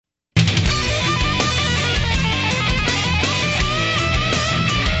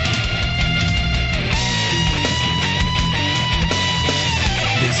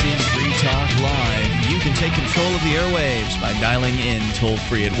the airwaves by dialing in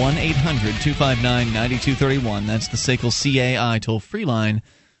toll-free at 1-800-259-9231. That's the SACL CAI toll-free line,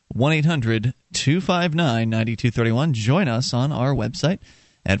 1-800-259-9231. Join us on our website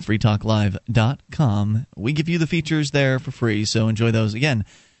at freetalklive.com. We give you the features there for free, so enjoy those. Again,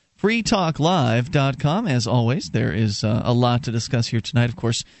 freetalklive.com. As always, there is a lot to discuss here tonight. Of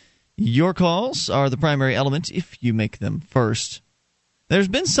course, your calls are the primary element if you make them first. There's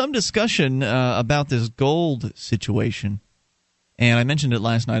been some discussion about this gold situation, and I mentioned it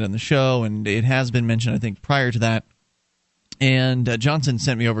last night on the show, and it has been mentioned, I think, prior to that. And Johnson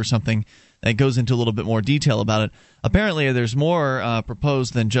sent me over something that goes into a little bit more detail about it. Apparently, there's more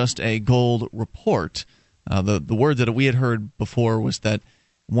proposed than just a gold report. The word that we had heard before was that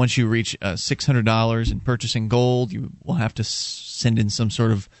once you reach $600 in purchasing gold, you will have to send in some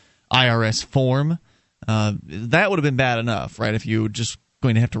sort of IRS form. That would have been bad enough, right? If you were just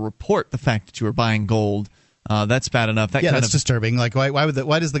going to have to report the fact that you were buying gold, that's bad enough. That's disturbing. Like,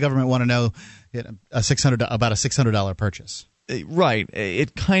 why does the government want to know about a $600 purchase? Right.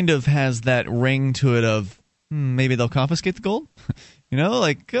 It kind of has that ring to it of maybe they'll confiscate the gold.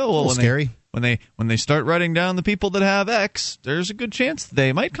 Scary. When they start writing down the people that have X, there's a good chance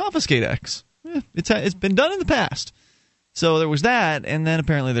they might confiscate X. It's been done in the past. So there was that, and then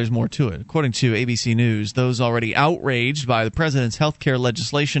apparently there's more to it. According to ABC News, those already outraged by the president's health care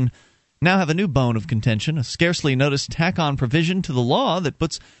legislation now have a new bone of contention, a scarcely noticed tack-on provision to the law that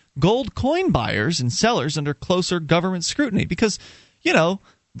puts gold coin buyers and sellers under closer government scrutiny. Because,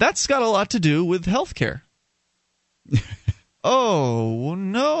 that's got a lot to do with health care. Oh,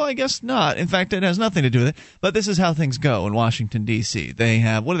 no, I guess not. In fact, it has nothing to do with it. But this is how things go in Washington, D.C. They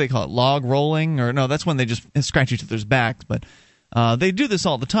have, what do they call it, log rolling? Or no, that's when they just scratch each other's backs. But they do this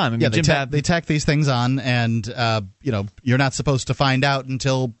all the time. I mean, they tack these things on, and you're not supposed to find out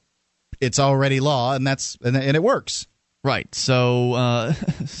until it's already law, and it works. Right. So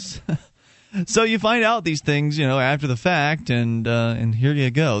so you find out these things, after the fact, and here you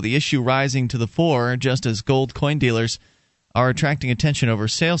go. The issue rising to the fore just as gold coin dealers are attracting attention over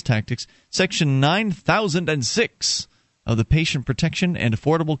sales tactics. Section 9006 of the Patient Protection and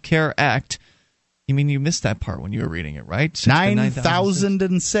Affordable Care Act. You mean you missed that part when you were reading it, right?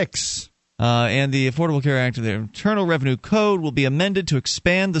 9006. And the Affordable Care Act of the Internal Revenue Code will be amended to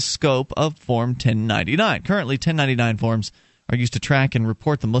expand the scope of Form 1099. Currently, 1099 forms are used to track and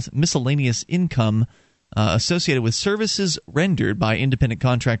report the miscellaneous income associated with services rendered by independent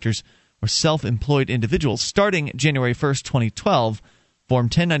contractors or self-employed individuals. Starting January 1st, 2012, Form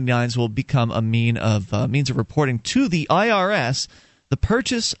 1099s will become a means of reporting to the IRS the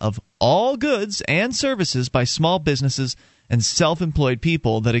purchase of all goods and services by small businesses and self-employed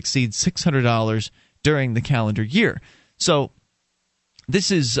people that exceed $600 during the calendar year. So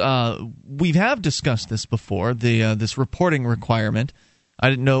this is we have discussed this before, this reporting requirement. I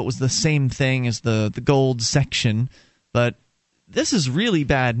didn't know it was the same thing as the gold section, but this is really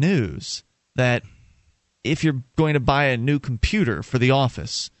bad news that if you're going to buy a new computer for the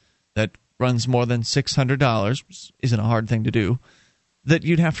office that runs more than $600, which isn't a hard thing to do, that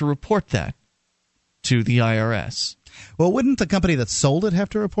you'd have to report that to the IRS. Well, wouldn't the company that sold it have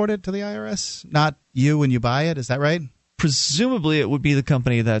to report it to the IRS? Not you when you buy it, is that right? Presumably it would be the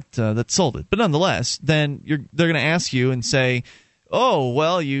company that sold it. But nonetheless, then they're going to ask you and say, oh,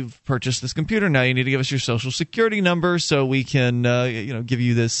 well, you've purchased this computer. Now you need to give us your Social Security number so we can give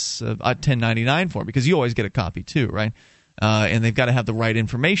you this 1099 form, because you always get a copy too, right? And they've got to have the right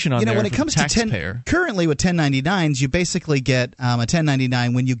information on there when it comes to currently with 1099s, you basically get a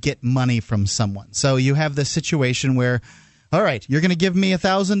 1099 when you get money from someone. So you have this situation where, all right, you're going to give me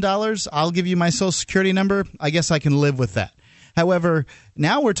 $1,000. I'll give you my Social Security number. I guess I can live with that. However,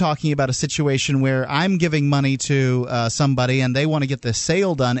 now we're talking about a situation where I'm giving money to somebody and they want to get this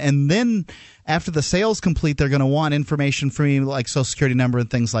sale done, and then after the sale's complete, they're going to want information from me like Social Security number and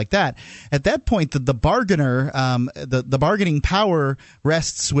things like that. At that point, the bargainer, the bargaining power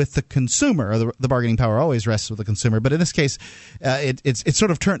rests with the consumer, or the bargaining power always rests with the consumer. But in this case, it's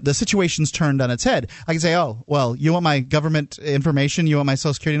sort of the situation's turned on its head. I can say, oh, well, you want my government information, you want my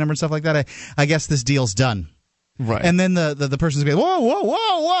Social Security number and stuff like that. I guess this deal's done. Right. And then the person's going,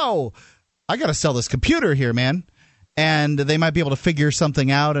 whoa, I got to sell this computer here, man. And they might be able to figure something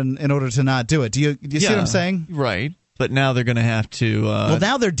out in order to not do it. Do you see what I'm saying? Right. But now they're going to have to well,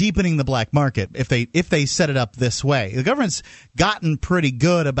 now they're deepening the black market if they set it up this way. The government's gotten pretty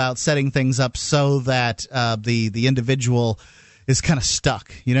good about setting things up so that the individual is kind of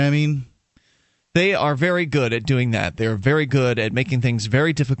stuck. You know what I mean? They are very good at doing that. They're very good at making things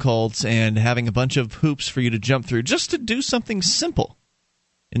very difficult and having a bunch of hoops for you to jump through just to do something simple.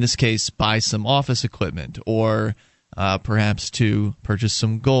 in this case, buy some office equipment or perhaps to purchase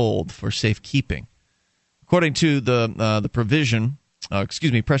some gold for safekeeping. According to the provision,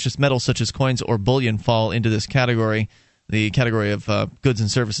 precious metals such as coins or bullion fall into this category, the category of goods and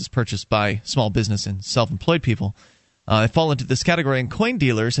services purchased by small business and self-employed people. They fall into this category, and coin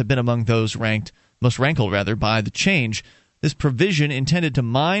dealers have been among those most rankled by the change. This provision, intended to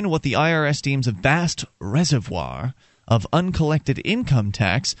mine what the IRS deems a vast reservoir of uncollected income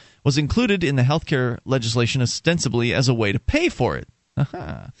tax, was included in the healthcare legislation ostensibly as a way to pay for it.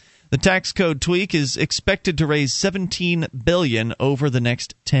 The tax code tweak is expected to raise $17 billion over the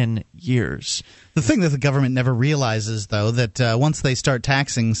next 10 years. The thing that the government never realizes, though, that once they start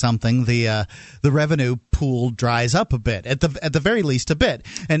taxing something, the revenue pool dries up a bit, at the very least a bit.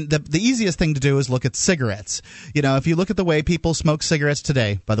 And the easiest thing to do is look at cigarettes. You know, if you look at the way people smoke cigarettes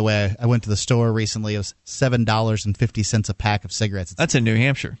today, by the way, I went to the store recently, it was $7.50 a pack of cigarettes. That's in New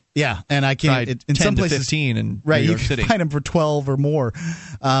Hampshire. Yeah, and I can't. In 10 some places, to 15 in right, New York City. You can find them for 12 or more.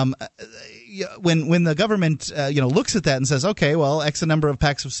 When the government looks at that and says, okay, well, X number of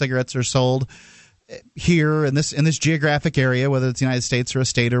packs of cigarettes are sold here in this geographic area, whether it's the United States or a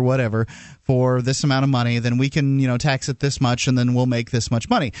state or whatever, for this amount of money, then we can tax it this much, and then we'll make this much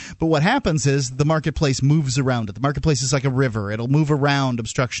money. But what happens is the marketplace moves around it. The marketplace is like a river; it'll move around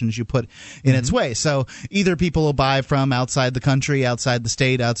obstructions you put in its way. So either people will buy from outside the country, outside the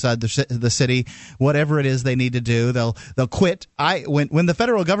state, outside the city, whatever it is they need to do. They'll quit. When the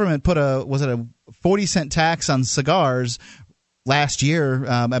federal government put a 40-cent tax on cigars last year,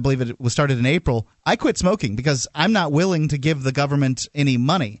 I believe it was started in April, I quit smoking because I'm not willing to give the government any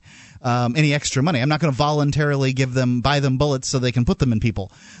money, any extra money. I'm not going to voluntarily buy them bullets so they can put them in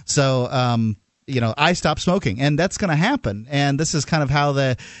people. So, I stopped smoking, and that's going to happen. And this is kind of how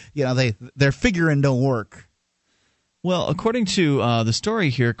they're figuring don't work. Well, according to the story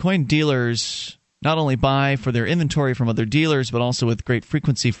here, coin dealers not only buy for their inventory from other dealers, but also with great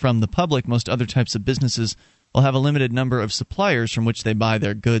frequency from the public. Most other types of businesses will have a limited number of suppliers from which they buy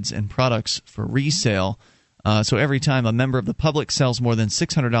their goods and products for resale. So every time a member of the public sells more than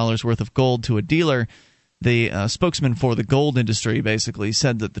 $600 worth of gold to a dealer, the spokesman for the gold industry basically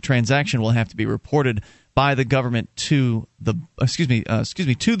said that the transaction will have to be reported by the government to the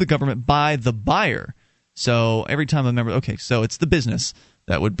government by the buyer. So every time a member, so it's the business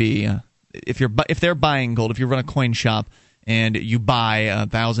that would be if they're buying gold, if you run a coin shop and you buy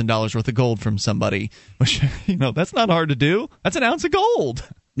 $1,000 worth of gold from somebody, which that's not hard to do. That's an ounce of gold.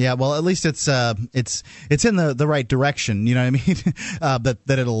 Yeah, well, at least it's in the right direction. You know what I mean?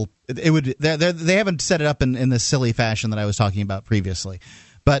 They haven't set it up in this silly fashion that I was talking about previously,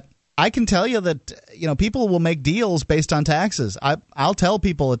 but I can tell you that people will make deals based on taxes. I'll tell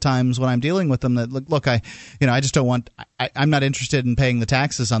people at times when I'm dealing with them that look, I just don't want. I'm not interested in paying the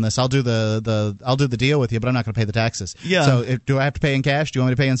taxes on this. I'll do the deal with you, but I'm not going to pay the taxes. Yeah. So do I have to pay in cash? Do you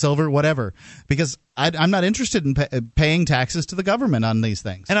want me to pay in silver? Whatever, because I'm not interested in paying taxes to the government on these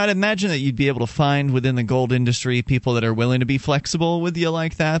things. And I'd imagine that you'd be able to find within the gold industry people that are willing to be flexible with you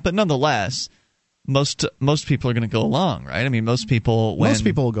like that. But nonetheless, most people are going to go along, right? I mean, most people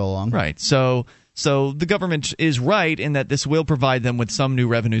will go along, right? So the government is right in that this will provide them with some new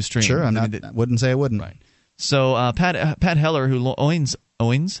revenue stream. Sure, I wouldn't say it wouldn't. Right. So Pat Heller, who owns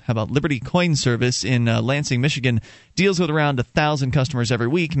how about Liberty Coin Service in Lansing, Michigan, deals with around 1,000 customers every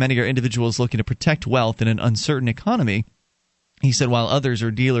week. Many are individuals looking to protect wealth in an uncertain economy. He said while others are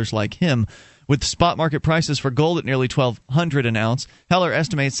dealers like him. With spot market prices for gold at nearly $1,200 an ounce, Heller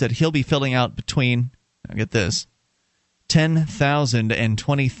estimates that he'll be filling out between, now get this, 10,000 and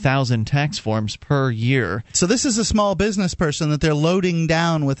 20,000 tax forms per year. So this is a small business person that they're loading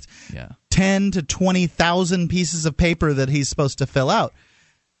down with 10 to 20,000 pieces of paper that he's supposed to fill out.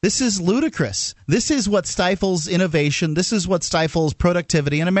 This is ludicrous. This is what stifles innovation. This is what stifles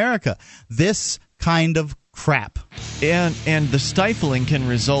productivity in America. This kind of crap. And the stifling can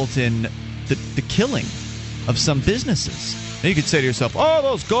result in the killing of some businesses. Now you could say to yourself, "Oh,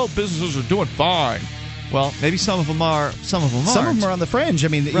 those gold businesses are doing fine." Well, maybe some of them are. Some of them aren't. Some of them are on the fringe. I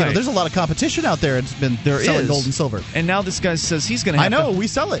mean, there's a lot of competition out there. It's been selling gold and silver. And now this guy says he's going to have we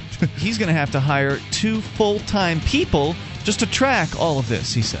sell it. He's going to have to hire 2 full-time people just to track all of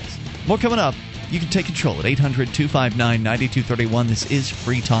this, he says. More coming up. You can take control at 800-259-9231. This is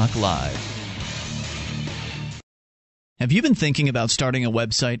Free Talk Live. Have you been thinking about starting a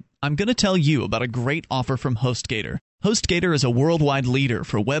website? I'm going to tell you about a great offer from HostGator. HostGator is a worldwide leader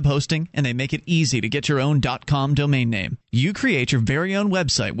for web hosting, and they make it easy to get your own .com domain name. You create your very own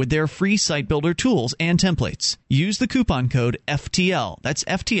website with their free site builder tools and templates. Use the coupon code FTL, that's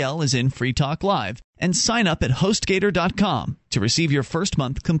FTL as in Free Talk Live, and sign up at HostGator.com to receive your first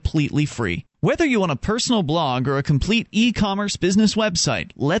month completely free. Whether you want a personal blog or a complete e-commerce business website,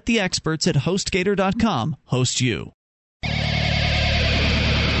 let the experts at HostGator.com host you.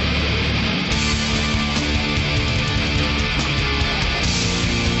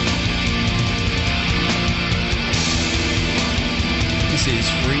 This is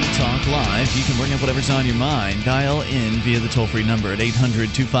Free Talk Live. You can bring up whatever's on your mind. Dial in via the toll-free number at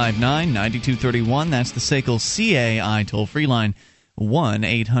 800-259-9231. That's the SACL CAI toll-free line,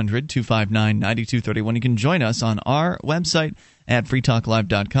 1-800-259-9231. You can join us on our website at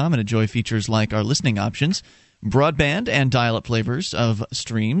freetalklive.com and enjoy features like our listening options, broadband and dial-up flavors of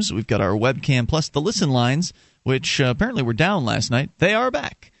streams. We've got our webcam plus the listen lines, which apparently were down last night. They are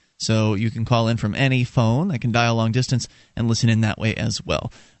back. So you can call in from any phone that can dial long distance and listen in that way as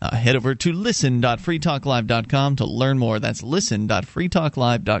well. Head over to listen.freetalklive.com to learn more. That's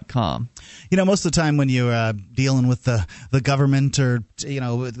listen.freetalklive.com. You know, most of the time when you're dealing with the government or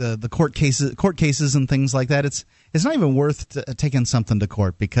the court cases and things like that, it's not even worth taking something to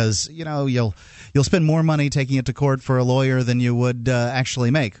court because you'll spend more money taking it to court for a lawyer than you would actually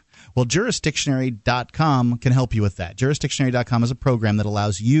make. Well, jurisdictionary.com can help you with that. Jurisdictionary.com is a program that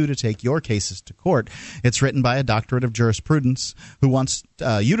allows you to take your cases to court. It's written by a doctorate of jurisprudence who wants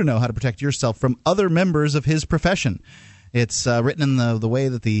you to know how to protect yourself from other members of his profession. It's written in the way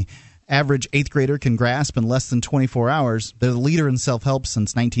that the average 8th grader can grasp in less than 24 hours. They're the leader in self-help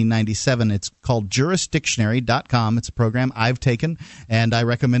since 1997. It's called jurisdictionary.com. It's a program I've taken, and I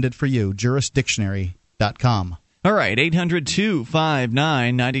recommend it for you. Jurisdictionary.com. All right,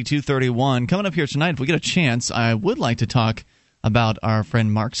 800-259-9231. Coming up here tonight, if we get a chance, I would like to talk about our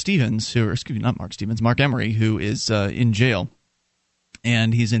friend Mark Emery, who is in jail.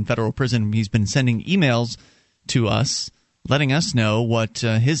 And he's in federal prison. He's been sending emails to us, letting us know what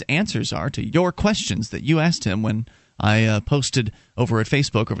his answers are to your questions that you asked him when I posted over at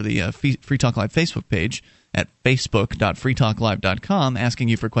Facebook, over the Free Talk Live Facebook page, at facebook.freetalklive.com, asking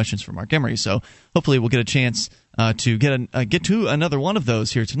you for questions for Mark Emery. So hopefully we'll get a chance to get to another one of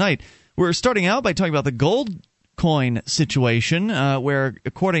those here tonight. We're starting out by talking about the gold coin situation, where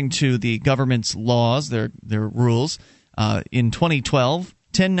according to the government's laws, their rules, in 2012,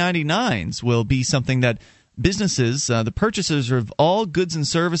 1099s will be something that businesses, the purchasers of all goods and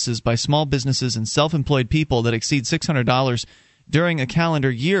services by small businesses and self-employed people that exceed $600 during a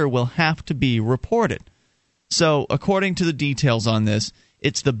calendar year will have to be reported. So, according to the details on this,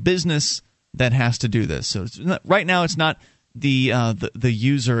 it's the business that has to do this. So, right now, it's not the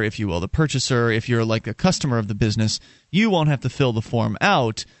user, if you will, the purchaser. If you're like a customer of the business, you won't have to fill the form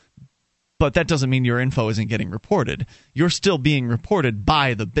out, but that doesn't mean your info isn't getting reported. You're still being reported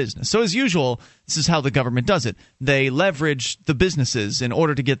by the business. So, as usual, this is how the government does it. They leverage the businesses in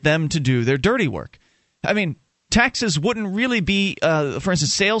order to get them to do their dirty work. I mean, taxes wouldn't really be, for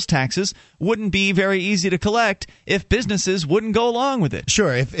instance, sales taxes wouldn't be very easy to collect if businesses wouldn't go along with it.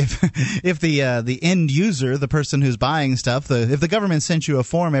 Sure, if the end user, the person who's buying stuff, if the government sent you a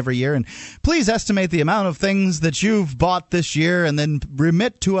form every year and please estimate the amount of things that you've bought this year and then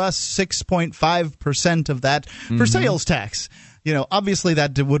remit to us 6.5% of that for sales tax. Obviously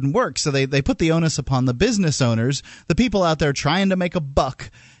that wouldn't work. So they put the onus upon the business owners, the people out there trying to make a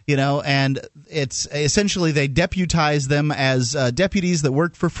buck, and it's essentially they deputize them as deputies that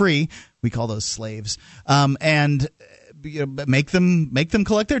work for free. We call those slaves, and make them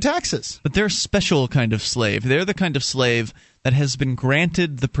collect their taxes. But they're a special kind of slave. They're the kind of slave that has been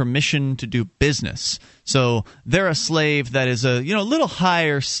granted the permission to do business. So they're a slave that is a little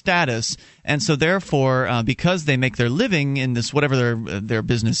higher status, and so therefore, because they make their living in this whatever their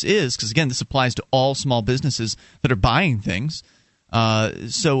business is, because again, this applies to all small businesses that are buying things.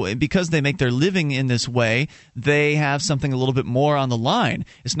 So because they make their living in this way, they have something a little bit more on the line.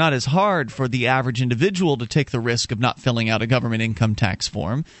 It's not as hard for the average individual to take the risk of not filling out a government income tax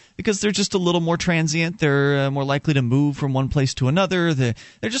form because they're just a little more transient. They're more likely to move from one place to another. They're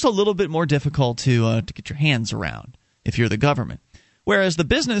just a little bit more difficult to get your hands around if you're the government. Whereas the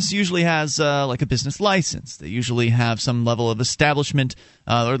business usually has like a business license. They usually have some level of establishment,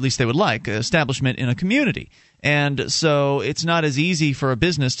 or at least they would like, establishment in a community. And so it's not as easy for a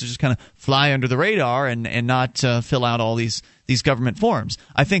business to just kind of fly under the radar and not fill out all these government forms.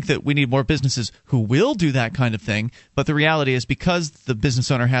 I think that we need more businesses who will do that kind of thing, but the reality is because the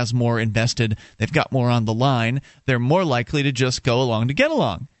business owner has more invested, they've got more on the line, they're more likely to just go along to get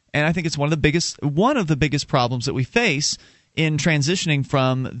along. And I think it's one of the biggest problems that we face in transitioning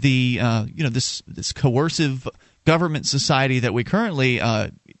from the this coercive government society that we currently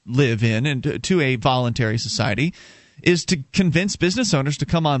live in and to a voluntary society, is to convince business owners to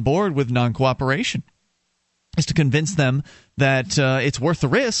come on board with non-cooperation, is to convince them that it's worth the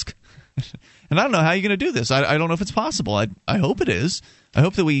risk. And I don't know how you're going to do this. I don't know if it's possible. I hope it is. I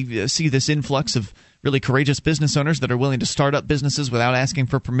hope that we see this influx of really courageous business owners that are willing to start up businesses without asking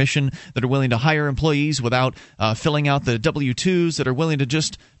for permission, that are willing to hire employees without filling out the W-2s, that are willing to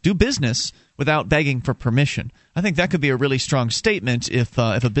just do business without begging for permission. I think that could be a really strong statement if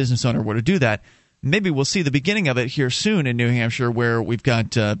a business owner were to do that. Maybe we'll see the beginning of it here soon in New Hampshire, where we've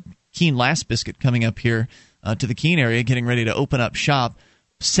got Keene Last Biscuit coming up here to the Keene area, getting ready to open up shop,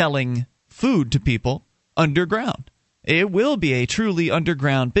 selling food to people underground. It will be a truly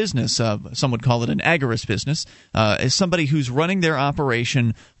underground business. Some would call it an agorist business. As somebody who's running their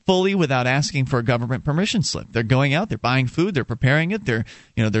operation fully without asking for a government permission slip. They're going out, they're buying food, they're preparing it, they're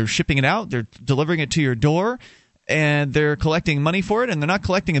shipping it out, they're delivering it to your door, and they're collecting money for it, and they're not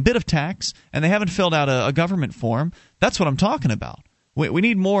collecting a bit of tax, and they haven't filled out a government form. That's what I'm talking about. We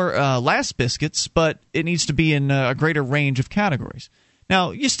need more Last Biscuits, but it needs to be in a greater range of categories.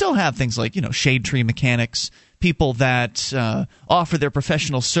 Now, you still have things like, shade tree mechanics, people that offer their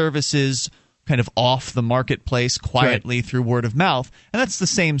professional services kind of off the marketplace quietly through word of mouth, and that's the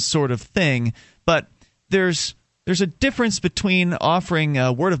same sort of thing. But there's a difference between offering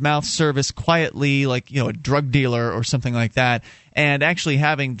a word of mouth service quietly, like a drug dealer or something like that, and actually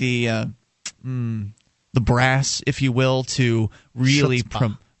having the brass, if you will, to really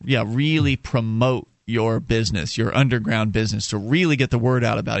promote your business, your underground business, to really get the word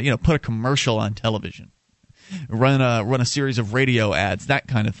out about it. Put a commercial on television, run a series of radio ads, that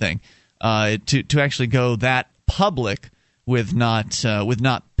kind of thing, to actually go that public with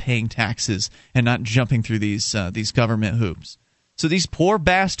not paying taxes and not jumping through these government hoops. So these poor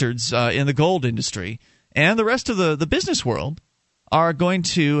bastards in the gold industry and the rest of the business world are going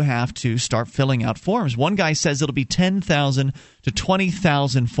to have to start filling out forms. One guy says it'll be 10,000 to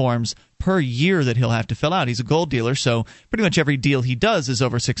 20,000 forms per year that he'll have to fill out. He's a gold dealer, so pretty much every deal he does is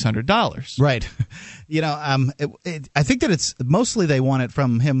over $600. Right. I think that it's mostly they want it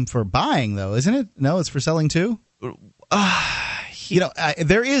from him for buying, though, isn't it? No, it's for selling too? There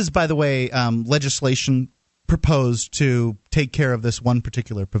is, by the way, legislation proposed to take care of this one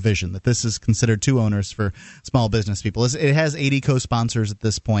particular provision, that this is considered too onerous for small business people. It has 80 co-sponsors at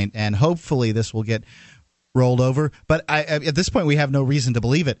this point, and hopefully this will get rolled over. But at this point, we have no reason to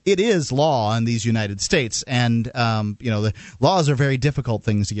believe it. It is law in these United States, and the laws are very difficult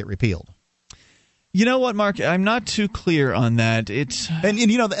things to get repealed. You know what, Mark? I'm not too clear on that.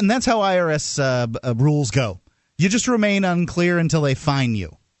 And that's how IRS rules go. You just remain unclear until they fine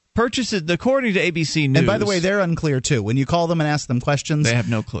you. Purchases, according to ABC News. And by the way, they're unclear too. When you call them and ask them questions, they have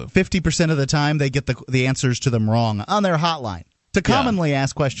no clue. 50% of the time, they get the answers to them wrong on their hotline to commonly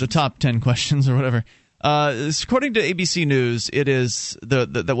ask questions. The top 10 questions or whatever. According to ABC News, it is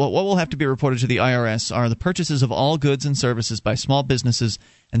what will have to be reported to the IRS are the purchases of all goods and services by small businesses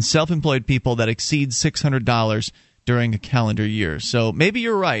and self-employed people that exceed $600 during a calendar year. So maybe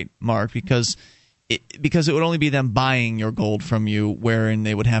you're right, Mark, because it would only be them buying your gold from you, wherein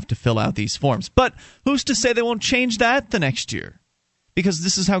they would have to fill out these forms. But who's to say they won't change that the next year? Because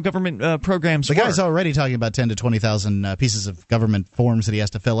this is how government programs work. The guy's already talking about 10 to 20,000 pieces of government forms that he has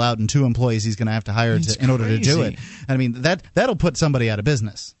to fill out, and 2 employees he's going to have to hire in order to do it. I mean, that'll put somebody out of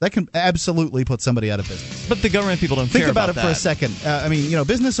business. That can absolutely put somebody out of business. But the government people don't care about that. Think about it for a second.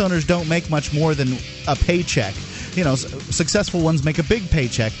 Business owners don't make much more than a paycheck. Successful ones make a big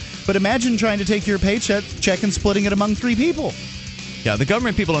paycheck. But imagine trying to take your paycheck and splitting it among 3 people. Yeah, the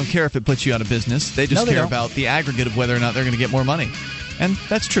government people don't care if it puts you out of business. They just care about the aggregate of whether or not they're going to get more money. And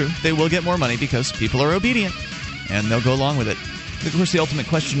that's true. They will get more money because people are obedient, and they'll go along with it. Of course, the ultimate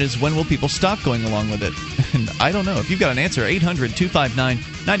question is, when will people stop going along with it? And I don't know. If you've got an answer,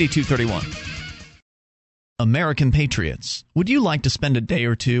 800-259-9231. American patriots, would you like to spend a day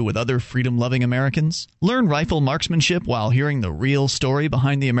or two with other freedom-loving Americans? Learn rifle marksmanship while hearing the real story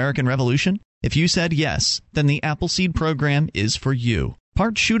behind the American Revolution? If you said yes, then the Appleseed program is for you.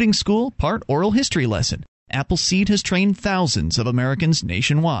 Part shooting school, part oral history lesson. Appleseed has trained thousands of Americans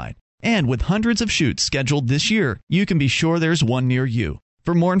nationwide. And with hundreds of shoots scheduled this year, you can be sure there's one near you.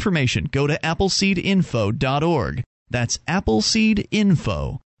 For more information, go to appleseedinfo.org. That's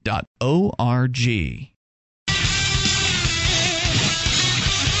appleseedinfo.org.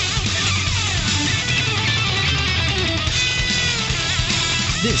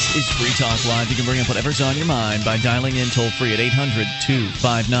 This is Free Talk Live. You can bring up whatever's on your mind by dialing in toll-free at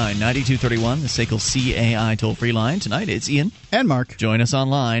 800-259-9231, the SACL CAI toll-free line. Tonight, it's Ian. And Mark. Join us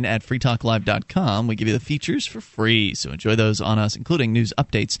online at freetalklive.com. We give you the features for free, so enjoy those on us, including news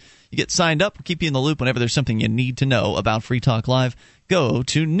updates. You get signed up. We'll keep you in the loop whenever there's something you need to know about Free Talk Live. Go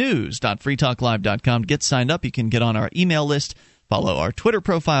to news.freetalklive.com to get signed up. You can get on our email list, follow our Twitter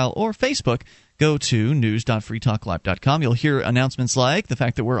profile, or Facebook. Go to news.freetalklive.com. You'll hear announcements like the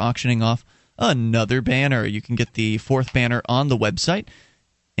fact that we're auctioning off another banner. You can get the fourth banner on the website,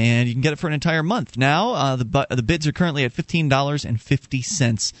 and you can get it for an entire month. Now, the bids are currently at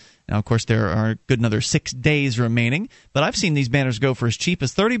 $15.50. Now, of course, there are a good another 6 days remaining, but I've seen these banners go for as cheap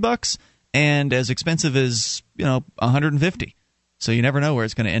as $30 and as expensive as, $150. So you never know where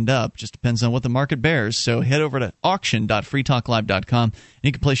it's going to end up. Just depends on what the market bears. So head over to auction.freetalklive.com, and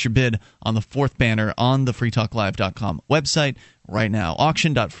you can place your bid on the fourth banner on the freetalklive.com website right now.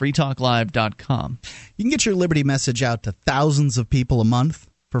 Auction.freetalklive.com. You can get your Liberty message out to thousands of people a month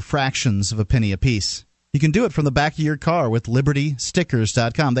for fractions of a penny apiece. You can do it from the back of your car with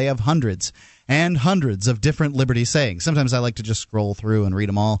LibertyStickers.com. They have hundreds and hundreds of different Liberty sayings. Sometimes I like to just scroll through and read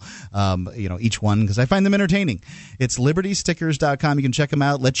them all, each one, because I find them entertaining. It's LibertyStickers.com. You can check them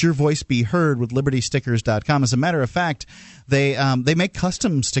out. Let your voice be heard with LibertyStickers.com. As a matter of fact, they make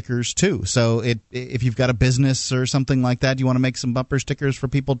custom stickers too. So if you've got a business or something like that, you want to make some bumper stickers for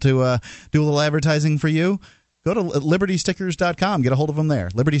people to do a little advertising for you, go to LibertyStickers.com. Get a hold of them there.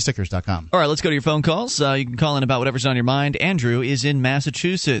 LibertyStickers.com. All right, let's go to your phone calls. You can call in about whatever's on your mind. Andrew is in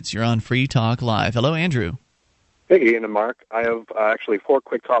Massachusetts. You're on Free Talk Live. Hello, Andrew. Hey, Ian and Mark. I have actually 4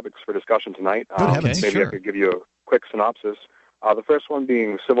 quick topics for discussion tonight. Okay, maybe sure. I could give you a quick synopsis. The first one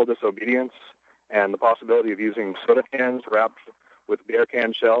being civil disobedience and the possibility of using soda cans wrapped with beer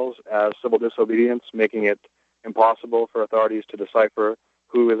can shells as civil disobedience, making it impossible for authorities to decipher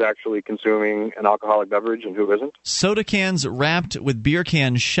who is actually consuming an alcoholic beverage and who isn't. Soda cans wrapped with beer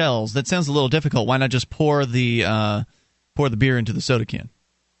can shells. That sounds a little difficult. Why not just pour the beer into the soda can?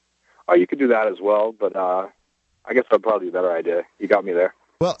 Oh, you could do that as well, but I guess that'd probably be a better idea. You got me there.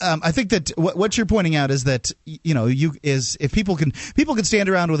 Well, I think that what you're pointing out is that if people can stand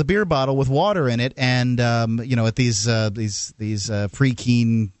around with a beer bottle with water in it, and at these free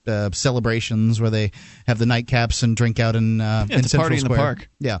keen celebrations where they have the nightcaps and drink out in Central party Square. In the park.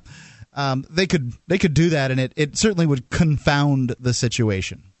 Yeah, they could do that, and it certainly would confound the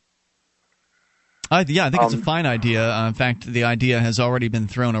situation. I think it's a fine idea. In fact, the idea has already been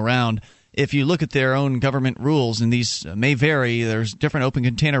thrown around. If you look at their own government rules, and these may vary, there's different open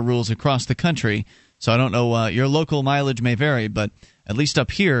container rules across the country. So I don't know, your local mileage may vary, but at least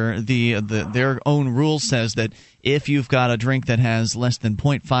up here, their own rule says that if you've got a drink that has less than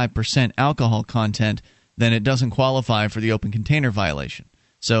 0.5% alcohol content, then it doesn't qualify for the open container violation.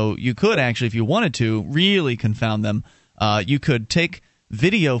 So you could actually, if you wanted to, really confound them. You could take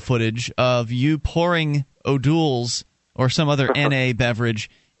video footage of you pouring O'Doul's or some other NA beverage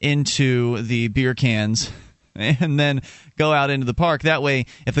into the beer cans and then go out into the park. That way,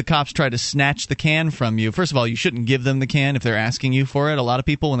 if the cops try to snatch the can from you, first of all, you shouldn't give them the can if they're asking you for it. A lot of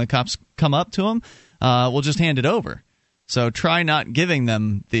people, when the cops come up to them, will just hand it over. So try not giving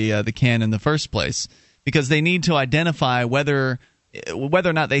them the can in the first place, because they need to identify whether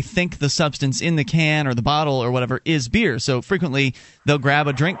or not they think the substance in the can or the bottle or whatever is beer. So frequently, they'll grab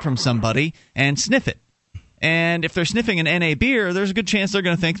a drink from somebody and sniff it. And if they're sniffing an NA beer, there's a good chance they're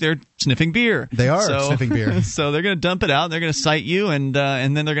going to think they're sniffing beer. They are sniffing beer. So they're going to dump it out, and they're going to cite you, and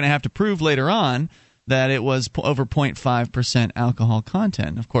then they're going to have to prove later on that it was over 0.5% alcohol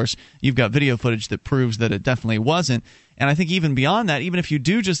content. Of course, you've got video footage that proves that it definitely wasn't. And I think even beyond that, even if you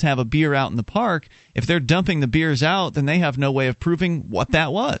do just have a beer out in the park, if they're dumping the beers out, then they have no way of proving what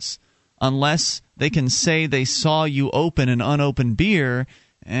that was, unless they can say they saw you open an unopened beer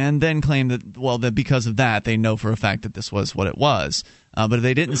and then claim that because of that they know for a fact that this was what it was. But if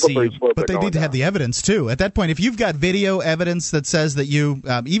they didn't see you, but they need to have the evidence too. At that point, if you've got video evidence that says that you,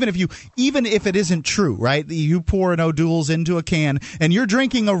 even if it isn't true, right? You pour an O'Doul's into a can and you're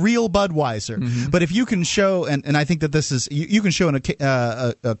drinking a real Budweiser. But if you can show, and I think that this is, you can show in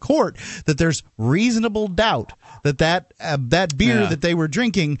a court that there's reasonable doubt that beer that they were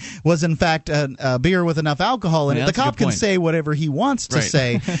drinking was in fact a beer with enough alcohol in it. The cop can say whatever he wants to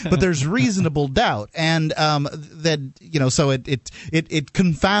say, but there's reasonable doubt, and so it it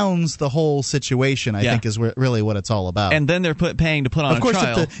confounds the whole situation. I think is really what it's all about. And then they're paying to put on a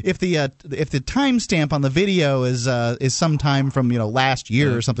trial. Of course, if the timestamp on the video is sometime from last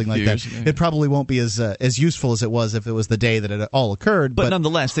year or something like that, it probably won't be as useful as it was if it was the day that it all occurred. But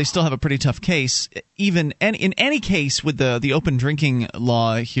nonetheless, they still have a pretty tough case. Even in any case with the open drinking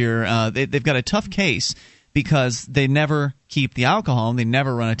law here, they've got a tough case because they never keep the alcohol and they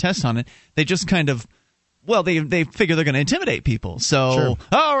never run a test on it. They just kind of, they figure they're going to intimidate people. So, sure.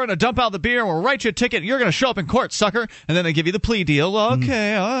 We're going to dump out the beer and we'll write you a ticket. You're going to show up in court, sucker. And then they give you the plea deal.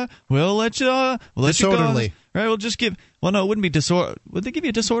 Okay, we'll let you. We'll let disorderly. You go. Right? We'll just give. Well, no, it wouldn't be disorderly. Would they give you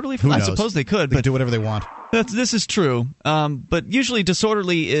a disorderly? Who knows? I suppose they could. They can do whatever they want. This is true. But usually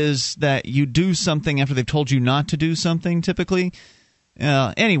disorderly is that you do something after they've told you not to do something. Typically.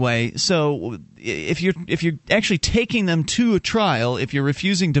 Anyway, so if you're actually taking them to a trial, if you're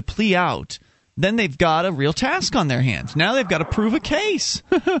refusing to plea out, then they've got a real task on their hands. Now they've got to prove a case.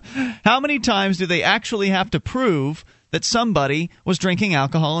 How many times do they actually have to prove that somebody was drinking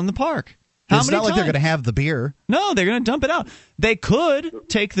alcohol in the park? It's not like they're going to have the beer. No, they're going to dump it out. They could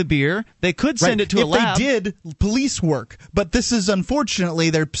take the beer. They could send it to a lab. If they did police work. But this is, unfortunately,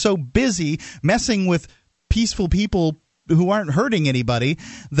 they're so busy messing with peaceful people who aren't hurting anybody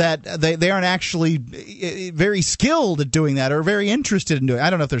that they aren't actually very skilled at doing that or very interested in doing it. I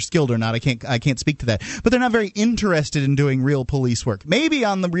don't know if they're skilled or not. I can't speak to that. But they're not very interested in doing real police work. Maybe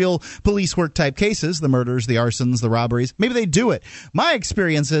on the real police work type cases, the murders, the arsons, the robberies, maybe they do it. My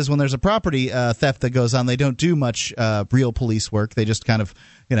experience is when there's a property theft that goes on, they don't do much real police work. They just kind of,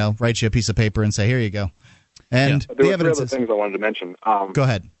 write you a piece of paper and say, here you go. And the evidence there were three other things I wanted to mention. Go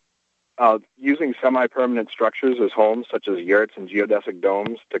ahead. Using semi-permanent structures as homes, such as yurts and geodesic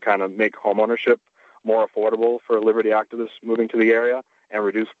domes, to kind of make homeownership more affordable for liberty activists moving to the area and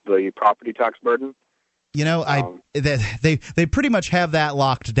reduce the property tax burden. They pretty much have that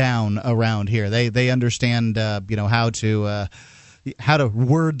locked down around here. They understand how to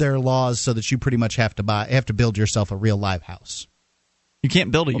word their laws so that you pretty much have to build yourself a real live house. You can't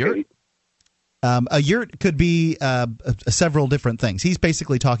build a yurt. A yurt could be several different things. He's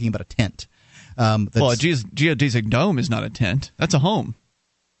basically talking about a tent. A geodesic dome is not a tent. That's a home.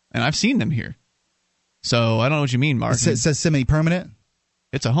 And I've seen them here. So I don't know what you mean, Mark. It says semi-permanent?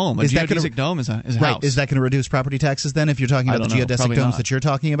 It's a home. A geodesic dome is a house. Right. Is that going to reduce property taxes then if you're talking about the geodesic domes that you're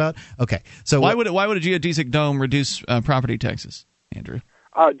talking about? Okay. So why would a geodesic dome reduce property taxes, Andrew?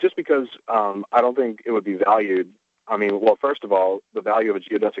 Just because I don't think it would be valued. I mean, well, first of all, the value of a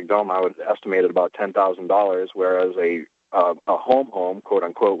geodesic dome I would estimate at about $10,000, whereas a home, quote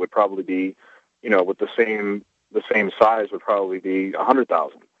unquote, would probably be, with the same size, would probably be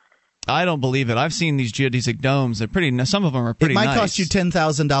 $100,000. I don't believe it. I've seen these geodesic domes. They're pretty. Some of them are pretty. It might nice. cost you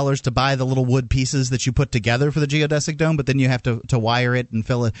 $10,000 to buy the little wood pieces that you put together for the geodesic dome, but then you have to wire it and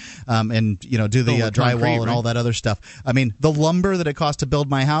fill it, and do the drywall and all that other stuff. I mean, the lumber that it cost to build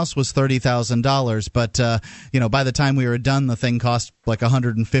my house was $30,000, but by the time we were done, the thing cost like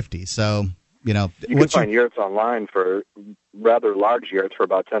 $150,000. So you can find yurts online for rather large yurts for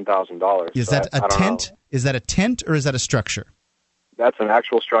about $10,000. Is that a tent? Is that a tent or is that a structure? That's an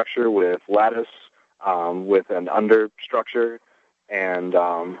actual structure with lattice, with an understructure, and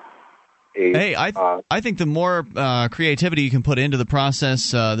I think the more creativity you can put into the process,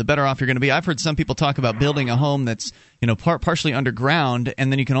 the better off you're going to be. I've heard some people talk about building a home that's partially underground,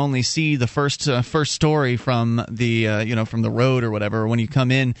 and then you can only see the first story from the from the road or whatever. When you come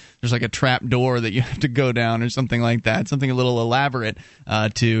in, there's like a trap door that you have to go down or something like that. Something a little elaborate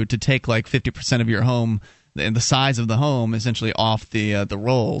to take like 50% of your home. And the size of the home essentially off the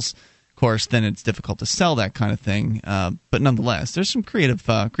rolls. Of course, then it's difficult to sell that kind of thing. But nonetheless, there's some creative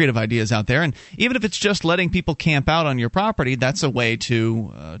ideas out there. And even if it's just letting people camp out on your property, that's a way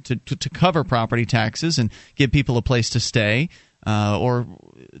to cover property taxes and give people a place to stay. And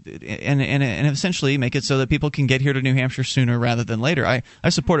essentially make it so that people can get here to New Hampshire sooner rather than later. I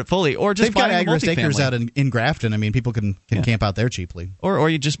support it fully. Or just they've got Agris Acres out in Grafton. I mean, people can camp out there cheaply. Or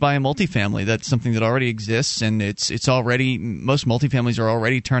you just buy a multifamily. That's something that already exists, and it's already, most multifamilies are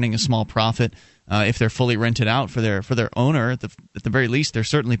already turning a small profit. If they're fully rented out for their owner, at the very least, they're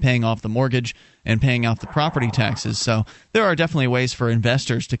certainly paying off the mortgage and paying off the property taxes. So there are definitely ways for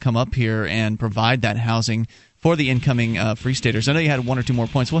investors to come up here and provide that housing for the incoming Free Staters. I know you had one or two more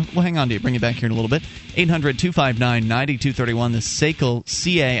points. We'll hang on to you. Bring you back here in a little bit. 800-259-9231, the SACL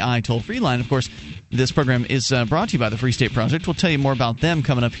CAI toll-free line. Of course, this program is brought to you by the Free State Project. We'll tell you more about them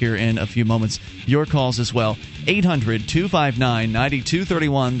coming up here in a few moments. Your calls as well.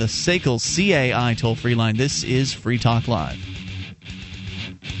 800-259-9231, the SACL CAI toll-free line. This is Free Talk Live.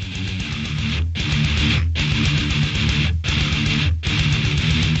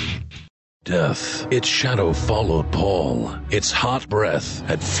 death. Its shadow followed Paul. Its hot breath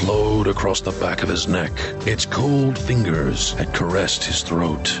had flowed across the back of his neck. Its cold fingers had caressed his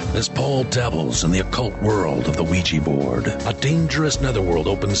throat. As Paul dabbles in the occult world of the Ouija board, a dangerous netherworld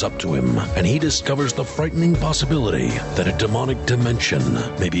opens up to him, and he discovers the frightening possibility that a demonic dimension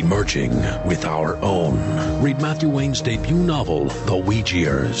may be merging with our own. Read Matthew Wayne's debut novel, The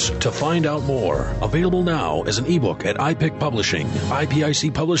Ouijiers, to find out more. Available now as an ebook at iPic Publishing,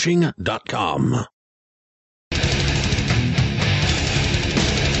 ipicpublishing.com.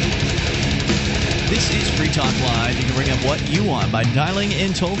 This is Free Talk Live. You can bring up what you want by dialing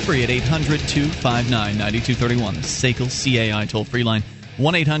in toll-free at 800-259-9231. The SACL CAI toll-free line,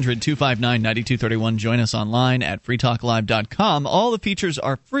 1-800-259-9231. Join us online at freetalklive.com. All the features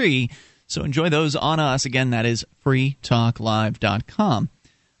are free, so enjoy those on us. Again, that is freetalklive.com.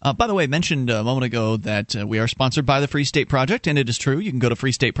 By the way, I mentioned a moment ago that we are sponsored by the Free State Project, and it is true. You can go to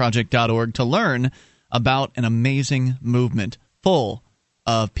freestateproject.org to learn about an amazing movement full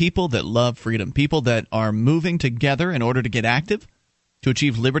of people that love freedom, people that are moving together in order to get active, to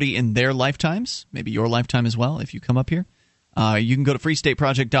achieve liberty in their lifetimes, maybe your lifetime as well if you come up here. You can go to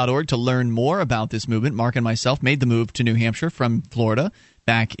freestateproject.org to learn more about this movement. Mark and myself made the move to New Hampshire from Florida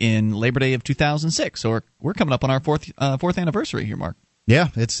back in Labor Day of 2006. So we're coming up on our fourth anniversary here, Mark. Yeah,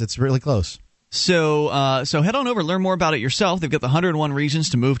 it's really close. So head on over, learn more about it yourself. They've got the 101 reasons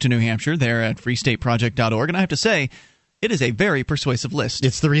to move to New Hampshire there at freestateproject.org. And I have to say, it is a very persuasive list.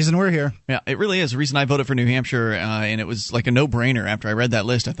 It's the reason we're here. Yeah, it really is. The reason I voted for New Hampshire, and it was like a no-brainer. After I read that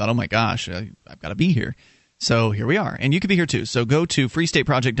list, I thought, oh my gosh, I've got to be here. So here we are. And you can be here too. So go to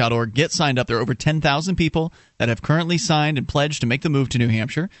freestateproject.org, get signed up. There are over 10,000 people that have currently signed and pledged to make the move to New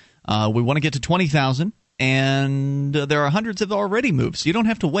Hampshire. We want to get to 20,000. And there are hundreds that have already moved, so you don't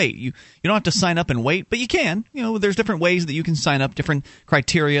have to wait. You don't have to sign up and wait, but you can. There's different ways that you can sign up, different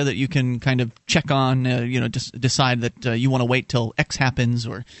criteria that you can kind of check on. Just decide that you want to wait till X happens,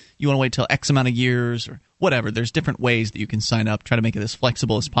 or you want to wait till X amount of years, or whatever. There's different ways that you can sign up. Try to make it as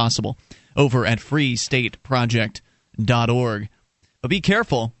flexible as possible over at freestateproject.org. But be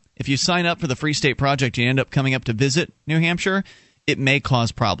careful. If you sign up for the Free State Project, you end up coming up to visit New Hampshire, it may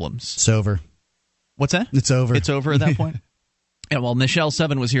cause problems. It's over. What's that? It's over. It's over at that point? Yeah, well, Michelle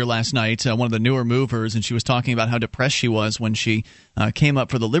Seven was here last night, one of the newer movers, and she was talking about how depressed she was when she came up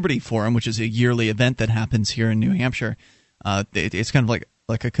for the Liberty Forum, which is a yearly event that happens here in New Hampshire. It's kind of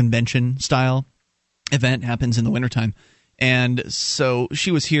like a convention-style event, happens in the wintertime. And so she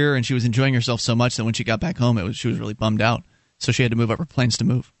was here, and she was enjoying herself so much that when she got back home, she was really bummed out. So she had to move up her plans to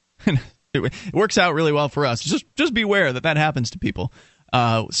move. It works out really well for us. Just beware that happens to people.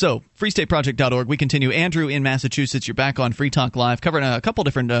 So, freestateproject.org. We continue. Andrew in Massachusetts, you're back on Free Talk Live, covering a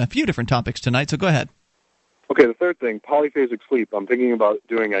few different topics tonight, so go ahead. Okay, the third thing, polyphasic sleep. I'm thinking about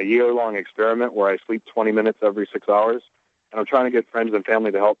doing a year-long experiment where I sleep 20 minutes every 6 hours, and I'm trying to get friends and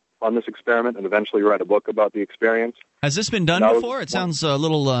family to help fund this experiment and eventually write a book about the experience. Has this been done before? It sounds a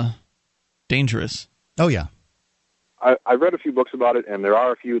little dangerous. Oh, yeah. I've read a few books about it, and there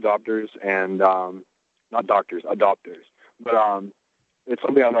are a few adopters, and not doctors, adopters. But it's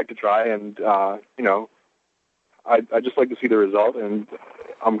something I'd like to try, and, I'd just like to see the result, and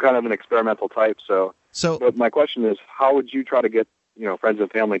I'm kind of an experimental type, but my question is, how would you try to get, friends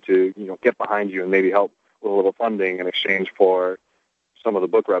and family to, get behind you and maybe help with a little funding in exchange for some of the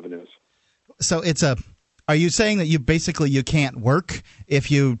book revenues? So are you saying that you can't work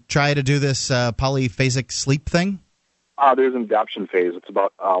if you try to do this polyphasic sleep thing? There's an adaptation phase. It's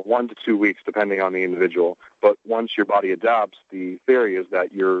about 1 to 2 weeks, depending on the individual. But once your body adapts, the theory is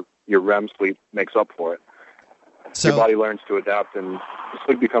that your REM sleep makes up for it. So your body learns to adapt, and the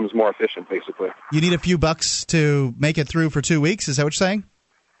sleep becomes more efficient, basically. You need a few bucks to make it through for 2 weeks? Is that what you're saying?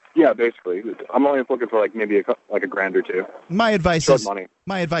 Yeah, basically. I'm only looking for maybe a grand or two. My advice is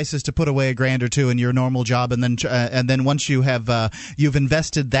to put away $1,000 or $2,000 in your normal job, and then once you have you've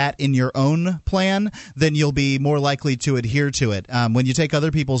invested that in your own plan, then you'll be more likely to adhere to it. When you take other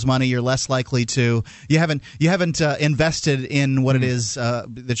people's money, you're less likely to. You haven't invested in what it is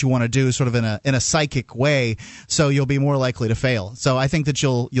that you want to do, sort of in a psychic way, so you'll be more likely to fail. So I think that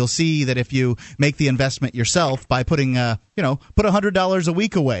you'll see that if you make the investment yourself by putting put $100 a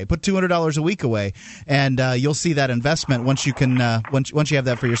week away. Put $200 a week away, and you'll see that investment once you can. Once you have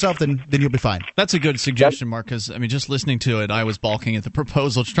that for yourself, then you'll be fine. That's a good suggestion, Mark. Because just listening to it, I was balking at the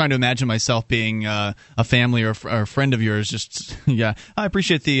proposal. Just trying to imagine myself being a family or a friend of yours. Just I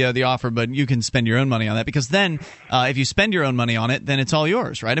appreciate the offer, but you can spend your own money on that. Because then, if you spend your own money on it, then it's all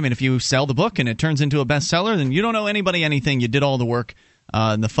yours, right? I mean, if you sell the book and it turns into a bestseller, then you don't owe anybody anything. You did all the work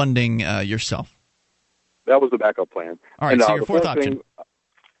and the funding yourself. That was the backup plan. All right. So your fourth option.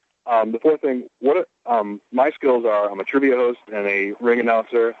 The fourth thing, my skills are I'm a trivia host and a ring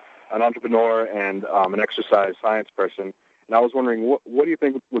announcer, an entrepreneur, and an exercise science person. And I was wondering, what do you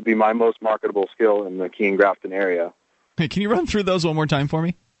think would be my most marketable skill in the Keene-Grafton area? Hey, can you run through those one more time for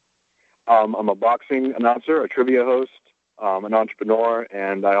me? I'm a boxing announcer, a trivia host, an entrepreneur,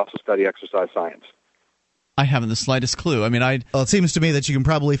 and I also study exercise science. I haven't the slightest clue. I mean, Well, it seems to me that you can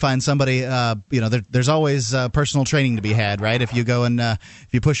probably find somebody. There's always personal training to be had, right? If you go and if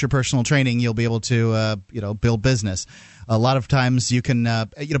you push your personal training, you'll be able to build business. A lot of times, you can.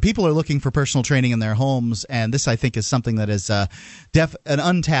 People are looking for personal training in their homes, and this, I think, is something that is an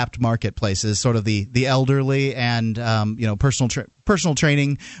untapped marketplace. Is sort of the elderly and personal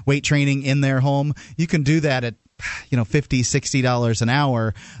training, weight training in their home. You can do that at $50-$60 an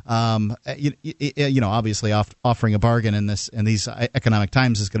hour. Obviously offering a bargain in these economic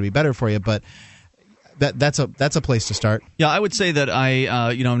times is going to be better for you, but that's a place to start. Yeah, I would say that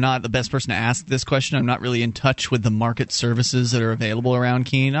I'm not the best person to ask this question. I'm not really in touch with the market services that are available around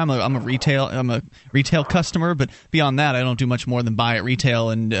Keene. I'm a retail customer, but beyond that, I don't do much more than buy at retail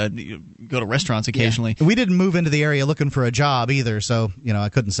and go to restaurants occasionally. Yeah. We didn't move into the area looking for a job either, so I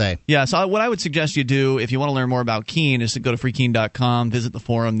couldn't say. Yeah, so what I would suggest you do if you want to learn more about Keene is to go to freekeene.com, visit the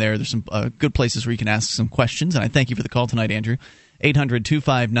forum there. There's some good places where you can ask some questions, and I thank you for the call tonight, Andrew.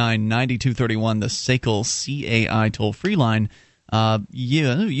 800-259-9231, the SACL CAI toll-free line.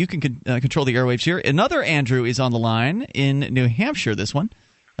 You can control the airwaves here. Another Andrew is on the line in New Hampshire, this one.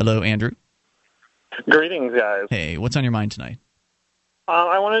 Hello, Andrew. Greetings, guys. Hey, what's on your mind tonight?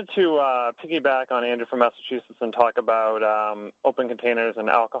 I wanted to piggyback on Andrew from Massachusetts and talk about open containers and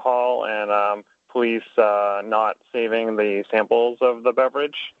alcohol and police not saving the samples of the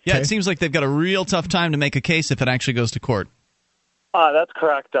beverage. Yeah, It seems like they've got a real tough time to make a case if it actually goes to court. That's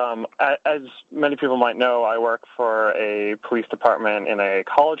correct. As many people might know, I work for a police department in a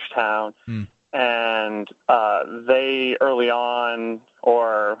college town, and they early on,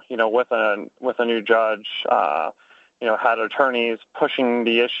 or with a new judge, had attorneys pushing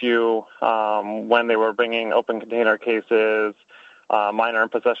the issue when they were bringing open container cases, minor in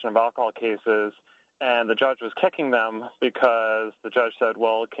possession of alcohol cases. And the judge was kicking them because the judge said,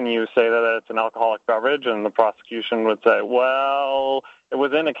 well, can you say that it's an alcoholic beverage? And the prosecution would say, well, it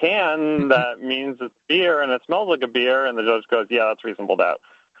was in a can. That means it's beer and it smells like a beer. And the judge goes, yeah, that's reasonable doubt.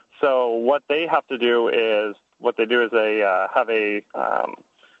 So what they have to do is they have a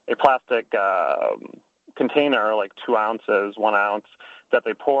plastic container, like 2 ounces, 1 ounce, that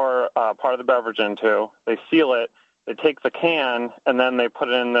they pour part of the beverage into. They seal it. They take the can, and then they put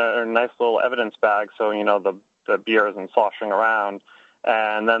it in their nice little evidence bag so, the beer isn't sloshing around.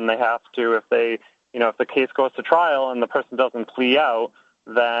 And then they have to, if the case goes to trial and the person doesn't plea out,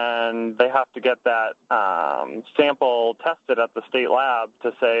 then they have to get that sample tested at the state lab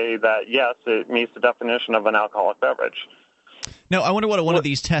to say that, yes, it meets the definition of an alcoholic beverage. Now, I wonder what one of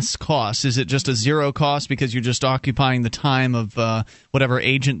these tests costs. Is it just a zero cost because you're just occupying the time of whatever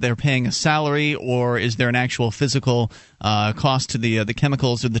agent they're paying a salary, or is there an actual physical cost to the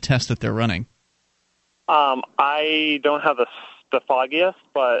chemicals or the test that they're running? I don't have the foggiest,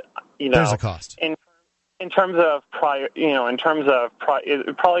 but there's a cost. In terms of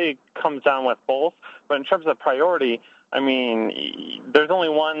it probably comes down with both. But in terms of priority, I mean, there's only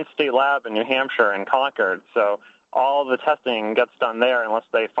one state lab in New Hampshire in Concord, so all the testing gets done there unless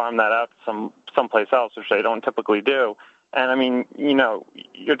they farm that out to someplace else, which they don't typically do. And, I mean,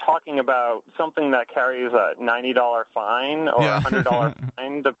 you're talking about something that carries a $90 fine or a $100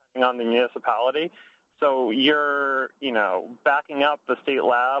 fine, depending on the municipality. So you're, backing up the state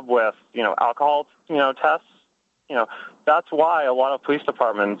lab with, alcohol, tests. That's why a lot of police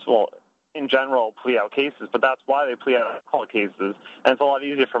departments in general, plea out cases, but that's why they plea out alcohol cases. And it's a lot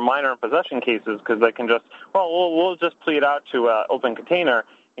easier for minor in possession cases because they can just, we'll just plea it out to open container,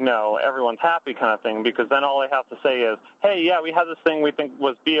 everyone's happy kind of thing, because then all they have to say is, hey, yeah, we had this thing we think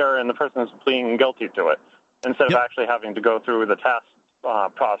was beer, and the person is pleading guilty to it, instead of actually having to go through the test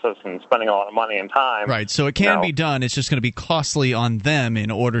process and spending a lot of money and time. Right, so it can be done. It's just going to be costly on them in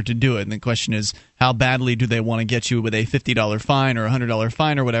order to do it. And the question is, how badly do they want to get you with a $50 fine or a $100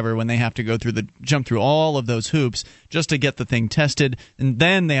 fine or whatever when they have to jump through all of those hoops just to get the thing tested, and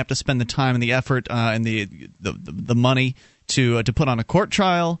then they have to spend the time and the effort and the money to put on a court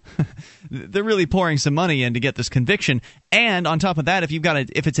trial. They're really pouring some money in to get this conviction. And on top of that, if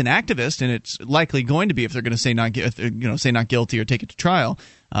it's an activist, and it's likely going to be if they're going to say not guilty or take it to trial,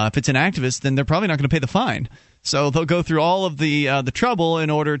 if it's an activist, then they're probably not going to pay the fine. So they'll go through all of the trouble in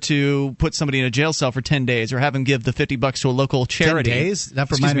order to put somebody in a jail cell for 10 days or have them give the $50 to a local charity. 10 days?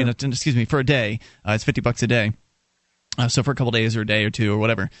 Excuse me, for a day. It's $50 a day. So for a couple days or a day or two or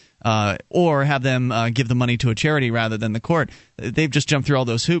whatever, or have them give the money to a charity rather than the court. They've just jumped through all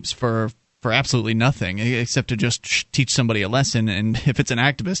those hoops for absolutely nothing, except to just teach somebody a lesson. And if it's an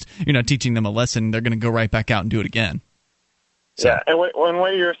activist, you're not teaching them a lesson. They're going to go right back out and do it again. So. Yeah, and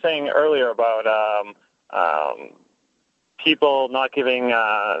what you were saying earlier about people not giving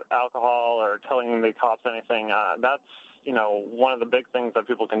alcohol or telling the cops anything, that's one of the big things that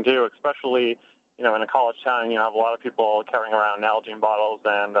people can do, especially in a college town. You have a lot of people carrying around Nalgene bottles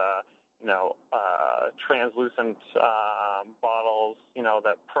and translucent bottles,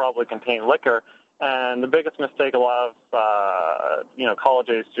 that probably contain liquor. And the biggest mistake a lot of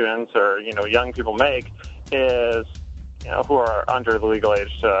college-age students or young people make is who are under the legal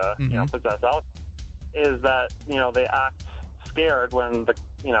age to possess alcohol, is that they act scared when the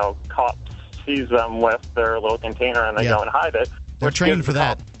cops sees them with their little container and they go and hide it. They're trained for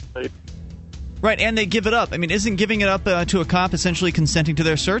that. Right, and they give it up. I mean, isn't giving it up to a cop essentially consenting to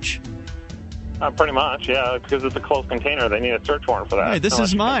their search? Pretty much, yeah, because it's a closed container. They need a search warrant for that. Right, this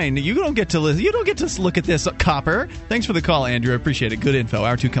is mine. You don't get to look at this, copper. Thanks for the call, Andrew. I appreciate it. Good info.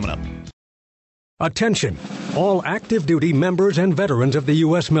 Hour 2 coming up. Attention, all active duty members and veterans of the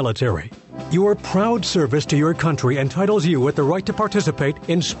U.S. military. Your proud service to your country entitles you with the right to participate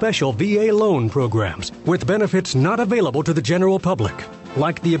in special VA loan programs with benefits not available to the general public,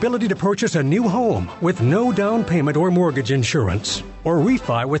 like the ability to purchase a new home with no down payment or mortgage insurance, or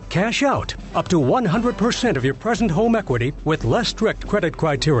refi with cash out, up to 100% of your present home equity with less strict credit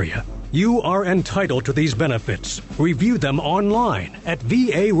criteria. You are entitled to these benefits. Review them online at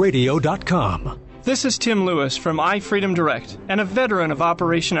varadio.com. This is Tim Lewis from iFreedom Direct and a veteran of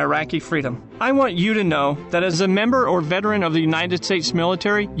Operation Iraqi Freedom. I want you to know that as a member or veteran of the United States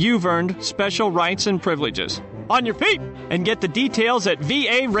military, you've earned special rights and privileges. On your feet! And get the details at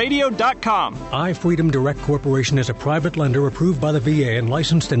varadio.com. iFreedom Direct Corporation is a private lender approved by the VA and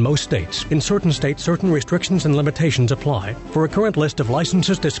licensed in most states. In certain states, certain restrictions and limitations apply. For a current list of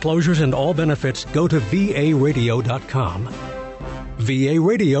licenses, disclosures, and all benefits, go to varadio.com.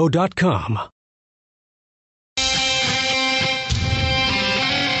 varadio.com.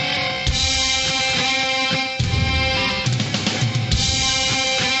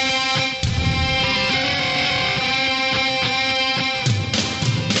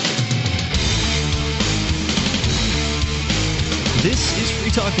 This is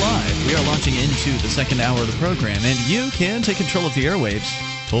Free Talk Live. We are launching into the second hour of the program, and you can take control of the airwaves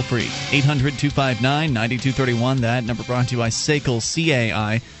toll free. 800-259-9231. That number brought to you by SACL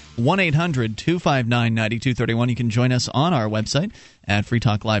CAI. 1-800-259-9231. You can join us on our website at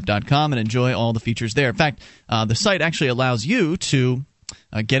freetalklive.com and enjoy all the features there. In fact, the site actually allows you to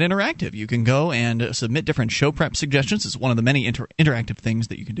get interactive. You can go and submit different show prep suggestions. It's one of the many interactive things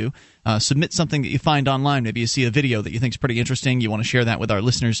that you can do. Submit something that you find online. Maybe you see a video that you think is pretty interesting. You want to share that with our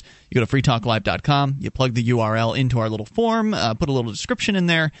listeners. You go to freetalklive.com. You plug the URL into our little form, put a little description in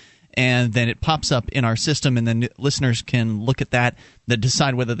there, and then it pops up in our system, and then listeners can look at that,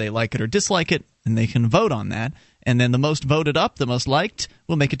 decide whether they like it or dislike it, and they can vote on that. And then the most voted up, the most liked,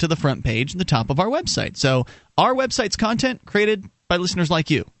 will make it to the front page and the top of our website. So our website's content created by listeners like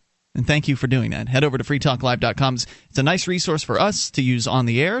you. And thank you for doing that. Head over to freetalklive.com. It's a nice resource for us to use on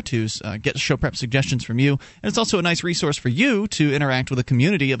the air, to get show prep suggestions from you. And it's also a nice resource for you to interact with a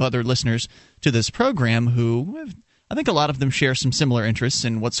community of other listeners to this program who, I think a lot of them share some similar interests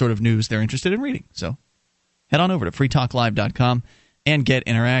in what sort of news they're interested in reading. So head on over to freetalklive.com and get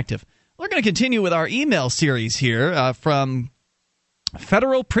interactive. We're going to continue with our email series here from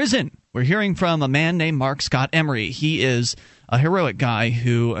federal prison. We're hearing from a man named Mark Scott Emery. He is a heroic guy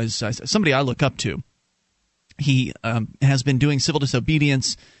who is somebody I look up to. He has been doing civil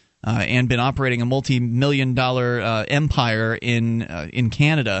disobedience and been operating a multi-million-dollar empire in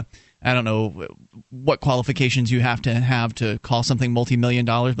Canada. I don't know what qualifications you have to call something multi-million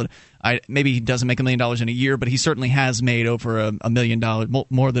dollars, but maybe he doesn't make $1 million in a year, but he certainly has made over $1 million,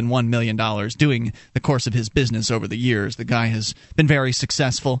 more than $1 million doing the course of his business over the years. The guy has been very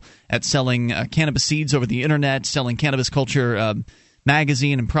successful at selling cannabis seeds over the internet, selling Cannabis Culture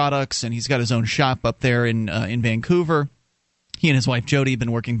magazine and products, and he's got his own shop up there in Vancouver. He and his wife Jody have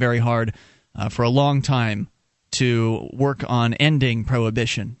been working very hard for a long time to work on ending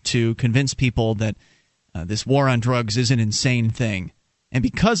prohibition, to convince people that this war on drugs is an insane thing. And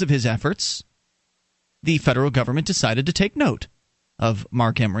because of his efforts, the federal government decided to take note of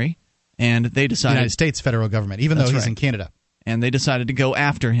Mark Emery, and they decided... United States federal government, even though he's in Canada. And they decided to go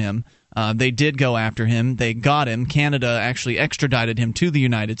after him. They did go after him. They got him. Canada actually extradited him to the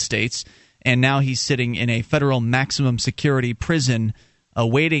United States, and now he's sitting in a federal maximum security prison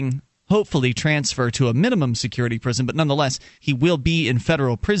awaiting hopefully transfer to a minimum security prison, but nonetheless, he will be in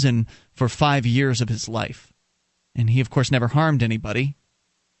federal prison for 5 years of his life. And he, of course, never harmed anybody.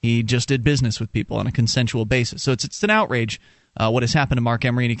 He just did business with people on a consensual basis. So it's an outrage what has happened to Mark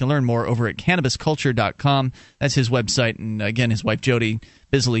Emery, and you can learn more over at cannabisculture.com. That's his website, and again, his wife Jody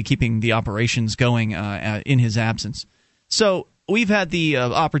busily keeping the operations going in his absence. So we've had the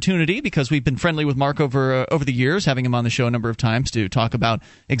opportunity, because we've been friendly with Mark over the years, having him on the show a number of times to talk about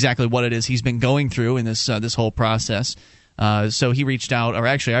exactly what it is he's been going through in this whole process. So he reached out, or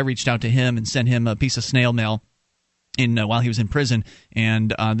actually I reached out to him and sent him a piece of snail mail while he was in prison,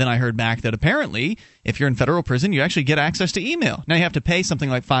 and then I heard back that apparently if you're in federal prison, you actually get access to email. Now you have to pay something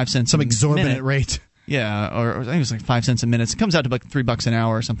like 5 cents some a exorbitant minute. Rate. Yeah, or I think it was like 5 cents a minute. It comes out to like $3 an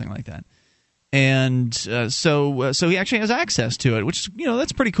hour or something like that. And so he actually has access to it, which,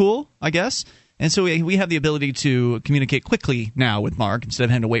 that's pretty cool, I guess. And so we have the ability to communicate quickly now with Mark instead of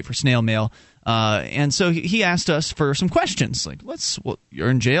having to wait for snail mail. And so he asked us for some questions, like, you're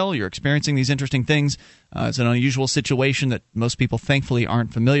in jail, you're experiencing these interesting things. It's an unusual situation that most people thankfully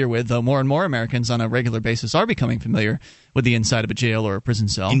aren't familiar with, though more and more Americans on a regular basis are becoming familiar with the inside of a jail or a prison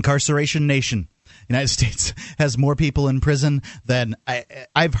cell. Incarceration nation. United States has more people in prison than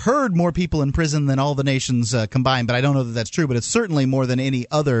I've heard more people in prison than all the nations combined, but I don't know that that's true. But it's certainly more than any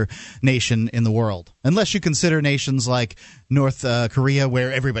other nation in the world, unless you consider nations like North Korea,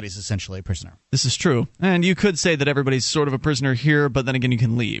 where everybody's essentially a prisoner. This is true, and you could say that everybody's sort of a prisoner here, but then again, you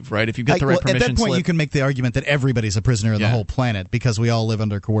can leave, right? If you've got the right permission at that point, slip. You can make the argument that everybody's a prisoner in the whole planet because we all live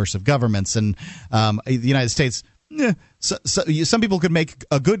under coercive governments, and the United States. So some people could make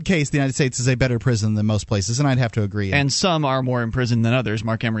a good case the United States is a better prison than most places, and I'd have to agree. And some are more in prison than others,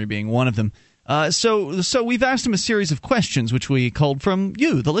 Mark Emery being one of them. So we've asked him a series of questions, which we culled from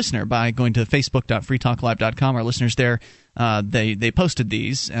you, the listener, by going to facebook.freetalklive.com. Our listeners there, they posted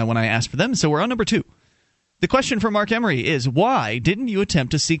these when I asked for them, so we're on number 2. The question for Mark Emery is, why didn't you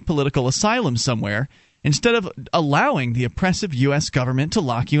attempt to seek political asylum somewhere instead of allowing the oppressive U.S. government to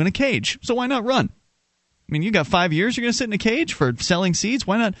lock you in a cage? So why not run? I mean, you got 5 years, you're going to sit in a cage for selling seeds?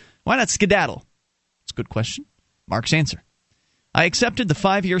 Why not skedaddle? It's a good question. Mark's answer. I accepted the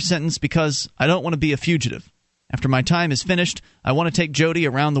 5-year sentence because I don't want to be a fugitive. After my time is finished, I want to take Jody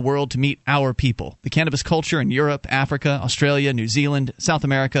around the world to meet our people, the cannabis culture in Europe, Africa, Australia, New Zealand, South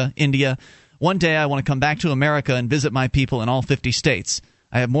America, India. One day I want to come back to America and visit my people in all 50 states.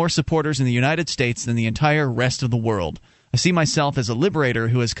 I have more supporters in the United States than the entire rest of the world. I see myself as a liberator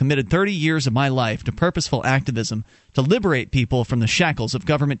who has committed 30 years of my life to purposeful activism to liberate people from the shackles of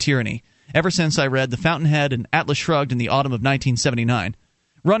government tyranny, ever since I read The Fountainhead and Atlas Shrugged in the autumn of 1979.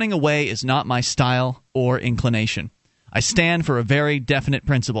 Running away is not my style or inclination. I stand for a very definite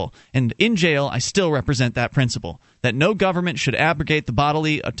principle, and in jail I still represent that principle, that no government should abrogate the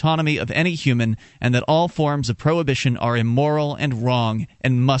bodily autonomy of any human, and that all forms of prohibition are immoral and wrong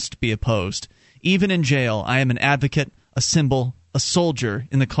and must be opposed. Even in jail, I am an advocate, a symbol, a soldier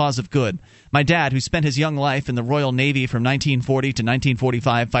in the cause of good. My dad, who spent his young life in the Royal Navy from 1940 to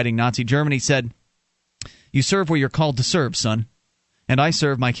 1945 fighting Nazi Germany, said, "You serve where you're called to serve, son." And I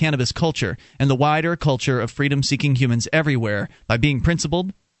serve my cannabis culture and the wider culture of freedom-seeking humans everywhere by being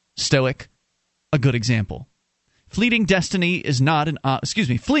principled, stoic, a good example. Fleeing destiny is not an option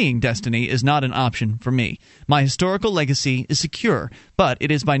for me. My historical legacy is secure, but it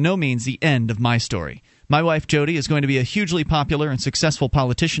is by no means the end of my story. My wife Jody is going to be a hugely popular and successful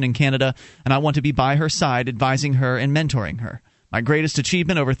politician in Canada, and I want to be by her side, advising her and mentoring her. My greatest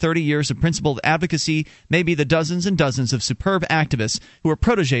achievement over 30 years of principled advocacy may be the dozens and dozens of superb activists who are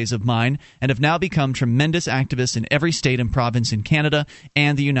protégés of mine and have now become tremendous activists in every state and province in Canada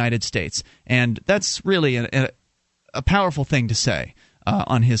and the United States. And that's really a powerful thing to say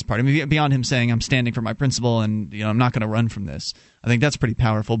on his part. I mean, beyond him saying, I'm standing for my principle and I'm not going to run from this. I think that's pretty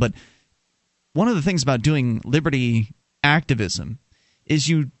powerful. But one of the things about doing liberty activism is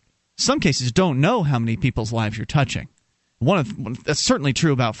you, some cases, don't know how many people's lives you're touching. That's certainly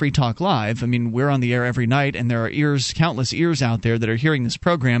true about Free Talk Live. I mean, we're on the air every night, and there are countless ears out there that are hearing this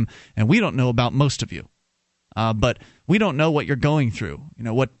program, and we don't know about most of you. But we don't know what you're going through. You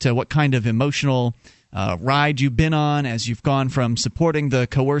know, what kind of emotional ride you've been on as you've gone from supporting the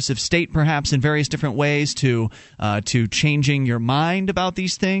coercive state perhaps in various different ways to changing your mind about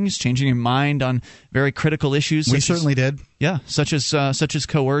these things, changing your mind on very critical issues. We certainly did. Yeah, such as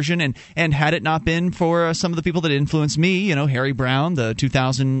coercion, and had it not been for some of the people that influenced me, Harry Brown, the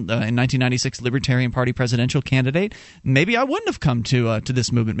 1996 Libertarian Party presidential candidate, maybe I wouldn't have come to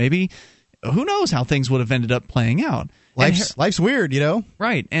this movement. Maybe, who knows how things would have ended up playing out. Life's weird,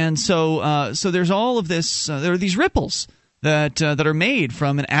 Right, and so there's all of this. There are these ripples that are made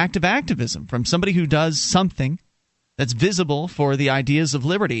from an act of activism, from somebody who does something that's visible for the ideas of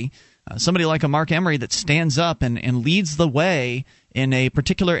liberty. Somebody like a Mark Emery that stands up and leads the way in a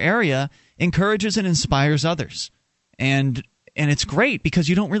particular area, encourages and inspires others. And it's great because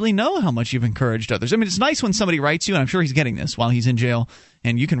you don't really know how much you've encouraged others. I mean, it's nice when somebody writes you, and I'm sure he's getting this while he's in jail.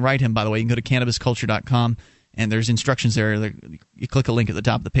 And you can write him, by the way. You can go to cannabisculture.com, and there's instructions there. You click a link at the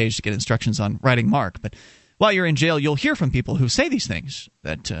top of the page to get instructions on writing Mark. But while you're in jail, you'll hear from people who say these things,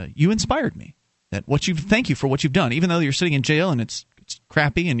 that you inspired me, that thank you for what you've done. Even though you're sitting in jail and it's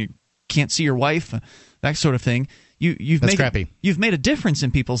crappy and you can't see your wife, that sort of thing. You've made a difference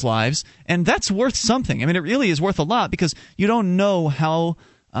in people's lives, and that's worth something. I mean, it really is worth a lot because you don't know how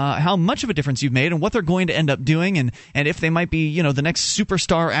much of a difference you've made and what they're going to end up doing, and if they might be, the next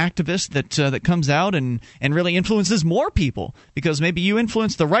superstar activist that comes out and really influences more people, because maybe you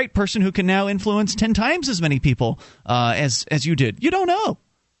influenced the right person who can now influence 10 times as many people as you did. You don't know.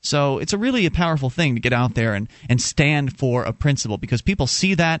 So it's a powerful thing to get out there and stand for a principle, because people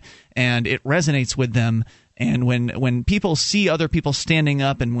see that and it resonates with them. And when people see other people standing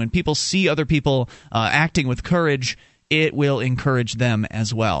up, and when people see other people acting with courage, it will encourage them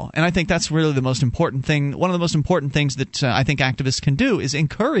as well. And I think that's really the most important thing. One of the most important things that I think activists can do is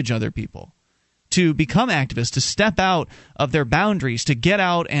encourage other people to become activists, to step out of their boundaries, to get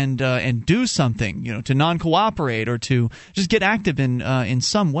out and do something, to non-cooperate or to just get active in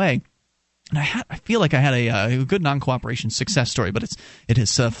some way. And I feel like I had a good non-cooperation success story, but it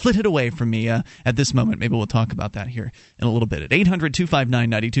has flitted away from me at this moment. Maybe we'll talk about that here in a little bit at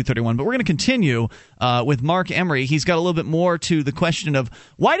 800-259-9231. But we're going to continue with Mark Emery. He's got a little bit more to the question of,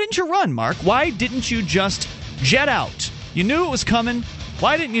 why didn't you run, Mark? Why didn't you just jet out? You knew it was coming.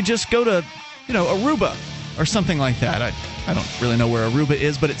 Why didn't you just go to, Aruba or something like that? I don't really know where Aruba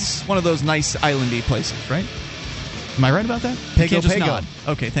is, but it's one of those nice islandy places, right? Am I right about that? Pago.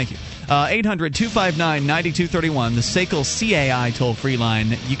 Okay, thank you. 800-259-9231, the SACL CAI toll-free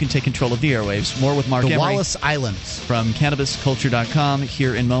line. You can take control of the airwaves. More with Mark Emery. The Wallis Islands. From cannabisculture.com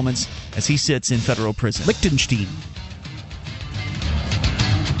here in moments as he sits in federal prison. Liechtenstein.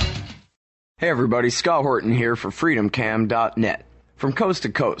 Hey everybody, Scott Horton here for freedomcam.net. From coast to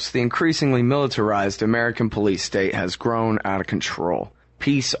coast, the increasingly militarized American police state has grown out of control.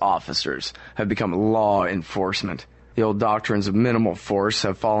 Peace officers have become law enforcement. The old doctrines of minimal force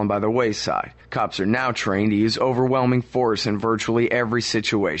have fallen by the wayside. Cops are now trained to use overwhelming force in virtually every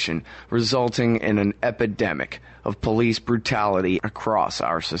situation, resulting in an epidemic of police brutality across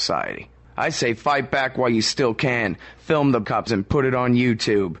our society. I say fight back while you still can. Film the cops and put it on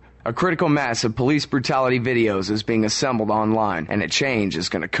YouTube. A critical mass of police brutality videos is being assembled online, and a change is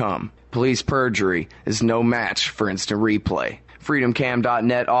going to come. Police perjury is no match for instant replay.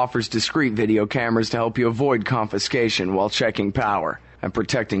 FreedomCam.net offers discrete video cameras to help you avoid confiscation while checking power and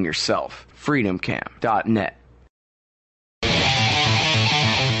protecting yourself. FreedomCam.net.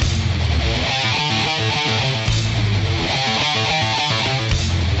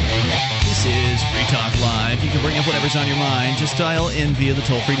 This is Free Talk Live. You can bring up whatever's on your mind. Just dial in via the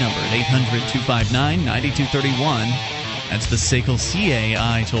toll-free number at 800-259-9231. That's the SACL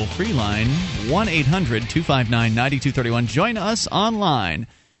CAI toll-free line, 1-800-259-9231. Join us online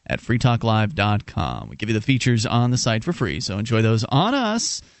at freetalklive.com. We give you the features on the site for free, so enjoy those on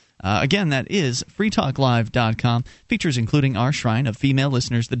us. Again, that is freetalklive.com. Features including our shrine of female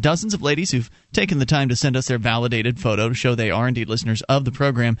listeners, the dozens of ladies who've taken the time to send us their validated photo to show they are indeed listeners of the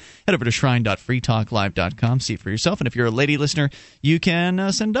program. Head over to shrine.freetalklive.com. See it for yourself. And if you're a lady listener, you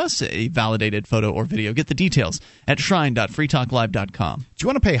can send us a validated photo or video. Get the details at shrine.freetalklive.com. Do you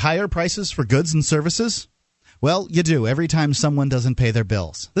want to pay higher prices for goods and services? Well, you do every time someone doesn't pay their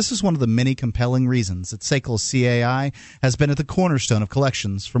bills. This is one of the many compelling reasons that SACL CAI has been at the cornerstone of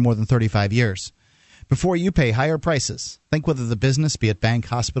collections for more than 35 years. Before you pay higher prices, think whether the business, be it bank,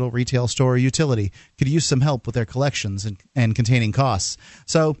 hospital, retail store, or utility, could use some help with their collections and containing costs.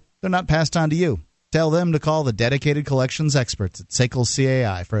 So they're not passed on to you. Tell them to call the dedicated collections experts at SACL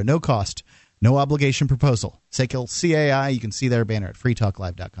CAI for a no-cost, no-obligation proposal. SACL CAI, you can see their banner at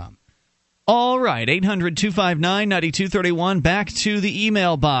freetalklive.com. All right, 800-259-9231. Back to the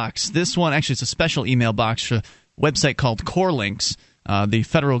email box. This one, actually, it's a special email box for a website called CoreLinks. The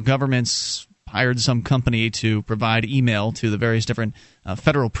federal government's hired some company to provide email to the various different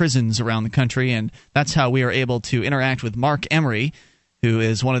federal prisons around the country, and that's how we are able to interact with Mark Emery, who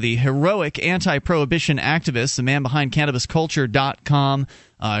is one of the heroic anti-prohibition activists, the man behind cannabisculture.com,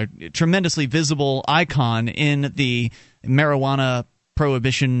 tremendously visible icon in the marijuana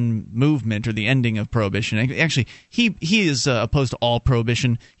prohibition movement or the ending of prohibition. Actually, he is opposed to all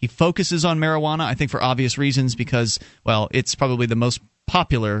prohibition. He focuses on marijuana, I think for obvious reasons, because, well, it's probably the most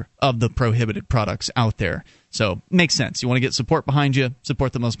popular of the prohibited products out there. So makes sense. You want to get support behind you,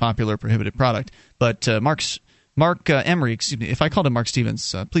 support the most popular prohibited product. But Mark Emery, excuse me, if I called him Mark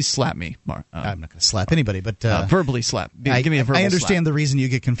Stevens, please slap me, Mark. I'm not going to slap anybody, but verbally slap. Give me a verbal slap. I understand the reason you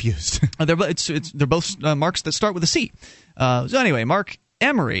get confused. They're both marks that start with a C. So anyway, Mark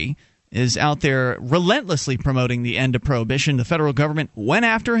Emery is out there relentlessly promoting the end of prohibition. The federal government went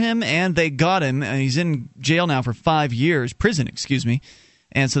after him, and they got him. He's in jail now for 5 years, prison, excuse me.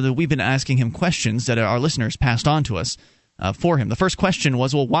 And so that we've been asking him questions that our listeners passed on to us for him. The first question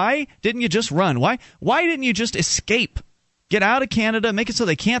was, well, why didn't you just run? Why didn't you just escape? Get out of Canada, make it so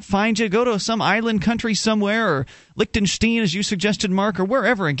they can't find you, go to some island country somewhere, or Liechtenstein, as you suggested, Mark, or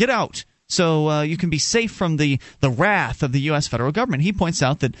wherever, and get out so you can be safe from the wrath of the U.S. federal government. He points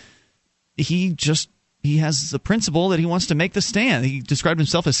out that he has the principle that he wants to make the stand. He described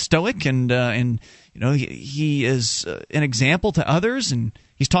himself as stoic, and he is an example to others, and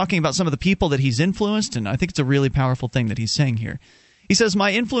he's talking about some of the people that he's influenced, and I think it's a really powerful thing that he's saying here. He says,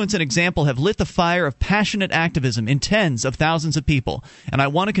 my influence and example have lit the fire of passionate activism in tens of thousands of people, and I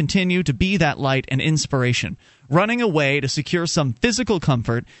want to continue to be that light and inspiration. Running away to secure some physical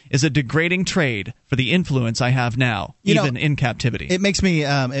comfort is a degrading trade for the influence I have now, even in captivity. It makes me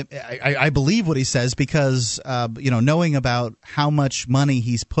I believe what he says because, knowing about how much money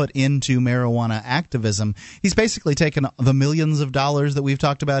he's put into marijuana activism, he's basically taken the millions of dollars that we've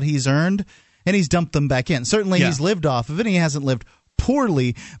talked about he's earned, and he's dumped them back in. Certainly he's lived off of it, and he hasn't lived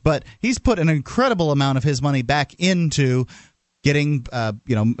poorly, but he's put an incredible amount of his money back into getting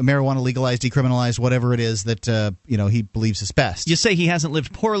marijuana legalized, decriminalized, whatever it is that he believes is best. You say he hasn't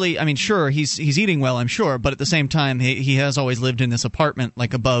lived poorly. I mean, sure, he's eating well, I'm sure, but at the same time, he has always lived in this apartment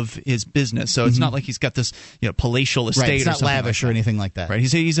like above his business. So it's not like he's got this palatial estate. Right, it's not or something lavish like or anything like that. Right,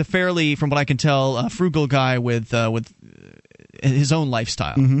 he's a fairly, from what I can tell, frugal guy with his own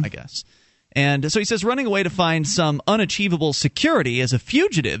lifestyle, I guess. And so he says, running away to find some unachievable security as a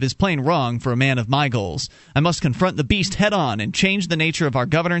fugitive is plain wrong for a man of my goals. I must confront the beast head on and change the nature of our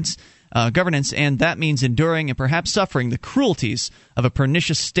governance, and that means enduring and perhaps suffering the cruelties of a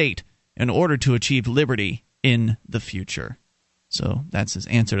pernicious state in order to achieve liberty in the future. So that's his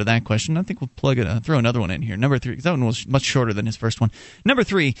answer to that question. I think we'll throw another one in here. Number 3, that one was much shorter than his first one. Number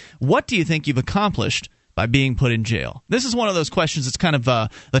 3, what do you think you've accomplished by being put in jail? This is one of those questions that's kind of the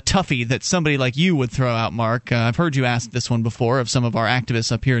toughie that somebody like you would throw out, Mark. I've heard you ask this one before of some of our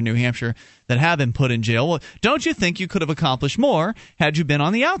activists up here in New Hampshire that have been put in jail. Well, don't you think you could have accomplished more had you been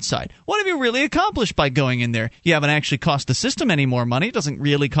on the outside? What have you really accomplished by going in there? You haven't actually cost the system any more money. It doesn't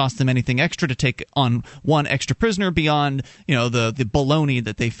really cost them anything extra to take on one extra prisoner beyond the baloney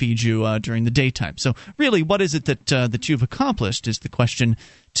that they feed you during the daytime. So really, what is it that you've accomplished is the question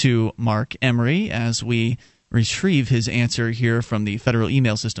to Mark Emery as we retrieve his answer here from the federal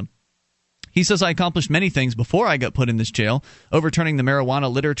email system. He says, I accomplished many things before I got put in this jail, overturning the marijuana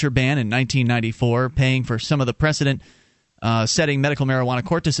literature ban in 1994, paying for some of the precedent-setting medical marijuana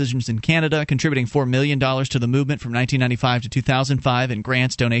court decisions in Canada, contributing $4 million to the movement from 1995 to 2005 in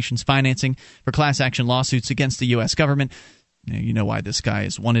grants, donations, financing for class action lawsuits against the U.S. government. You know why this guy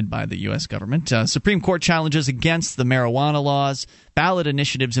is wanted by the U.S. government. Supreme Court challenges against the marijuana laws, ballot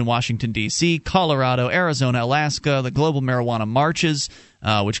initiatives in Washington, D.C., Colorado, Arizona, Alaska, the global marijuana marches,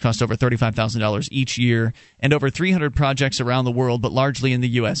 which cost over $35,000 each year, and over 300 projects around the world, but largely in the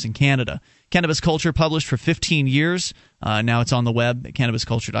U.S. and Canada. Cannabis Culture published for 15 years. Now it's on the web at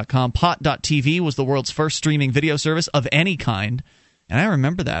cannabisculture.com. Pot.tv was the world's first streaming video service of any kind. And I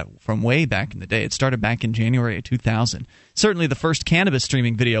remember that from way back in the day. It started back in January of 2000. Certainly the first cannabis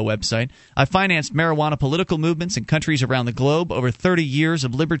streaming video website. I financed marijuana political movements in countries around the globe. Over 30 years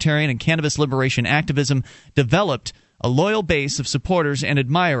of libertarian and cannabis liberation activism developed a loyal base of supporters and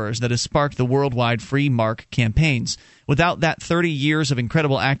admirers that has sparked the worldwide Free Mark campaigns. Without that 30 years of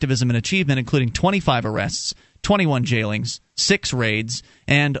incredible activism and achievement, including 25 arrests, 21 jailings, 6 raids,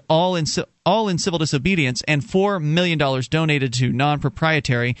 and all in civil disobedience, and $4 million donated to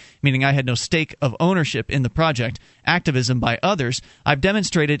non-proprietary, meaning I had no stake of ownership in the project, activism by others, I've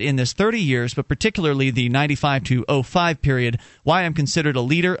demonstrated in this 30 years, but particularly the 95 to 05 period, why I'm considered a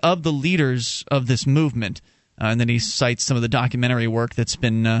leader of the leaders of this movement. And then he cites some of the documentary work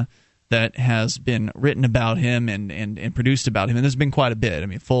that has been written about him and produced about him. And there's been quite a bit. I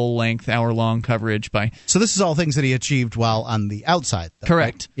mean, full-length, hour-long coverage by... So this is all things that he achieved while on the outside, though,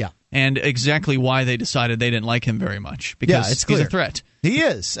 correct. Right? Yeah. And exactly why they decided they didn't like him very much. Because it's clear. He's a threat. He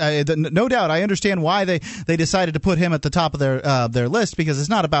is, no doubt. I understand why they decided to put him at the top of their list, because it's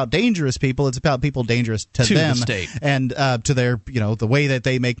not about dangerous people; it's about people dangerous to them, the state, and to their, the way that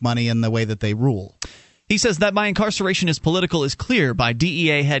they make money and the way that they rule. He says that my incarceration is political is clear by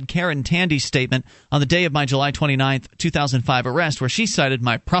DEA head Karen Tandy's statement on the day of my July 29, 2005 arrest, where she cited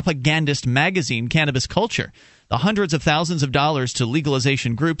my propagandist magazine, Cannabis Culture, the hundreds of thousands of dollars to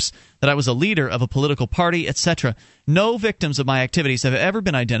legalization groups, that I was a leader of a political party, etc. No victims of my activities have ever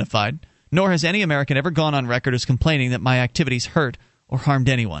been identified, nor has any American ever gone on record as complaining that my activities hurt or harmed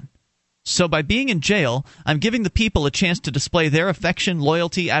anyone. So by being in jail, I'm giving the people a chance to display their affection,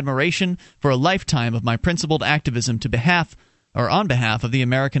 loyalty, admiration for a lifetime of my principled activism on behalf of the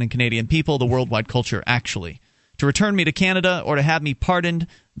American and Canadian people, the worldwide culture, actually. To return me to Canada or to have me pardoned,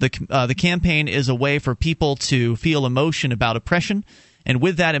 the campaign is a way for people to feel emotion about oppression, and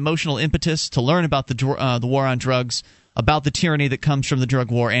with that emotional impetus, to learn about the war on drugs, about the tyranny that comes from the drug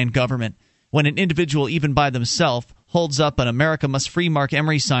war and government. When an individual, even by themselves, holds up an America Must Free Mark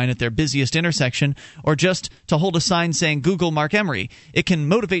Emery sign at their busiest intersection, or just to hold a sign saying Google Mark Emery, it can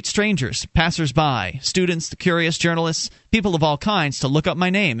motivate strangers, passers-by, students, the curious, journalists, people of all kinds to look up my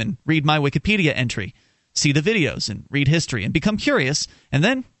name and read my Wikipedia entry, see the videos and read history and become curious, and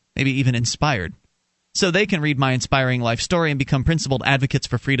then maybe even inspired. So they can read my inspiring life story and become principled advocates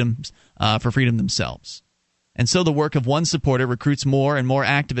for freedom themselves. And so the work of one supporter recruits more and more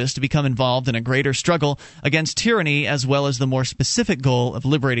activists to become involved in a greater struggle against tyranny, as well as the more specific goal of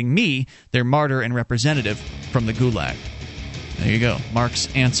liberating me, their martyr and representative, from the Gulag. There you go.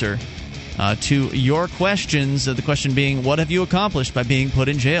 Mark's answer to your questions. The question being, what have you accomplished by being put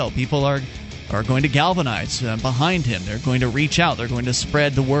in jail? People are going to galvanize behind him. They're going to reach out. They're going to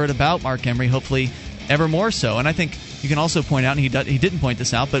spread the word about Mark Emery, hopefully ever more so. And I think you can also point out, and he didn't point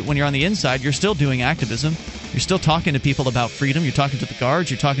this out, but when you're on the inside, you're still doing activism. You're still talking to people about freedom. You're talking to the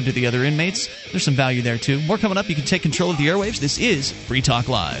guards. You're talking to the other inmates. There's some value there, too. More coming up. You can take control of the airwaves. This is Free Talk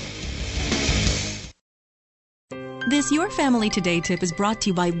Live. This Your Family Today tip is brought to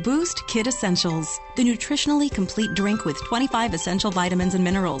you by Boost Kid Essentials, the nutritionally complete drink with 25 essential vitamins and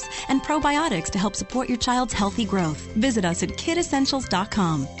minerals and probiotics to help support your child's healthy growth. Visit us at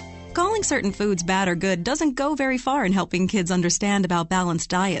kidessentials.com. Calling certain foods bad or good doesn't go very far in helping kids understand about balanced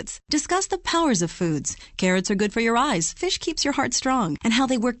diets. Discuss the powers of foods. Carrots are good for your eyes, fish keeps your heart strong, and how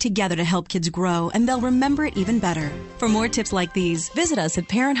they work together to help kids grow, and they'll remember it even better. For more tips like these, visit us at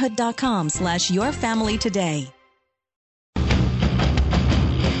parenthood.com/yourfamilytoday.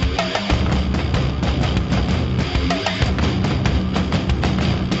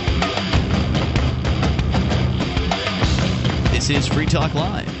 This is Free Talk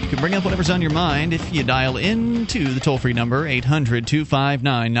Live. You can bring up whatever's on your mind if you dial into the toll-free number,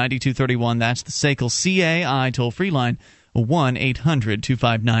 800-259-9231. That's the SACL CAI toll-free line,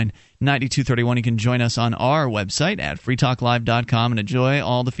 1-800-259-9231. You can join us on our website at freetalklive.com and enjoy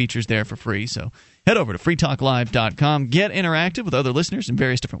all the features there for free. So head over to freetalklive.com. Get interactive with other listeners in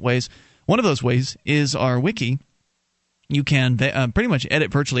various different ways. One of those ways is our wiki. You can pretty much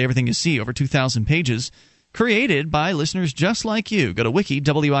edit virtually everything you see, over 2,000 pages, created by listeners just like you. Go to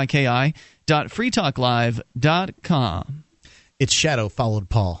wiki.freetalklive.com. Its shadow followed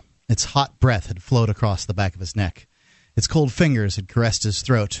Paul. Its hot breath had flowed across the back of his neck. Its cold fingers had caressed his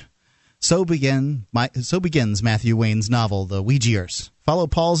throat. So begins Matthew Wayne's novel, The Ouija-ers. Follow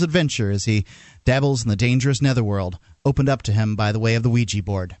Paul's adventure as he dabbles in the dangerous netherworld, opened up to him by the way of the Ouija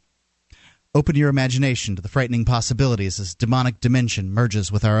board. Open your imagination to the frightening possibilities as demonic dimension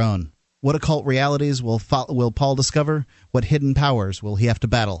merges with our own. What occult realities will Paul discover? What hidden powers will he have to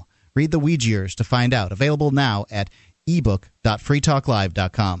battle? Read The Ouija-ers to find out. Available now at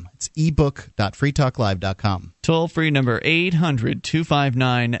ebook.freetalklive.com. It's ebook.freetalklive.com. Toll-free number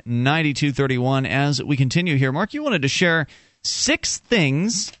 800-259-9231. As we continue here, Mark, you wanted to share 6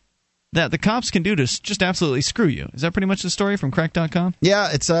 things that the cops can do to just absolutely screw you. Is that pretty much the story from cracked.com? Yeah,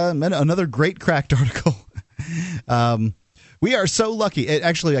 it's another great Cracked article. We are so lucky.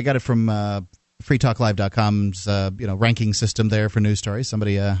 Actually, I got it from freetalklive.com's ranking system there for news stories.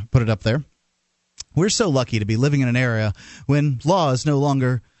 Somebody put it up there. We're so lucky to be living in an era when law is no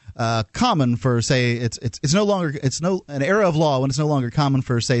longer common for, say, an era of law when it's no longer common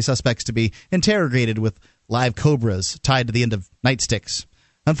for, say, suspects to be interrogated with live cobras tied to the end of nightsticks.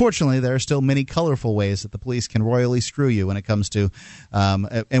 Unfortunately, there are still many colorful ways that the police can royally screw you when it comes to,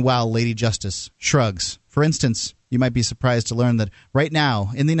 and while Lady Justice shrugs. For instance, you might be surprised to learn that right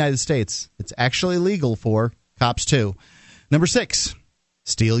now in the United States, it's actually legal for cops too. Number 6,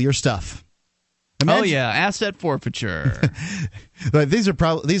 steal your stuff. asset forfeiture. But these are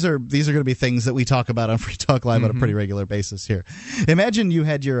going to be things that we talk about on Free Talk Live on a pretty regular basis here. Imagine you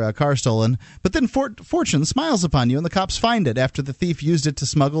had your car stolen, but then fortune smiles upon you and the cops find it after the thief used it to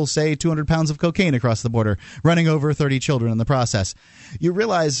smuggle, say, 200 pounds of cocaine across the border, running over 30 children in the process. You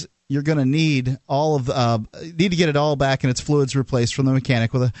realize you're going to need to get it all back and its fluids replaced from the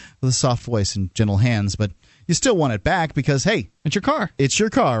mechanic with a soft voice and gentle hands, but you still want it back because, hey, it's your car. It's your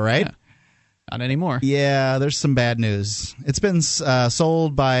car, right? Yeah. Not anymore. Yeah, there's some bad news. It's been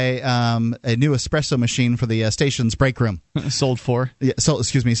sold by a new espresso machine for the station's break room. Sold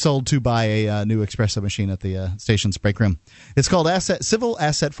to buy a new espresso machine at the station's break room. It's called civil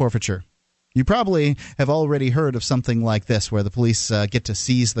asset forfeiture. You probably have already heard of something like this, where the police get to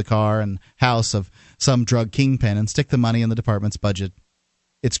seize the car and house of some drug kingpin and stick the money in the department's budget.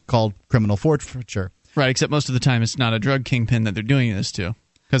 It's called criminal forfeiture. Right, except most of the time it's not a drug kingpin that they're doing this to.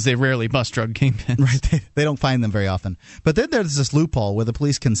 Because they rarely bust drug kingpins. Right, they don't find them very often. But then there's this loophole where the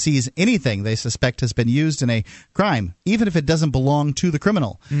police can seize anything they suspect has been used in a crime, even if it doesn't belong to the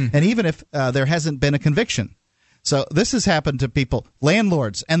criminal, and even if there hasn't been a conviction. So this has happened to people,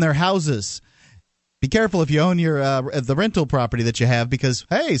 landlords, and their houses. Be careful if you own the rental property that you have, because,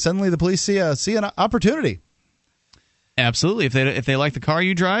 hey, suddenly the police see an opportunity. Absolutely. If they like the car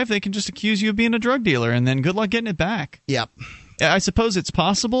you drive, they can just accuse you of being a drug dealer, and then good luck getting it back. Yep. I suppose it's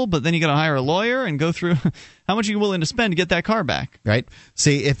possible, but then you got to hire a lawyer and go through how much are you willing to spend to get that car back. Right.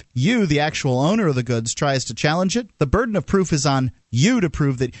 See, if you, the actual owner of the goods, tries to challenge it, the burden of proof is on you to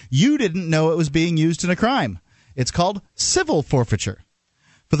prove that you didn't know it was being used in a crime. It's called civil forfeiture.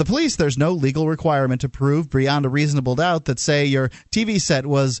 For the police, there's no legal requirement to prove beyond a reasonable doubt that, say, your TV set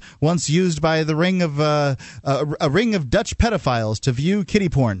was once used by the ring of a ring of Dutch pedophiles to view kiddie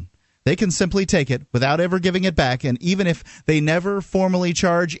porn. They can simply take it without ever giving it back, and even if they never formally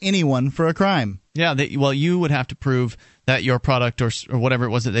charge anyone for a crime. Yeah, you would have to prove that your product or whatever it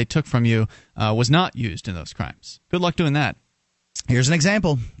was that they took from you was not used in those crimes. Good luck doing that. Here's an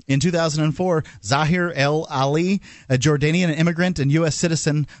example. In 2004, Zahir El Ali, a Jordanian immigrant and U.S.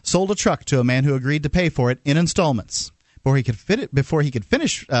 citizen, sold a truck to a man who agreed to pay for it in installments. Before he could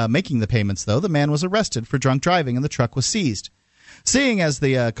finish making the payments, though, the man was arrested for drunk driving and the truck was seized. Seeing as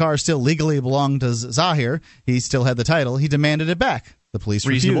the car still legally belonged to Zahir, he still had the title, he demanded it back. The police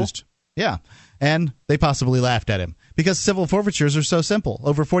refused. Yeah, and they possibly laughed at him. Because civil forfeitures are so simple.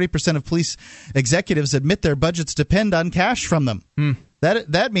 Over 40% of police executives admit their budgets depend on cash from them.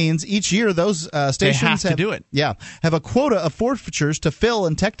 That means each year those stations have to do it. Yeah, have a quota of forfeitures to fill,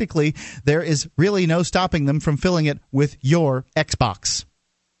 and technically there is really no stopping them from filling it with your Xbox.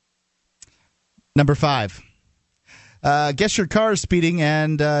 Number 5. Guess your car is speeding,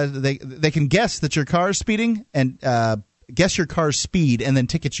 and they can guess that your car is speeding and guess your car's speed and then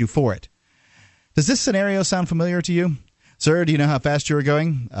ticket you for it. Does this scenario sound familiar to you? Sir, do you know how fast you were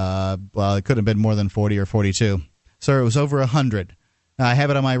going? Well, it could have been more than 40 or 42. Sir, it was over 100. I have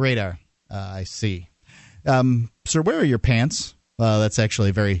it on my radar. I see. Sir, where are your pants? That's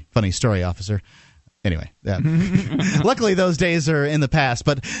actually a very funny story, officer. Anyway, yeah. Luckily those days are in the past.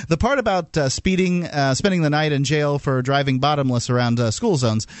 But the part about speeding, spending the night in jail for driving bottomless around school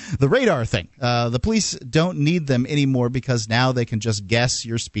zones, the radar thing, the police don't need them anymore because now they can just guess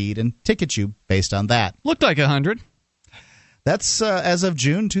your speed and ticket you based on that. Looked like 100. That's as of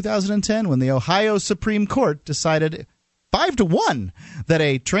June 2010 when the Ohio Supreme Court decided 5-1 that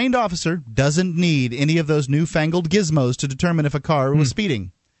a trained officer doesn't need any of those newfangled gizmos to determine if a car was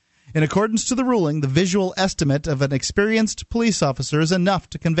speeding. In accordance to the ruling, the visual estimate of an experienced police officer is enough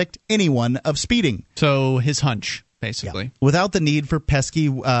to convict anyone of speeding. So his hunch, basically. Yeah. Without the need for pesky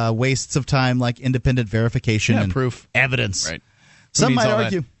wastes of time like independent verification and proof. Evidence. Right. Some might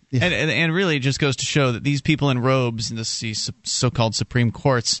argue. Yeah. And really it just goes to show that these people in robes in these so-called Supreme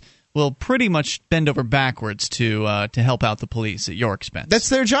Courts will pretty much bend over backwards to help out the police at your expense. That's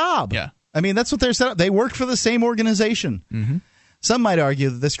their job. Yeah. I mean, that's what they're set up. They work for the same organization. Mm-hmm. Some might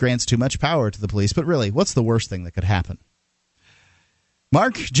argue that this grants too much power to the police, but really, what's the worst thing that could happen?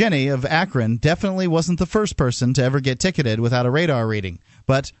 Mark Jenny of Akron definitely wasn't the first person to ever get ticketed without a radar reading.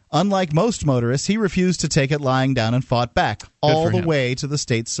 But unlike most motorists, he refused to take it lying down and fought back all the way to the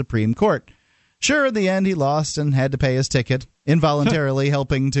state's Supreme Court. Sure, in the end, he lost and had to pay his ticket, involuntarily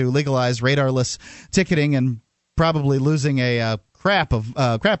helping to legalize radarless ticketing and probably losing a crap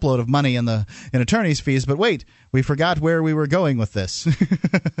load of money in attorney's fees. But wait, we forgot where we were going with this.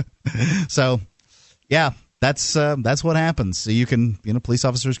 So, yeah, that's what happens. So police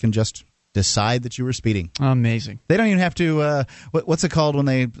officers can just decide that you were speeding. Amazing. They don't even have to. What's it called when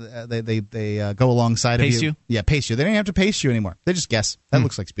they go alongside pace of you? You? Yeah, pace you. They don't even have to pace you anymore. They just guess. That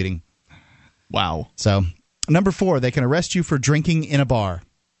looks like speeding. Wow. So, number 4, they can arrest you for drinking in a bar.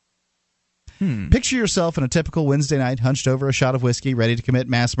 Picture yourself on a typical Wednesday night, hunched over a shot of whiskey, ready to commit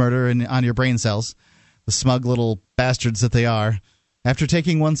mass murder on your brain cells. The smug little bastards that they are. After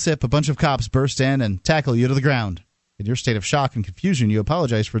taking one sip, a bunch of cops burst in and tackle you to the ground. In your state of shock and confusion, you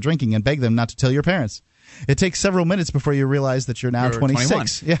apologize for drinking and beg them not to tell your parents. It takes several minutes before you realize that you're now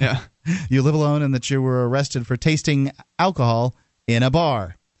 26. Yeah. You live alone and that you were arrested for tasting alcohol in a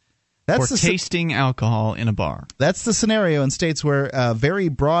bar. Tasting alcohol in a bar. That's the scenario in states where very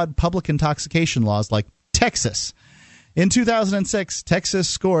broad public intoxication laws, like Texas. In 2006, Texas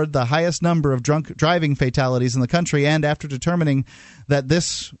scored the highest number of drunk driving fatalities in the country, and after determining that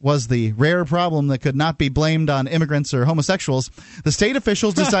this was the rare problem that could not be blamed on immigrants or homosexuals, the state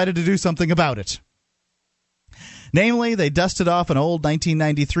officials decided to do something about it. Namely, they dusted off an old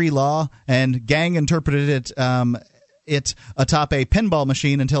 1993 law and gang interpreted it atop a pinball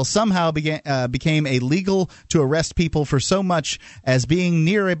machine until somehow became illegal to arrest people for so much as being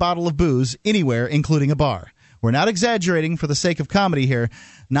near a bottle of booze anywhere, including a bar. We're not exaggerating for the sake of comedy here.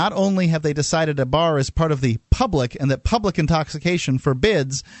 Not only have they decided a bar is part of the public and that public intoxication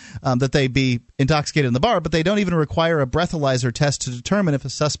forbids that they be intoxicated in the bar, but they don't even require a breathalyzer test to determine if a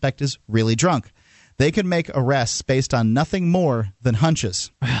suspect is really drunk. They can make arrests based on nothing more than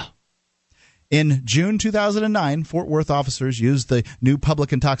hunches. Wow. In June 2009, Fort Worth officers used the new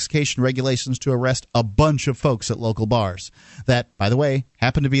public intoxication regulations to arrest a bunch of folks at local bars. That, by the way,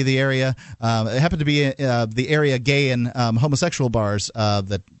 happened to be the area gay and homosexual bars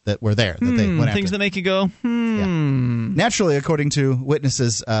that were there. That they went after. Things that make you go, Yeah. Naturally, according to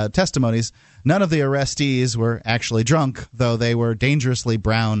witnesses' testimonies, none of the arrestees were actually drunk, though they were dangerously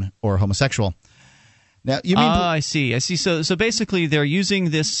brown or homosexual. Now, you mean I see. So basically, they're using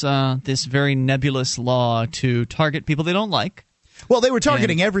this very nebulous law to target people they don't like. Well, they were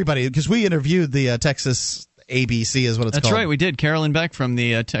targeting everybody because we interviewed the Texas ABC, is what it's called. That's right, we did. Carolyn Beck from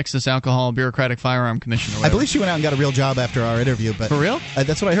the Texas Alcohol Bureaucratic Firearm Commission. I believe she went out and got a real job after our interview. But for real?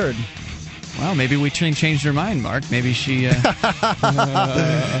 That's what I heard. Well, maybe we changed her mind, Mark. Maybe she...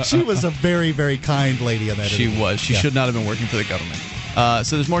 She was a very, very kind lady on that interview. She was. She should not have been working for the government.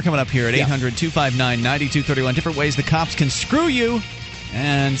 So there's more coming up here at 800-259-9231. Different ways the cops can screw you.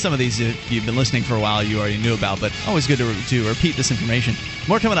 And some of these, if you've been listening for a while, you already knew about, but always good to repeat this information.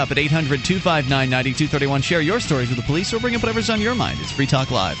 More coming up at 800-259-9231. Share your stories with the police or bring up whatever's on your mind. It's Free Talk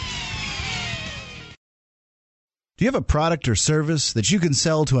Live. Do you have a product or service that you can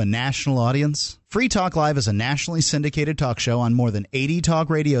sell to a national audience? Free Talk Live is a nationally syndicated talk show on more than 80 talk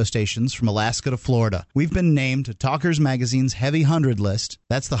radio stations from Alaska to Florida. We've been named to Talkers Magazine's Heavy 100 list.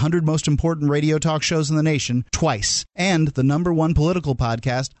 That's the 100 most important radio talk shows in the nation twice. And the #1 political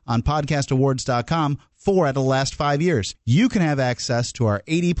podcast on podcastawards.com 4 out of the last 5 years. You can have access to our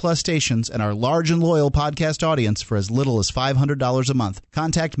 80-plus stations and our large and loyal podcast audience for as little as $500 a month.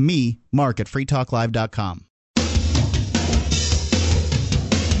 Contact me, Mark, at freetalklive.com.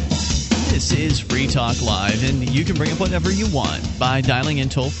 This is Free Talk Live, and you can bring up whatever you want by dialing in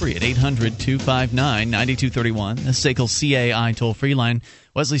toll-free at 800-259-9231. The SACL CAI toll-free line.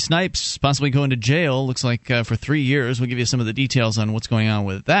 Wesley Snipes possibly going to jail, looks like for 3 years. We'll give you some of the details on what's going on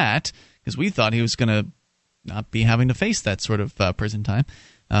with that, because we thought he was going to not be having to face that sort of prison time.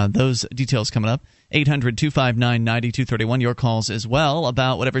 Those details coming up. 800-259-9231. Your calls as well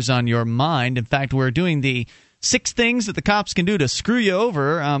about whatever's on your mind. In fact, we're doing the 6 things that the cops can do to screw you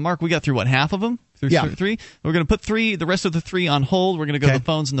over. Mark, we got through, half of them? Yeah. 3? We're going to put the rest of the 3 on hold. We're going to go to the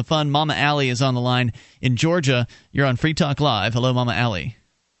phones and the fun. Mama Allie is on the line in Georgia. You're on Free Talk Live. Hello, Mama Allie.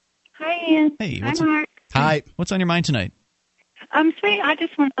 Hi, Ian. Hey. Hi, Mark. Hi. What's on your mind tonight? Sweet. I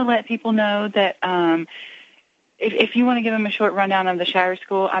just want to let people know that if you want to give them a short rundown of the Shire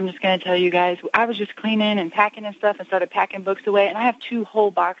School, I'm just going to tell you guys, I was just cleaning and packing and stuff and started packing books away, and I have 2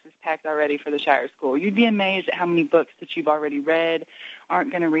 whole boxes packed already for the Shire School. You'd be amazed at how many books that you've already read, aren't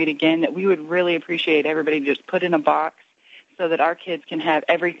going to read again, that we would really appreciate everybody just put in a box so that our kids can have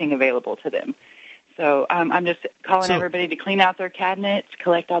everything available to them. So I'm just calling everybody to clean out their cabinets,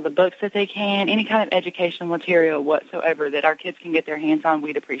 collect all the books that they can, any kind of educational material whatsoever that our kids can get their hands on,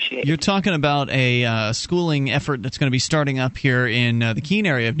 we'd appreciate it. You're talking about a schooling effort that's going to be starting up here in the Keene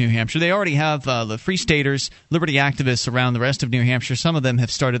area of New Hampshire. They already have the Free Staters, liberty activists around the rest of New Hampshire. Some of them have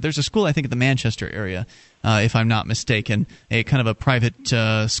started. There's a school, I think, in the Manchester area, if I'm not mistaken, a kind of a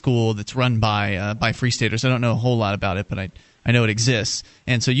private school that's run by Free Staters. I don't know a whole lot about it, but I know it exists.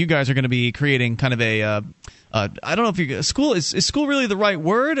 And so you guys are going to be creating kind of a I don't know if school is school really the right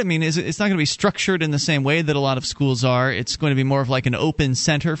word? I mean, it's not going to be structured in the same way that a lot of schools are. It's going to be more of like an open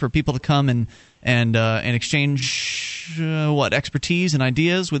center for people to come and exchange expertise and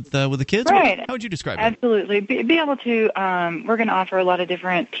ideas with the kids? Right. How would you describe it? Absolutely. Be able to, we're going to offer a lot of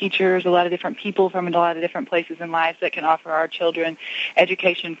different teachers, a lot of different people from a lot of different places in life that can offer our children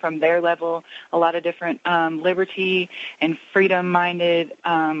education from their level, a lot of different liberty and freedom-minded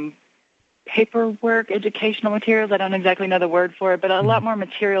paperwork, educational materials. I don't exactly know the word for it, but a lot more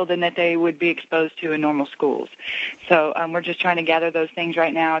material than that they would be exposed to in normal schools. So we're just trying to gather those things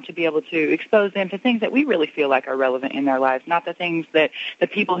right now to be able to expose them to things that we really feel like are relevant in their lives, not the things that the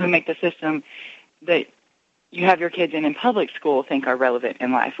people who make the system that you have your kids in public school think are relevant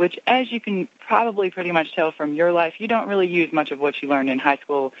in life, which, as you can probably pretty much tell from your life, you don't really use much of what you learned in high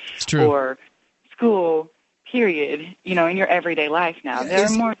school or school, period, in your everyday life now. There are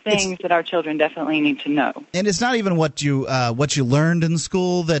more things that our children definitely need to know. And it's not even what you learned in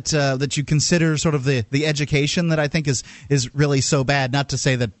school that you consider sort of the education that I think is really so bad. Not to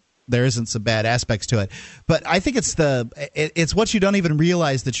say that there isn't some bad aspects to it, but I think it's what you don't even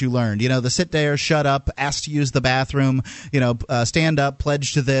realize that you learned. The sit there, shut up, ask to use the bathroom, stand up,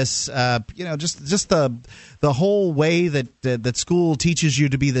 pledge to this. Just the whole way that school teaches you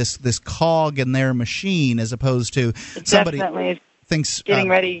to be this cog in their machine, as opposed to somebody definitely thinks getting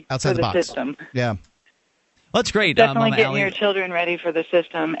ready outside for the box. System. Yeah. Well, that's great. Definitely Mama getting Allie. your children ready for the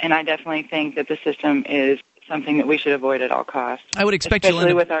system, and I definitely think that the system is something that we should avoid at all costs. I would expect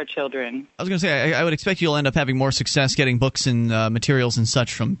especially with our children. I was going to say, I would expect you'll end up having more success getting books and materials and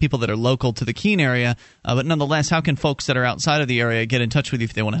such from people that are local to the Keene area. But nonetheless, how can folks that are outside of the area get in touch with you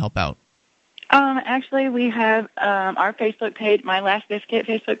if they want to help out? Actually, we have our Facebook page. My Last Biscuit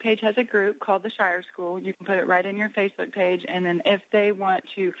Facebook page has a group called the Shire School. You can put it right in your Facebook page, and then if they want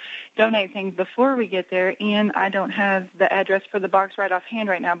to donate things before we get there, and I don't have the address for the box right offhand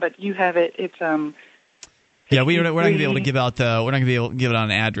right now, but you have it. It's yeah, we're not going to be able to give out we're not going to be able to give it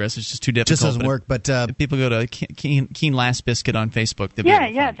on an address. It's just too difficult. Just doesn't work. But if people go to Keene Last Biscuit on Facebook.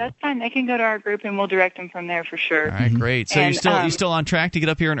 That's fine. They can go to our group, and we'll direct them from there for sure. All right, great. So you still on track to get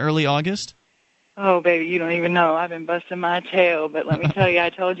up here in early August? Oh, baby, you don't even know. I've been busting my tail, but let me tell you, I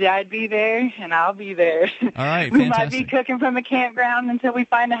told you I'd be there, and I'll be there. All right, we fantastic. might be cooking from a campground until we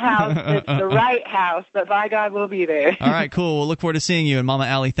find a house that's the right house, but by God, we'll be there. All right, cool. We'll look forward to seeing you. And Mama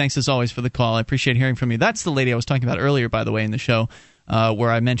Allie, thanks as always for the call. I appreciate hearing from you. That's the lady I was talking about earlier, by the way, in the show,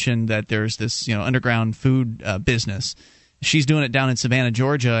 where I mentioned that there's this underground food business. She's doing it down in Savannah,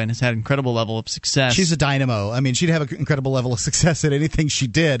 Georgia, and has had an incredible level of success. She's a dynamo. I mean, she'd have an incredible level of success at anything she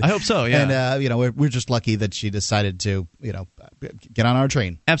did. I hope so, yeah. And, we're just lucky that she decided to, get on our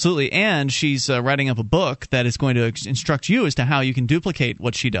train. Absolutely. And she's writing up a book that is going to instruct you as to how you can duplicate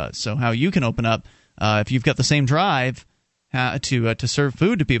what she does. So how you can open up, if you've got the same drive, to serve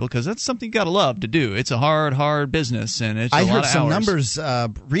food to people, because that's something you got to love to do. It's a hard business, and it's a lot of hours. I heard some numbers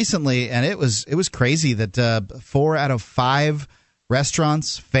recently, and it was crazy that 4 out of 5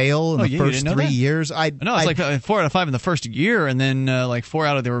 restaurants fail in the first 3 years. No, it's like 4 out of 5 in the first year, and then like 4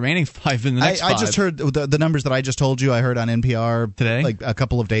 out of the remaining 5 in the next 5. I just heard the numbers that I just told you. I heard on NPR today, like a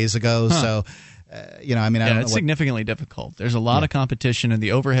couple of days ago. Huh. So, I don't know. It's significantly difficult. There's a lot of competition, and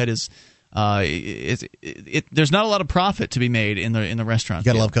the overhead is. There's not a lot of profit to be made in the restaurant.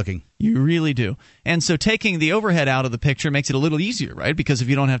 You gotta love cooking. You really do. And so taking the overhead out of the picture makes it a little easier, right? Because if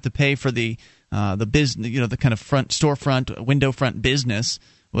you don't have to pay for the business, the kind of storefront, window front business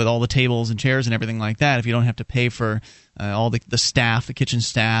with all the tables and chairs and everything like that, if you don't have to pay for all the staff, the kitchen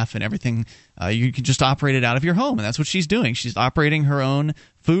staff and everything, you can just operate it out of your home. And that's what she's doing. She's operating her own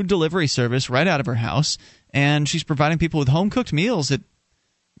food delivery service right out of her house, and she's providing people with home-cooked meals at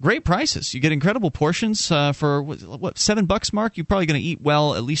great prices. You get incredible portions for what $7, Mark? You're probably going to eat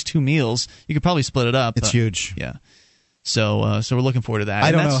at least 2 meals. You could probably split it up. It's huge. Yeah. So we're looking forward to that.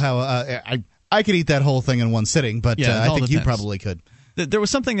 I don't know how I could eat that whole thing in one sitting, but I think you probably could. There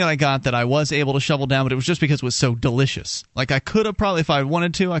was something that I got that I was able to shovel down, but it was just because it was so delicious. Like I could have probably, if I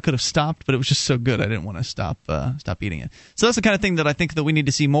wanted to, I could have stopped, but it was just so good I didn't want to stop eating it. So that's the kind of thing that I think that we need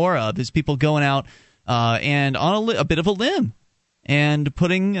to see more of, is people going out and on a bit of a limb and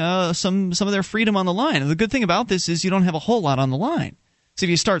putting some of their freedom on the line. And the good thing about this is you don't have a whole lot on the line. So if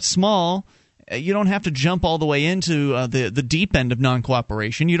you start small, you don't have to jump all the way into the deep end of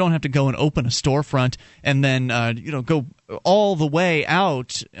non-cooperation. You don't have to go and open a storefront and then go all the way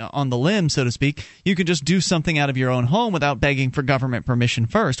out on the limb, so to speak. You can just do something out of your own home without begging for government permission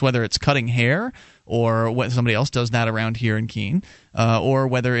first, whether it's cutting hair or what somebody else does that around here in Keene, or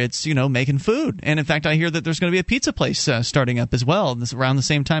whether it's making food. And in fact, I hear that there's going to be a pizza place starting up as well, around the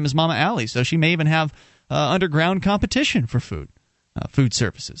same time as Mama Allie. So she may even have underground competition for food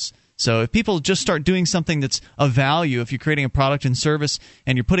services. So if people just start doing something that's of value, if you're creating a product and service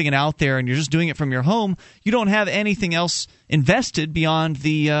and you're putting it out there and you're just doing it from your home, you don't have anything else invested beyond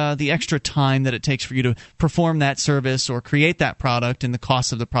the extra time that it takes for you to perform that service or create that product and the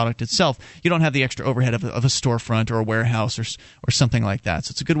cost of the product itself. You don't have the extra overhead of a storefront or a warehouse or something like that.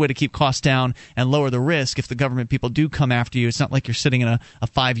 So it's a good way to keep costs down and lower the risk if the government people do come after you. It's not like you're sitting in a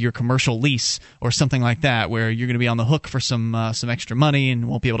 5-year commercial lease or something like that where you're going to be on the hook for some extra money and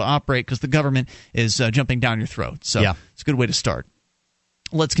won't be able to operate because the government is jumping down your throat. So it's a good way to start.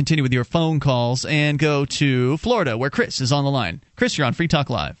 Let's continue with your phone calls and go to Florida, where Chris is on the line. Chris, you're on Free Talk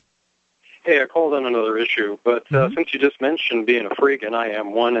Live. Hey, I called on another issue, but since you just mentioned being a freak, and I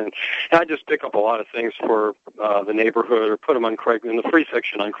am one, and I just pick up a lot of things for the neighborhood or put them on in the free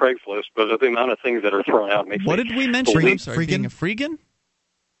section on Craigslist, but the amount of things that are thrown out makes me... What did we mention? I'm sorry, being a freegan?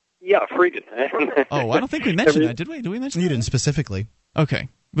 Yeah, freegan. Oh, I don't think we mentioned that, did we? Did we mention that? You didn't specifically. Okay.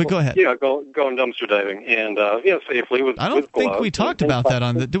 But go ahead. Yeah, going dumpster diving and safely with. I don't think we talked about that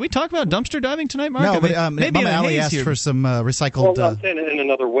on the. Did we talk about dumpster diving tonight, Mark? No, but maybe Mama Allie asked for some recycled. Well, I'm saying in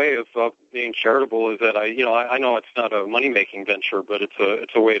another way of being charitable is that I know it's not a money making venture, but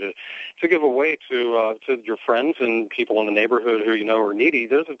it's a way to give away to your friends and people in the neighborhood who are needy.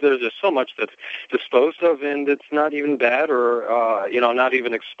 There's just so much that's disposed of and it's not even bad or not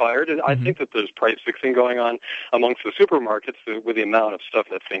even expired. And I think that there's price fixing going on amongst the supermarkets with the amount of stuff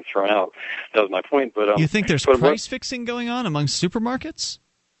that's being thrown out. That was my point. But you think there's price fixing going on amongst supermarkets?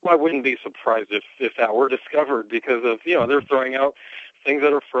 Well, I wouldn't be surprised if that were discovered because of they're throwing out things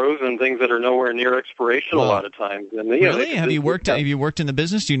that are frozen, things that are nowhere near expiration a lot of times. And really, have you worked in the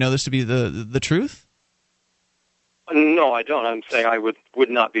business? Do you know this to be the truth? No, I don't. I'm saying I would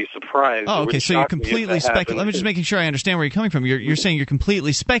not be surprised. Oh, okay. So you're completely speculating. I'm just making sure I understand where you're coming from. You're saying you're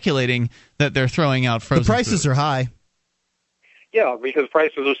completely speculating that they're throwing out frozen. The prices are high. Yeah, because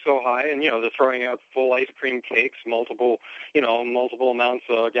prices are so high, and they're throwing out full ice cream cakes, multiple amounts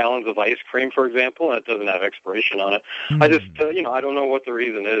of gallons of ice cream, for example, and it doesn't have expiration on it. I just, I don't know what the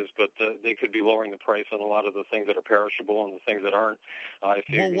reason is, but they could be lowering the price on a lot of the things that are perishable and the things that aren't.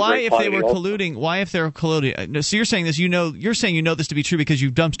 Well, why if they were colluding? Why if they're colluding? So you're saying this? You're saying you know this to be true because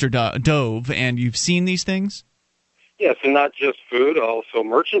you've dumpster dove and you've seen these things? Yes, and not just food, also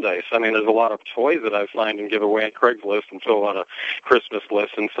merchandise. I mean, there's a lot of toys that I find and give away on Craigslist and so a lot of Christmas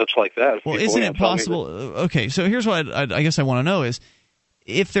lists and such like that. Well, isn't it possible? Okay, so here's what I guess I want to know is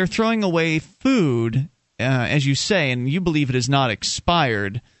if they're throwing away food, as you say, and you believe it is not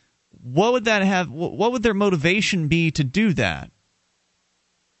expired, what would that have? What would their motivation be to do that?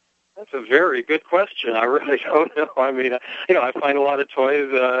 That's a very good question. I really don't know. I mean, I find a lot of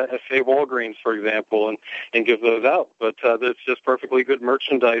toys at, say, Walgreens, for example, and give those out. But there's just perfectly good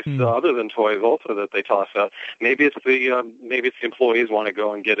merchandise other than toys also that they toss out. Maybe it's the employees want to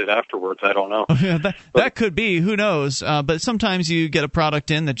go and get it afterwards. I don't know. That could be. Who knows? But sometimes you get a product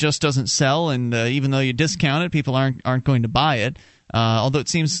in that just doesn't sell, and even though you discount it, people aren't going to buy it. Although it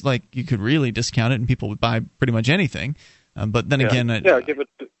seems like you could really discount it, and people would buy pretty much anything. But then again, give it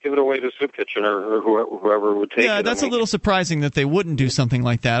away to Soup Kitchen or whoever would take it. Yeah, that's a little surprising that they wouldn't do something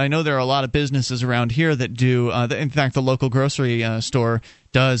like that. I know there are a lot of businesses around here that do. In fact, the local grocery store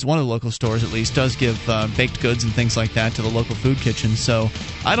does. One of the local stores, at least, does give baked goods and things like that to the local food kitchen. So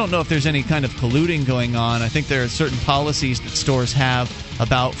I don't know if there's any kind of colluding going on. I think there are certain policies that stores have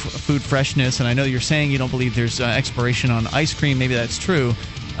about food freshness, and I know you're saying you don't believe there's expiration on ice cream. Maybe that's true.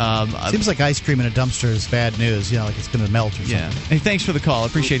 Seems like ice cream in a dumpster is bad news, like it's going to melt or something. Yeah. Hey, thanks for the call. I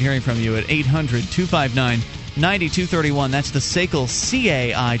appreciate hearing from you at 800-259-9231. That's the SACL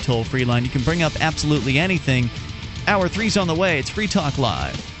CAI toll-free line. You can bring up absolutely anything. Hour 3's on the way. It's Free Talk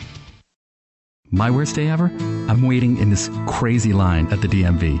Live. My worst day ever? I'm waiting in this crazy line at the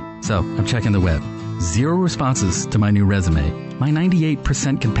DMV. So I'm checking the web. 0 responses to my new resume. My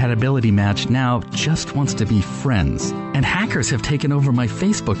 98% compatibility match now just wants to be friends. And hackers have taken over my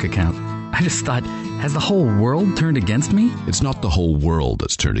Facebook account. I just thought, has the whole world turned against me? It's not the whole world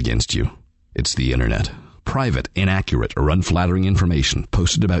that's turned against you. It's the internet. Private, inaccurate, or unflattering information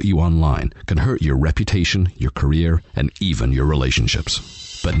posted about you online can hurt your reputation, your career, and even your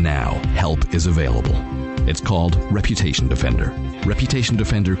relationships. But now, help is available. It's called Reputation Defender. Reputation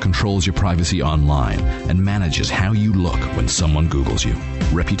Defender controls your privacy online and manages how you look when someone Googles you.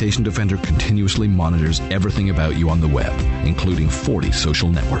 Reputation Defender continuously monitors everything about you on the web, including 40 social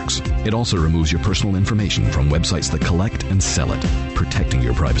networks. It also removes your personal information from websites that collect and sell it, protecting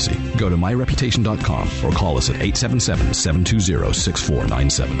your privacy. Go to myreputation.com or call us at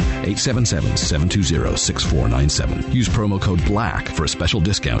 877-720-6497. 877-720-6497. Use promo code BLACK for a special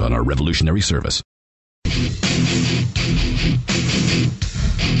discount on our revolutionary service.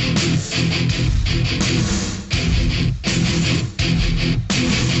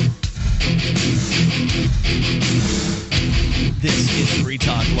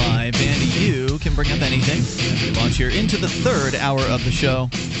 here into the third hour of the show.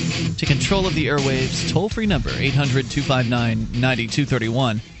 To control of the airwaves, toll-free number,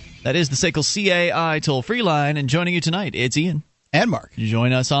 800-259-9231. That is the SACL CAI toll-free line. And joining you tonight, it's Ian. And Mark.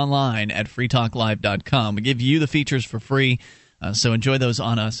 Join us online at freetalklive.com. We give you the features for free, so enjoy those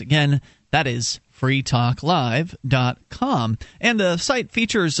on us. Again, that is freetalklive.com. And the site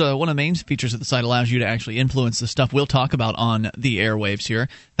features, one of the main features of the site allows you to actually influence the stuff we'll talk about on the airwaves here. In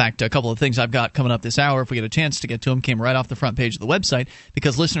fact, a couple of things I've got coming up this hour, if we get a chance to get to them, came right off the front page of the website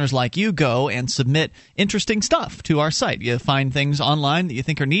because listeners like you go and submit interesting stuff to our site. You find things online that you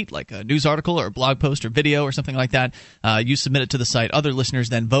think are neat, like a news article or a blog post or video or something like that. You submit it to the site. Other listeners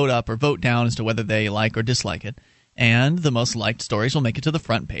then vote up or vote down as to whether they like or dislike it. And the most liked stories will make it to the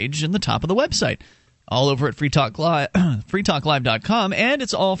front page and the top of the website. All over at freetalklive.com, and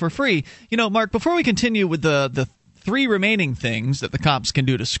it's all for free. You know, Mark, before we continue with the three remaining things that the cops can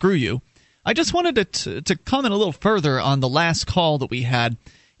do to screw you, I just wanted to comment a little further on the last call that we had,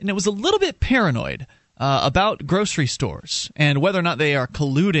 and it was a little bit paranoid about grocery stores and whether or not they are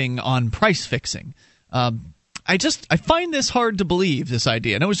colluding on price fixing. I find this hard to believe, this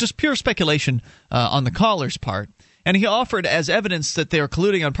idea, and it was just pure speculation on the caller's part. And he offered as evidence that they are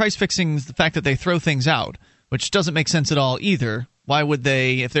colluding on price fixing the fact that they throw things out, which doesn't make sense at all either. Why would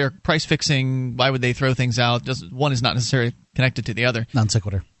they, if they're price fixing, why would they throw things out? One is not necessarily connected to the other. Non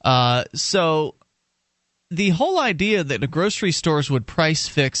sequitur. So the whole idea that the grocery stores would price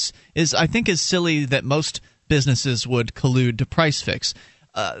fix is, I think, is silly that most businesses would collude to price fix.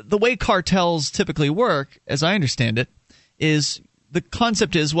 The way cartels typically work, as I understand it, is the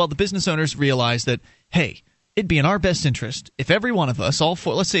concept is, well, the business owners realize that, hey, it'd be in our best interest if every one of us, all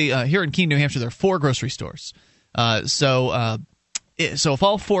four, let's say here in Keene, New Hampshire, there are 4 grocery stores. So if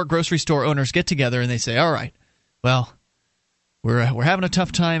all 4 grocery store owners get together and they say, all right, well, we're having a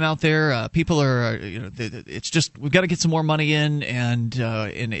tough time out there. People are, it's just we've got to get some more money in, and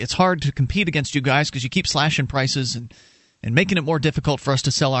it's hard to compete against you guys because you keep slashing prices and making it more difficult for us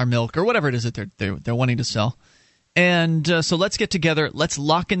to sell our milk or whatever it is that they're wanting to sell. And so let's get together. Let's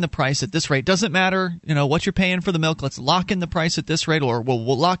lock in the price at this rate. Doesn't matter, what you're paying for the milk. Let's lock in the price at this rate, or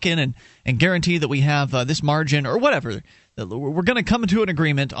we'll lock in and guarantee that we have this margin or whatever. We're going to come to an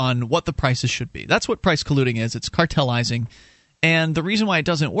agreement on what the prices should be. That's what price colluding is. It's cartelizing. And the reason why it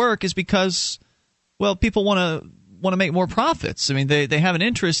doesn't work is because, well, people want to make more profits. I mean, they have an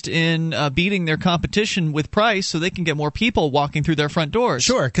interest in beating their competition with price so they can get more people walking through their front doors.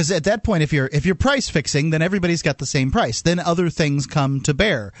 Sure, because at that point, if you're price fixing, then everybody's got the same price. Then other things come to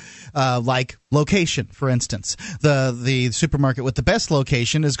bear, like location, for instance. The supermarket with the best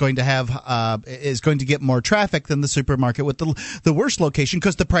location is going to get more traffic than the supermarket with the worst location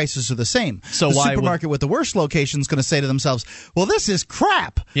because the prices are the same. So the supermarket with the worst location is going to say to themselves, "Well, this is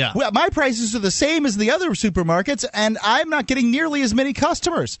crap. Yeah. Well, my prices are the same as the other supermarkets, and I'm not getting nearly as many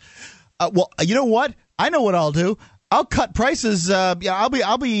customers." Well, you know what? I know what I'll do. I'll cut prices. I'll be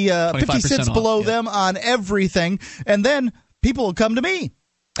 50 cents below them on everything, and then people will come to me,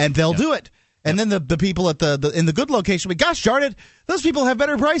 and they'll do it. And then the people at in the good location will be, gosh darn it, those people have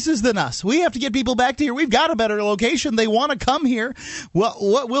better prices than us. We have to get people back to here. We've got a better location. They want to come here. Well,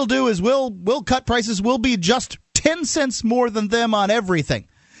 what we'll do is we'll cut prices. We'll be just 10 cents more than them on everything.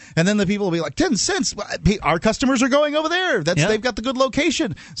 And then the people will be like, 10 cents? Our customers are going over there. They've got the good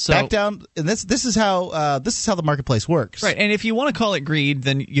location. So, back down. And this is how the marketplace works. Right. And if you want to call it greed,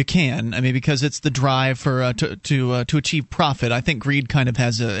 then you can. I mean, because it's the drive for to achieve profit. I think greed kind of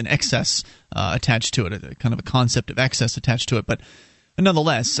has an excess attached to it, kind of a concept of excess attached to it. But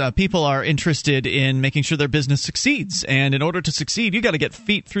nonetheless, people are interested in making sure their business succeeds. And in order to succeed, you got to get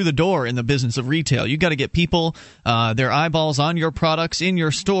feet through the door in the business of retail. You got to get people, their eyeballs on your products in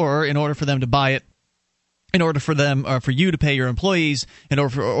your store in order for them to buy it, in order for them, for you to pay your employees, in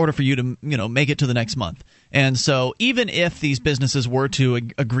order for you to make it to the next month. And so even if these businesses were to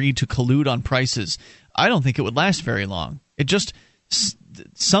agree to collude on prices, I don't think it would last very long.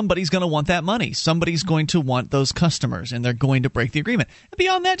 Somebody's going to want that money. Somebody's going to want those customers, and they're going to break the agreement. And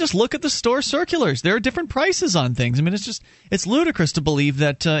beyond that, just look at the store circulars. There are different prices on things. I mean, it's ludicrous to believe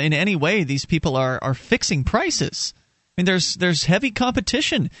that in any way these people are fixing prices. I mean, there's heavy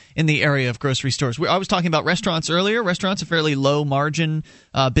competition in the area of grocery stores. I was talking about restaurants earlier. Restaurants are fairly low margin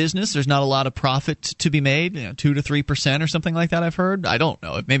business. There's not a lot of profit to be made, 2 to 3% or something like that. I've heard. I don't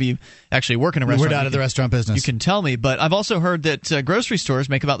know. Maybe you actually work in a restaurant. We're out of the restaurant business. You can tell me, but I've also heard that grocery stores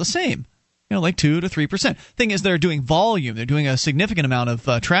make about the same. Like 2 to 3%. Thing is, they're doing volume. They're doing a significant amount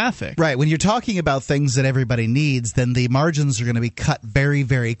of traffic. Right. When you're talking about things that everybody needs, then the margins are going to be cut very,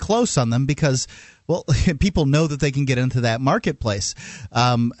 very close on them because, Well, people know that they can get into that marketplace.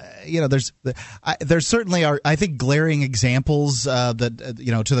 There's certainly are, I think, glaring examples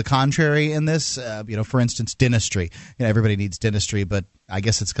that to the contrary in this. For instance, dentistry. Everybody needs dentistry, but I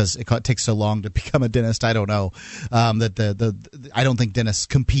guess it's because it takes so long to become a dentist. I don't know I don't think dentists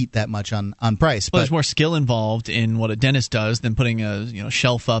compete that much on price. Well, there's more skill involved in what a dentist does than putting a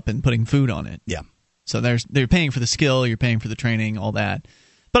shelf up and putting food on it. Yeah. So they're paying for the skill, you're paying for the training, all that.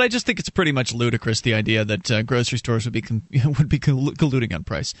 But I just think it's pretty much ludicrous, the idea that grocery stores would be colluding on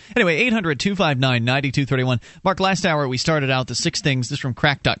price. Anyway, 800-259-9231. Mark, last hour we started out the 6 things, this is from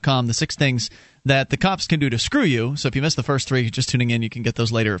crack.com, the 6 things that the cops can do to screw you. So if you missed the first 3, just tuning in, you can get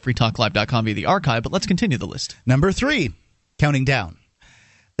those later at freetalklive.com via the archive. But let's continue the list. Number 3, counting down.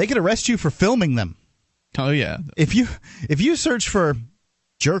 They can arrest you for filming them. Oh, yeah. If you search for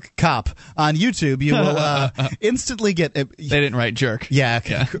jerk cop on YouTube, you will instantly get... They didn't write jerk. Yeah.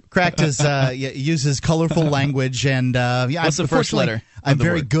 Cracked uses colorful language, and what's the first letter? I'm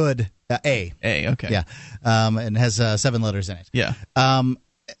very good. A. A, okay. Yeah. And has 7 letters in it. Yeah.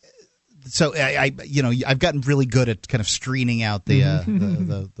 So I've gotten really good at kind of screening out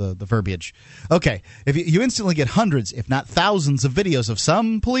the verbiage. Okay, if you instantly get hundreds, if not thousands, of videos of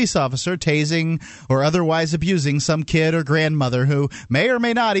some police officer tasing or otherwise abusing some kid or grandmother who may or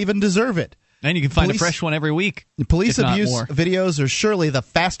may not even deserve it. And you can find a fresh one every week. Police abuse videos are surely the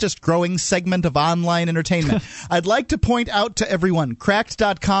fastest growing segment of online entertainment. I'd like to point out to everyone,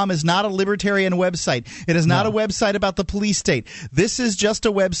 Cracked.com is not a libertarian website. It is not a website about the police state. This is just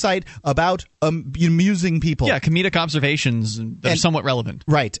a website about amusing people. Yeah, comedic observations that are somewhat relevant.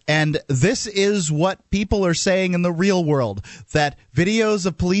 Right. And this is what people are saying in the real world, that videos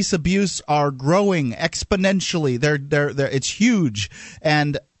of police abuse are growing exponentially. It's huge.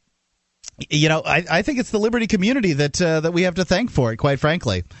 And I think it's the liberty community that we have to thank for it. Quite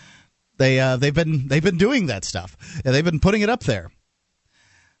frankly, they've been doing that stuff. They've been putting it up there.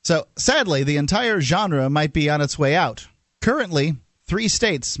 So sadly, the entire genre might be on its way out. Currently, 3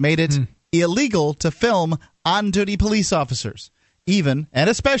 states made it illegal to film on-duty police officers, even and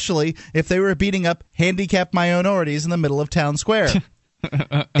especially if they were beating up handicapped minorities in the middle of town square.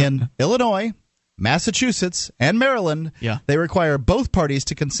 In Illinois, Massachusetts, and Maryland, they require both parties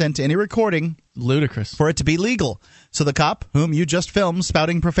to consent to any recording. Ludicrous. For it to be legal. So the cop, whom you just filmed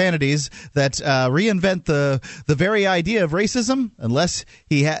spouting profanities that reinvent the very idea of racism, unless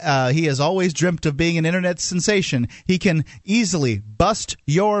he has always dreamt of being an internet sensation, he can easily bust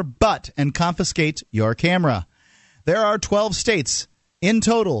your butt and confiscate your camera. There are 12 states in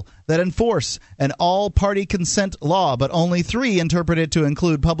total that enforce an all-party consent law, but only 3 interpret it to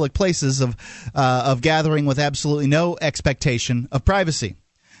include public places of gathering with absolutely no expectation of privacy.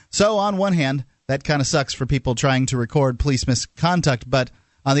 So on one hand, that kind of sucks for people trying to record police misconduct, but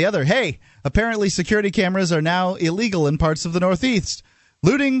on the other, hey, apparently security cameras are now illegal in parts of the Northeast.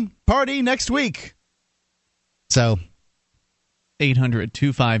 Looting party next week. So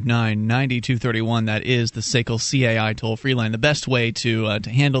 800-259-9231. That is the SACL CAI toll-free line. The best way to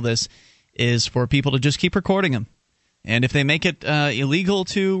handle this is for people to just keep recording them. And if they make it illegal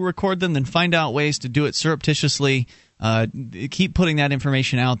to record them, then find out ways to do it surreptitiously. Keep putting that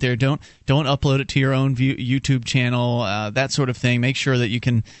information out there. Don't upload it to your own YouTube channel, that sort of thing. Make sure that you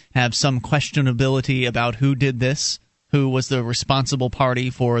can have some questionability about who did this, who was the responsible party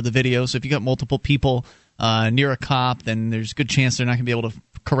for the video. So if you got multiple people near a cop, then there's a good chance they're not going to be able to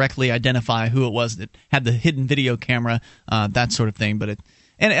correctly identify who it was that had the hidden video camera, that sort of thing.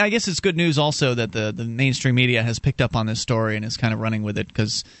 And I guess it's good news also that the mainstream media has picked up on this story and is kind of running with it,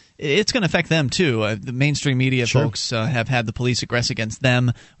 because it's going to affect them too. The mainstream media folks have had the police aggress against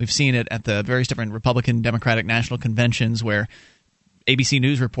them. We've seen it at the various different Republican, Democratic national conventions where ABC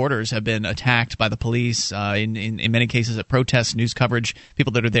News reporters have been attacked by the police. In many cases at protests, news coverage,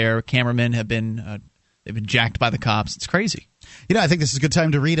 people that are there, cameramen have been they've been jacked by the cops. It's crazy. I think this is a good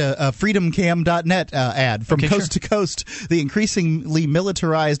time to read a freedomcam.net ad. From coast to coast, the increasingly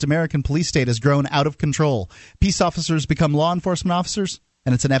militarized American police state has grown out of control. Peace officers become law enforcement officers,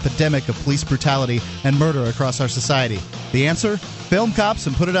 and it's an epidemic of police brutality and murder across our society. The answer? Film cops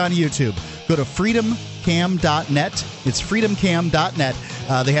and put it on YouTube. Go to freedomcam.net. It's freedomcam.net.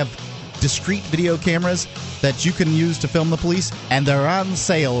 They have discrete video cameras that you can use to film the police, and they're on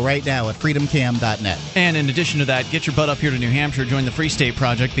sale right now at freedomcam.net. And in addition to that, get your butt up here to New Hampshire, join the Free State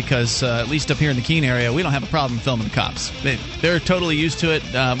Project, because at least up here in the Keene area, we don't have a problem filming the cops. They're totally used to it.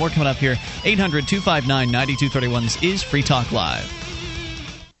 More coming up here. 800-259-9231. This is Free Talk Live.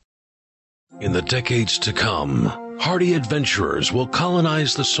 In the decades to come, hardy adventurers will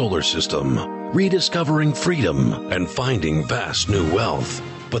colonize the solar system, rediscovering freedom and finding vast new wealth.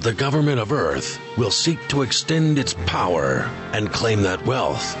 But the government of Earth will seek to extend its power and claim that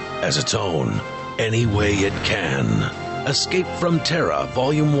wealth as its own any way it can. Escape from Terra,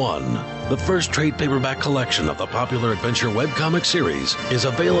 Volume 1, the first trade paperback collection of the popular adventure webcomic series, is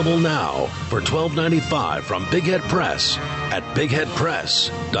available now for $12.95 from Big Head Press at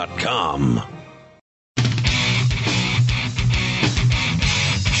bigheadpress.com.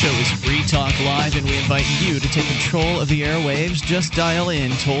 The show is Free Talk Live, and we invite you to take control of the airwaves. Just dial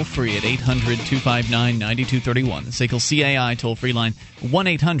in toll-free at 800-259-9231. The SACL CAI toll-free line,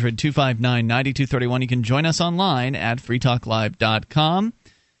 1-800-259-9231. You can join us online at freetalklive.com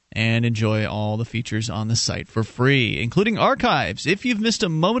and enjoy all the features on the site for free, including archives. If you've missed a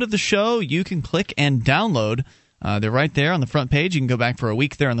moment of the show, you can click and download. They're right there on the front page. You can go back for a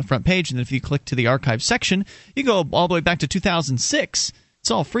week there on the front page, and if you click to the archive section, you go all the way back to 2006. It's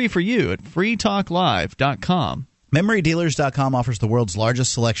all free for you at freetalklive.com. MemoryDealers.com offers the world's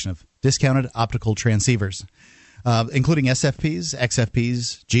largest selection of discounted optical transceivers, including SFPs,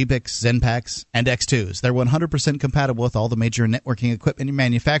 XFPs, GBICs, ZenPaks, and X2s. They're 100% compatible with all the major networking equipment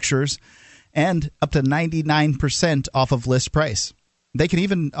manufacturers and up to 99% off of list price. They can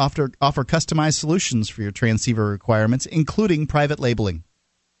even offer customized solutions for your transceiver requirements, including private labeling.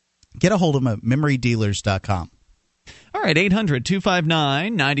 Get a hold of them at MemoryDealers.com. All right,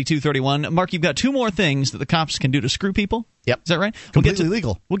 800-259-9231. Mark, you've got two more things that the cops can do to screw people. Yep. Is that right? Completely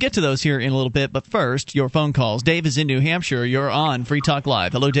legal. We'll get to those here in a little bit, but first, your phone calls. Dave is in New Hampshire. You're on Free Talk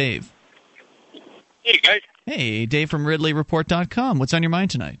Live. Hello, Dave. Hey, guys. Hey, Dave from RidleyReport.com. What's on your mind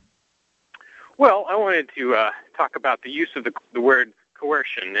tonight? Well, I wanted to talk about the use of the word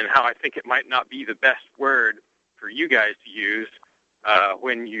coercion and how I think it might not be the best word for you guys to use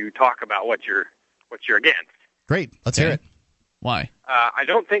when you talk about what you're against. Great. Let's hear it. Why? I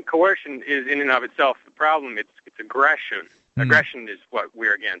don't think coercion is in and of itself the problem. It's aggression. Aggression is what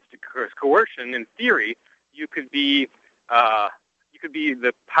we're against. Because coercion, in theory, you could be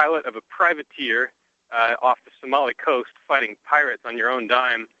the pilot of a privateer off the Somali coast fighting pirates on your own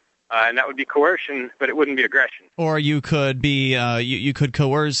dime, and that would be coercion, but it wouldn't be aggression. Or you could be you could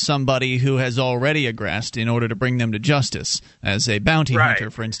coerce somebody who has already aggressed in order to bring them to justice, as a bounty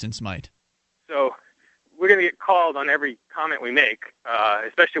hunter, for instance, might. So we're going to get called on every comment we make,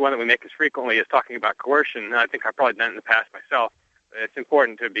 especially one that we make as frequently as talking about coercion. I think I've probably done it in the past myself. It's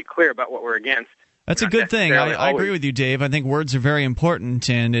important to be clear about what we're against. That's a good thing. I agree with you, Dave. I think words are very important,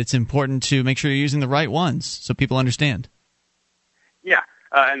 and it's important to make sure you're using the right ones so people understand. Yeah,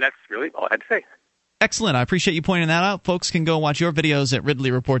 and that's really all I had to say. Excellent. I appreciate you pointing that out. Folks can go watch your videos at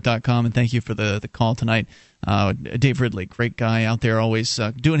RidleyReport.com, and thank you for the call tonight. Dave Ridley, great guy out there, always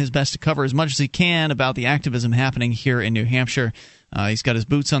doing his best to cover as much as he can about the activism happening here in New Hampshire. He's got his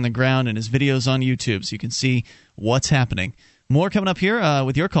boots on the ground and his videos on YouTube, so you can see what's happening. More coming up here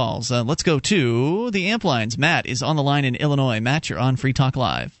with your calls. Let's go to the amp lines. Matt is on the line in Illinois. Matt, you're on Free Talk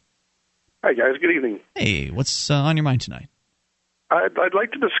Live. Hi, guys. Good evening. Hey, what's on your mind tonight? I'd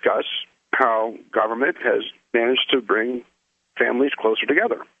like to discuss how government has managed to bring families closer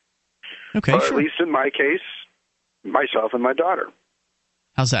together. Okay, sure. At least in my case, myself and my daughter.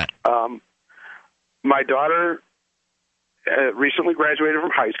 How's that? My daughter recently graduated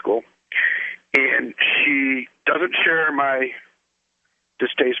from high school, and she doesn't share my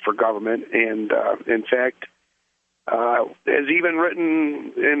distaste for government, and in fact, has even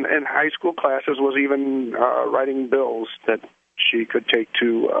written in high school classes, was even writing bills that she could take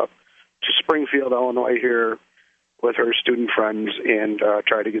to Springfield, Illinois here with her student friends and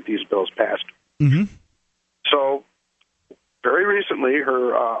try to get these bills passed. Mm-hmm. So very recently,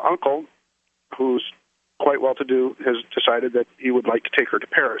 her uncle, who's quite well-to-do, has decided that he would like to take her to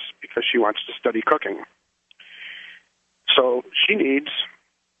Paris because she wants to study cooking. So she needs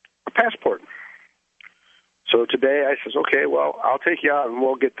a passport. So today I says, okay, well, I'll take you out and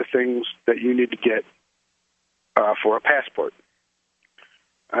we'll get the things that you need to get for a passport.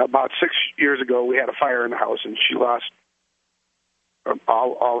 About 6 years ago, we had a fire in the house, and she lost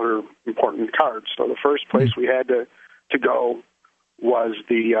all her important cards. So the first place we had to go was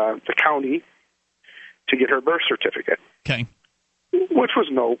the county to get her birth certificate. Okay. Which was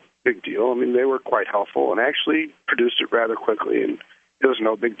no big deal. I mean, they were quite helpful and actually produced it rather quickly, and it was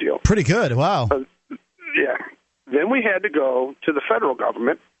no big deal. Pretty good. Wow. Yeah. Then we had to go to the federal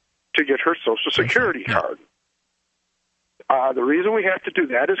government to get her Social Security card. The reason we have to do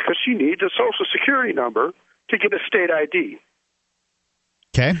that is because she needs a Social Security number to get a state ID.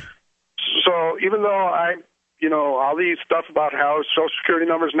 Okay. So even though all these stuff about how Social Security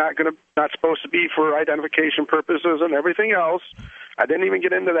number is not supposed to be for identification purposes and everything else, I didn't even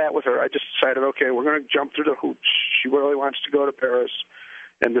get into that with her. I just decided, okay, we're going to jump through the hoops. She really wants to go to Paris,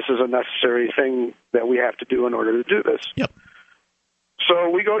 and this is a necessary thing that we have to do in order to do this. Yep. So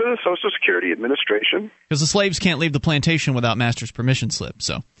we go to the Social Security Administration. Because the slaves can't leave the plantation without master's permission slip,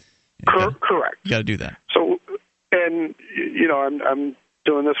 so... Correct. You got to do that. So, and, I'm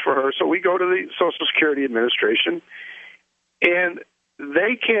doing this for her. So we go to the Social Security Administration, and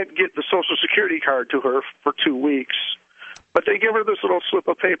they can't get the Social Security card to her for 2 weeks, but they give her this little slip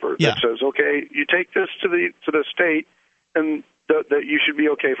of paper that says, okay, you take this to the state, and that you should be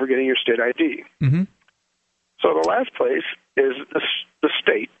okay for getting your state ID. Mm-hmm. So the last place is the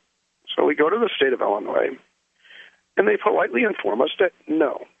state. So we go to the state of Illinois, and they politely inform us that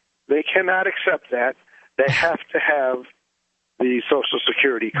no, they cannot accept that. They have to have the Social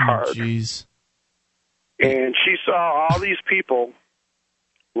Security card. Oh, jeez. And she saw all these people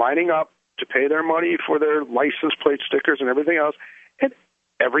lining up to pay their money for their license plate stickers and everything else, and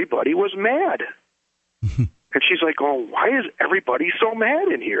everybody was mad. And she's like, "Oh, why is everybody so mad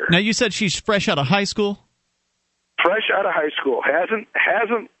in here?" Now, you said she's fresh out of high school? Fresh out of high school. Hasn't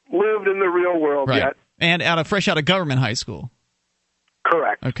lived in the real world yet. And fresh out of government high school?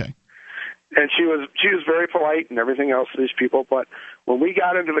 Correct. Okay. And she was very polite and everything else to these people, but when we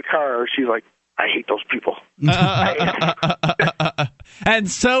got into the car, she's like, "I hate those people."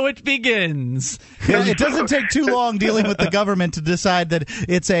 And so it begins. Yeah, it doesn't take too long dealing with the government to decide that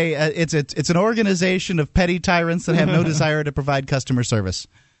it's an organization of petty tyrants that have no desire to provide customer service.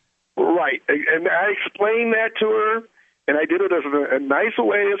 Right, and I explained that to her, and I did it as a nice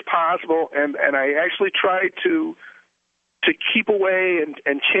way as possible, and I actually tried to keep away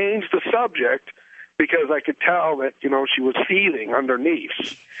and change the subject because I could tell that she was seething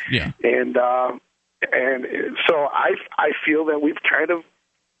underneath. Yeah, and so I feel that we've kind of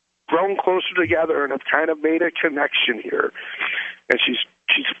grown closer together and have kind of made a connection here, and she's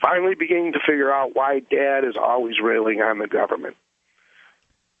finally beginning to figure out why Dad is always railing on the government.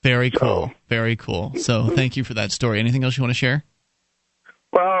 Very cool. Very cool. So thank you for that story. Anything else you want to share?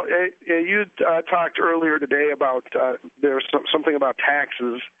 Well, you talked earlier today about there's something about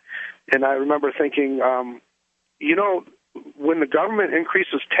taxes, and I remember thinking, when the government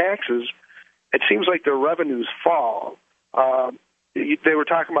increases taxes, it seems like their revenues fall. They were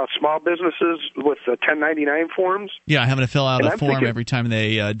talking about small businesses with the 1099 forms. Yeah, having to fill out a form every time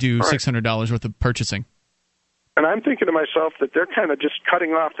they do $600 worth of purchasing. And I'm thinking to myself that they're kind of just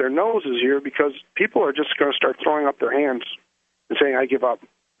cutting off their noses here because people are just going to start throwing up their hands and saying, "I give up.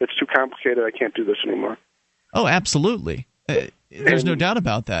 It's too complicated. I can't do this anymore." Oh, absolutely. There's no doubt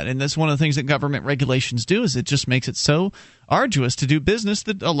about that. And that's one of the things that government regulations do is it just makes it so arduous to do business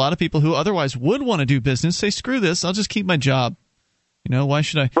that a lot of people who otherwise would want to do business say, "Screw this. I'll just keep my job." Why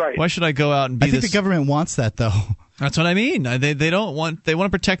should I go out and be I think the government wants that, though. That's what I mean. They want to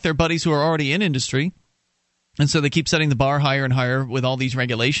protect their buddies who are already in industry. And so they keep setting the bar higher and higher with all these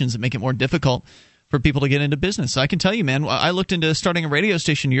regulations that make it more difficult for people to get into business. So I can tell you, man, I looked into starting a radio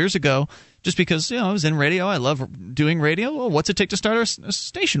station years ago just because I was in radio. I love doing radio. Well, what's it take to start a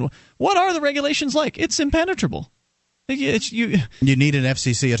station? What are the regulations like? It's impenetrable. You need an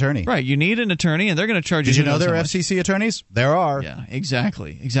FCC attorney. Right, you need an attorney, and they're going to charge you. Did you know there are FCC attorneys? There are. Yeah,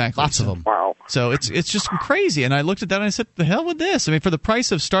 exactly. Lots of them. Wow. So it's just crazy. And I looked at that and I said, the hell with this? I mean, for the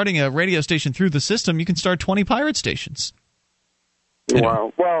price of starting a radio station through the system, you can start 20 pirate stations.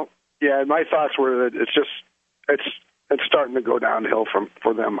 Wow. Well, yeah, my thoughts were that it's starting to go downhill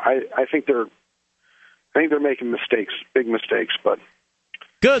for them. I think they're making mistakes, big mistakes, but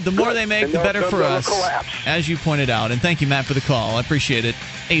good. The more they make, the better for us, collapse. As you pointed out. And thank you, Matt, for the call. I appreciate it.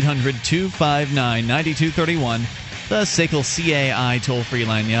 800-259-9231. The SACL CAI toll-free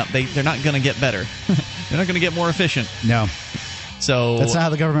line. Yep, they're not going to get better. They're not going to get more efficient. No. So that's not how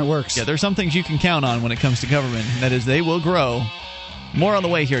the government works. Yeah, there's some things you can count on when it comes to government. That is, they will grow. More on the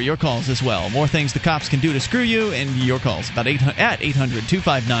way here. Your calls as well. More things the cops can do to screw you, and your calls at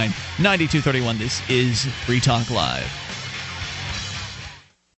 800-259-9231. This is Free Talk Live.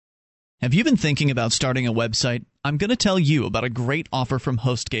 Have you been thinking about starting a website? I'm going to tell you about a great offer from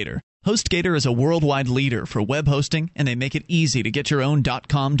HostGator. HostGator is a worldwide leader for web hosting, and they make it easy to get your own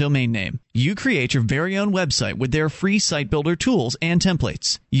 .com domain name. You create your very own website with their free site builder tools and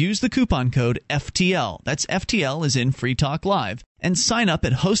templates. Use the coupon code FTL, that's FTL as in Free Talk Live, and sign up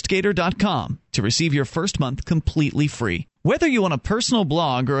at HostGator.com to receive your first month completely free. Whether you want a personal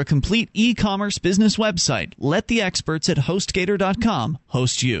blog or a complete e-commerce business website, let the experts at HostGator.com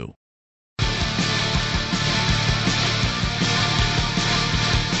host you.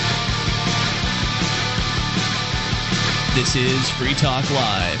 This is Free Talk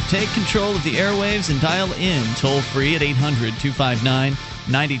Live. Take control of the airwaves and dial in toll-free at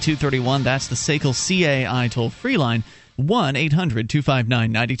 800-259-9231. That's the SACL CAI toll-free line.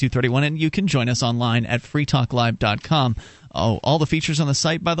 1-800-259-9231, and you can join us online at freetalklive.com. Oh, all the features on the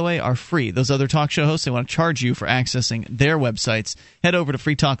site, by the way, are free. Those other talk show hosts, they want to charge you for accessing their websites. Head over to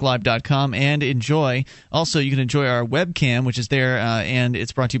freetalklive.com and enjoy. Also, you can enjoy our webcam, which is there, and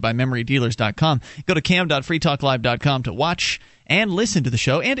it's brought to you by memorydealers.com. Go to cam.freetalklive.com to watch and listen to the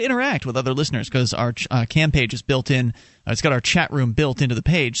show and interact with other listeners, because our cam page is built in. It's got our chat room built into the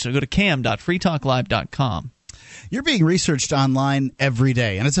page, so go to cam.freetalklive.com. You're being researched online every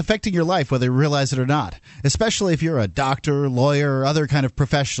day, and it's affecting your life whether you realize it or not, especially if you're a doctor, lawyer, or other kind of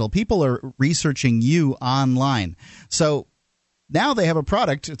professional. People are researching you online. So now they have a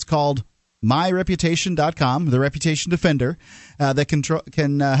product. It's called MyReputation.com, the Reputation Defender, that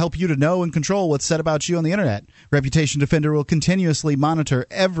can help you to know and control what's said about you on the Internet. Reputation Defender will continuously monitor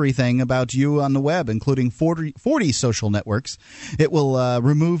everything about you on the web, including 40 social networks. It will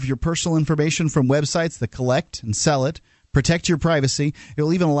remove your personal information from websites that collect and sell it, protect your privacy. It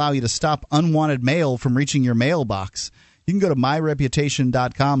will even allow you to stop unwanted mail from reaching your mailbox. You can go to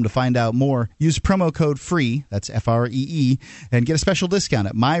myreputation.com to find out more. Use promo code FREE, that's F-R-E-E, and get a special discount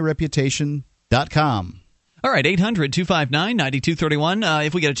at myreputation.com. All right, 800-259-9231.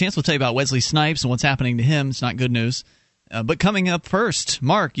 If we get a chance, we'll tell you about Wesley Snipes and what's happening to him. It's not good news. But coming up first,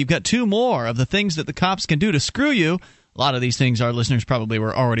 Mark, you've got two more of the things that the cops can do to screw you. A lot of these things our listeners probably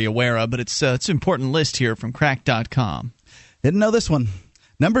were already aware of, but it's an important list here from crack.com. Didn't know this one.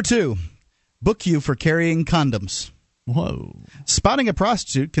 Number 2, book you for carrying condoms. Whoa. Spotting a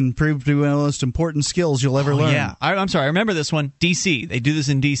prostitute can prove to be one of the most important skills you'll ever learn. Yeah. I'm sorry. I remember this one. D.C. They do this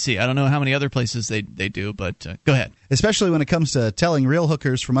in D.C. I don't know how many other places they do, but go ahead. Especially when it comes to telling real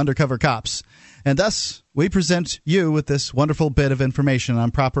hookers from undercover cops. And thus, we present you with this wonderful bit of information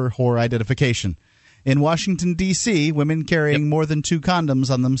on proper whore identification. In Washington, D.C., women carrying more than 2 condoms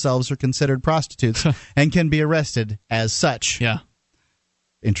on themselves are considered prostitutes and can be arrested as such. Yeah.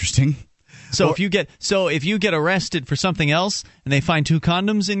 Interesting. So if you get arrested for something else and they find 2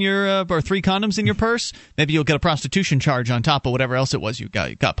 condoms in your or 3 condoms in your purse, maybe you'll get a prostitution charge on top of whatever else it was you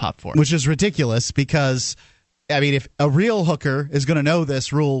got popped for. Which is ridiculous because, I mean, if a real hooker is going to know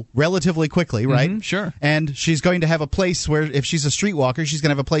this rule relatively quickly, right? Mm-hmm, sure. And she's going to have a place where, if she's a streetwalker, she's going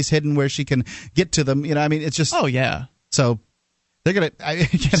to have a place hidden where she can get to them. You know, I mean, it's just... Oh, yeah. So... They're gonna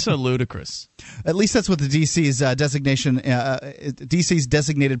so ludicrous. At least that's what the DC's designation, DC's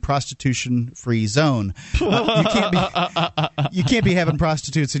designated prostitution-free zone. You can't be having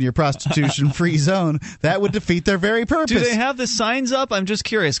prostitutes in your prostitution-free zone. That would defeat their very purpose. Do they have the signs up? I'm just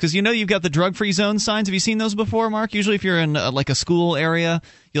curious because you've got the drug-free zone signs. Have you seen those before, Mark? Usually, if you're in like a school area,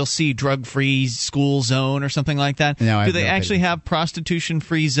 you'll see drug-free school zone or something like that. No, do they actually have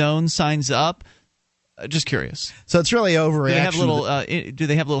prostitution-free zone signs up? Just curious. So it's really overreaction. Do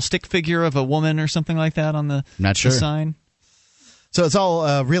they have a little stick figure of a woman or something like that on the, Not sure. the sign? So it's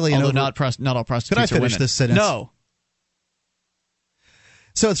all really... Although not all prostitutes Could I finish are women. this sentence? No.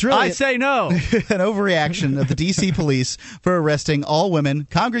 So it's really... I say no. An overreaction of the D.C. police for arresting all women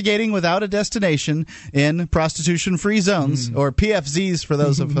congregating without a destination in prostitution-free zones, or PFZs for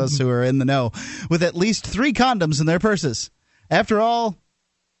those of us who are in the know, with at least 3 condoms in their purses. After all...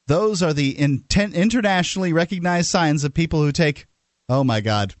 Those are the internationally recognized signs of people who take, oh my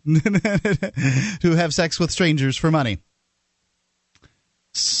God, who have sex with strangers for money.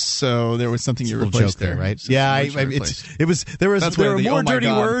 So there was something you replaced there, right? Yeah, there were more dirty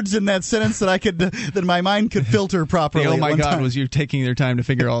words in that sentence that my mind could filter properly. Oh my God, was you taking their time to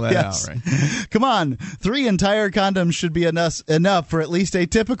figure all that out, right? Come on, 3 entire condoms should be enough for at least a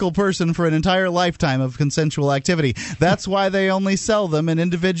typical person for an entire lifetime of consensual activity. That's why they only sell them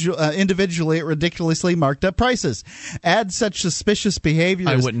individually at ridiculously marked up prices. Add such suspicious behavior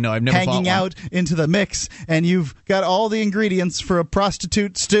I wouldn't know. I've never hanging out into the mix, and you've got all the ingredients for a prostitute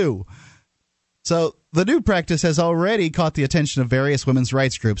stew. So the new practice has already caught the attention of various women's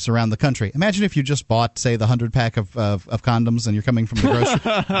rights groups around the country. Imagine if you just bought, say, the 100-pack of condoms and you're coming from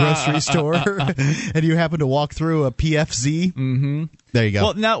the grocery store and you happen to walk through a PFZ. Mm-hmm. There you go.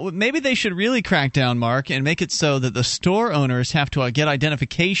 Well, now, maybe they should really crack down, Mark, and make it so that the store owners have to get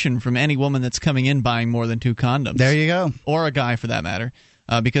identification from any woman that's coming in buying more than 2 condoms. There you go. Or a guy, for that matter.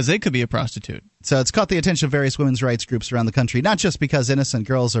 Because they could be a prostitute. So it's caught the attention of various women's rights groups around the country, not just because innocent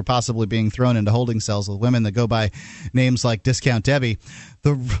girls are possibly being thrown into holding cells with women that go by names like Discount Debbie.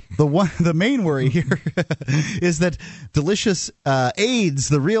 The main worry here is that delicious AIDS,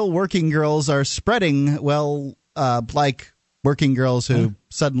 the real working girls, are spreading, like working girls who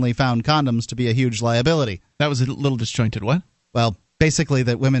suddenly found condoms to be a huge liability. That was a little disjointed. What? Well, basically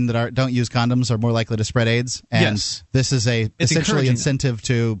that women that don't use condoms are more likely to spread AIDS, and this is essentially incentive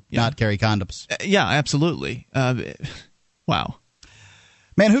to not carry condoms. Yeah, absolutely. Wow.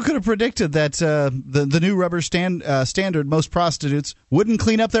 Man, who could have predicted that the new rubber standard, most prostitutes wouldn't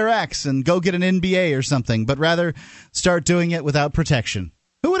clean up their acts and go get an NBA or something, but rather start doing it without protection?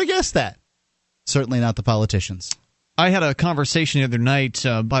 Who would have guessed that? Certainly not the politicians. I had a conversation the other night,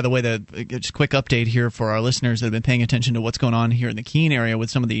 by the way, just a quick update here for our listeners that have been paying attention to what's going on here in the Keene area with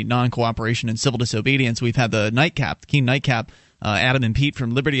some of the non-cooperation and civil disobedience. We've had the nightcap, the Keene nightcap. Adam and Pete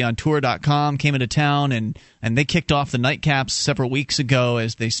from LibertyOnTour.com came into town, and they kicked off the nightcaps several weeks ago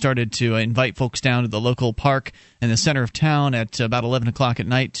as they started to invite folks down to the local park in the center of town at about 11 o'clock at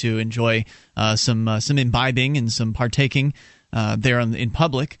night to enjoy some imbibing and some partaking there in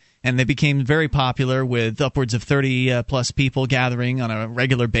public. And they became very popular with upwards of 30-plus people gathering on a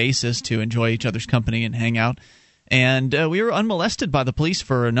regular basis to enjoy each other's company and hang out. And we were unmolested by the police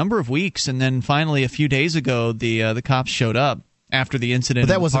for a number of weeks, and then finally a few days ago the cops showed up after the incident.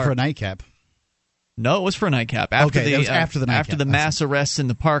 But that wasn't for a nightcap. No, it was for a nightcap. After that was after the nightcap. After the mass arrests in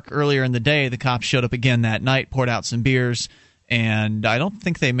the park earlier in the day, the cops showed up again that night, poured out some beers, and I don't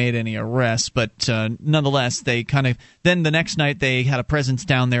think they made any arrests, but nonetheless, they kind of then the next night they had a presence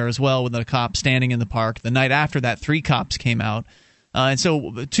down there as well with a cop standing in the park. The night after that, 3 cops came out. And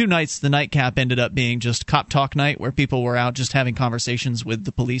so 2 nights, the nightcap ended up being just cop talk night, where people were out just having conversations with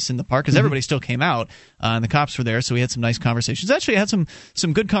the police in the park, because everybody still came out, and the cops were there, so we had some nice conversations. Actually, I had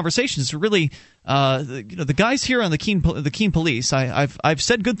some good conversations. Really, the guys here on the Keene Police, I've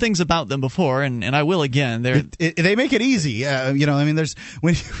said good things about them before, and I will again. They make it easy. There's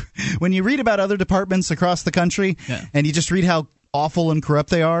when you read about other departments across the country, and you just read how awful and corrupt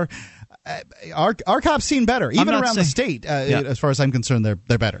they are. Our cops seem better, even around the state. As far as I'm concerned,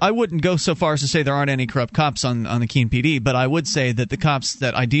 they're better. I wouldn't go so far as to say there aren't any corrupt cops on the Keene PD, but I would say that the cops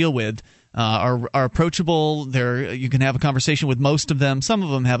that I deal with are approachable. You can have a conversation with most of them. Some of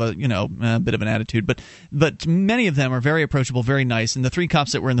them have a bit of an attitude, but many of them are very approachable, very nice. And the 3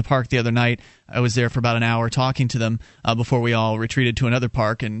 cops that were in the park the other night, I was there for about an hour talking to them before we all retreated to another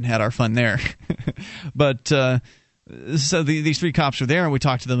park and had our fun there. But so these 3 cops were there, and we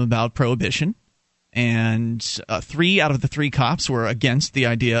talked to them about prohibition. And 3 out of the 3 cops were against the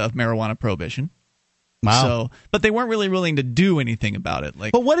idea of marijuana prohibition. Wow! But they weren't really willing to do anything about it.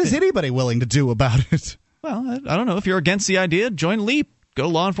 But what is anybody willing to do about it? Well, I don't know. If you're against the idea, join LEAP. Go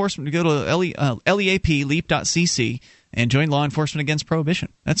law enforcement. Go to leap.cc. And join law enforcement against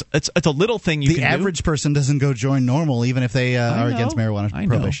prohibition. It's a little thing you can do. The average person doesn't go join NORML, even if they are against marijuana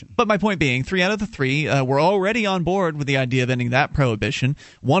prohibition. But my point being, 3 out of the 3 were already on board with the idea of ending that prohibition.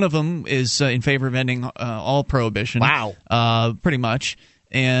 One of them is in favor of ending all prohibition. Wow. Pretty much.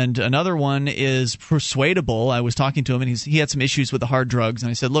 And another one is persuadable. I was talking to him, and he had some issues with the hard drugs. And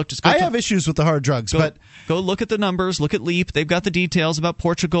I said, look, just go. I have issues with the hard drugs, but go look at the numbers. Look at LEAP. They've got the details about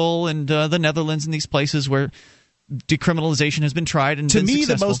Portugal and the Netherlands and these places where decriminalization has been tried and been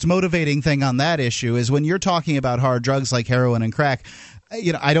successful. The most motivating thing on that issue is when you're talking about hard drugs like heroin and crack.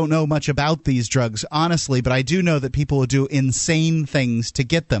 I don't know much about these drugs, honestly, but I do know that people will do insane things to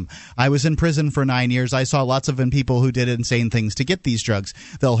get them. I was in prison for 9 years. I saw lots of people who did insane things to get these drugs.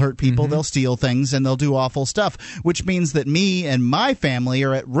 They'll hurt people, they'll steal things, and they'll do awful stuff, which means that me and my family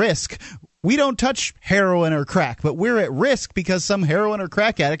are at risk. We don't touch heroin or crack, but we're at risk because some heroin or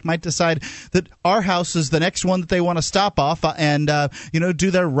crack addict might decide that our house is the next one that they want to stop off and do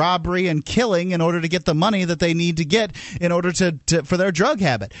their robbery and killing in order to get the money that they need to get in order for their drug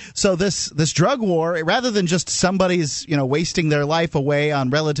habit. So this drug war, rather than just somebody's wasting their life away on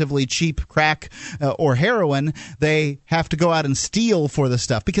relatively cheap crack or heroin, they have to go out and steal for the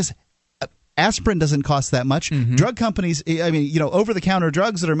stuff because aspirin doesn't cost that much. Drug companies, over-the-counter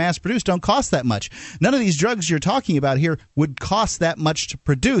drugs that are mass-produced don't cost that much. None of these drugs you're talking about here would cost that much to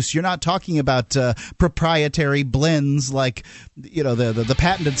produce. You're not talking about proprietary blends like, the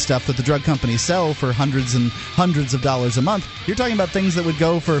patented stuff that the drug companies sell for hundreds and hundreds of dollars a month. You're talking about things that would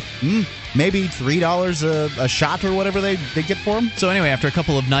go for maybe $3 a shot or whatever they get for them. So anyway, after a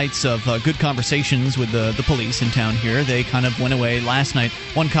couple of nights of good conversations with the police in town here, they kind of went away. Last night,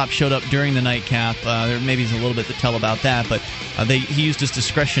 one cop showed up during the nightcap. There maybe is a little bit to tell about that, but he used his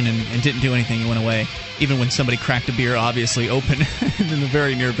discretion and didn't do anything. He went away, even when somebody cracked a beer, obviously open in the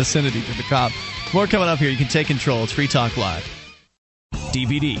very near vicinity to the cop. More coming up here. You can take control. It's Free Talk Live.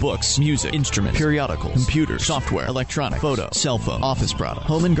 DVD, books, music, instruments, periodicals, computers, software, electronic, photo, cell phone, office product,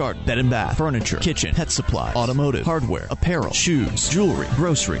 home and garden, bed and bath, furniture, kitchen, pet supply, automotive, hardware, apparel, shoes, jewelry,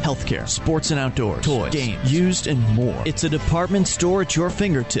 grocery, healthcare, sports and outdoors, toys, games, used, and more. It's a department store at your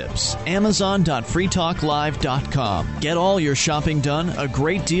fingertips. Amazon.freetalklive.com. Get all your shopping done, a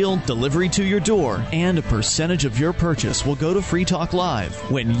great deal, delivery to your door, and a percentage of your purchase will go to Free Talk Live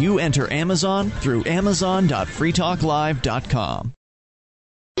when you enter Amazon through Amazon.freetalklive.com.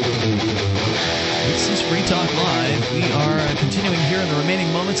 This is Free Talk Live. We are continuing here in the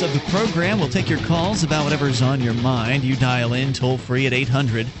remaining moments of the program. We'll take your calls about whatever's on your mind. You dial in toll-free at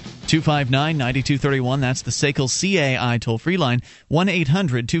 800-259-9231. That's the SACL CAI toll-free line,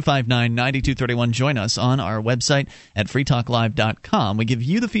 1-800-259-9231. Join us on our website at freetalklive.com. We give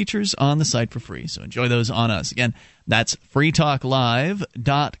you the features on the site for free, so enjoy those on us. Again, that's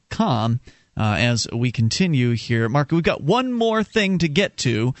freetalklive.com. As we continue here, Mark, we've got one more thing to get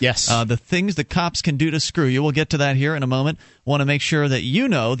to. Yes. The things the cops can do to screw you. We'll get to that here in a moment. Want to make sure that you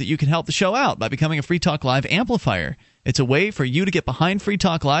know that you can help the show out by becoming a Free Talk Live amplifier. It's a way for you to get behind Free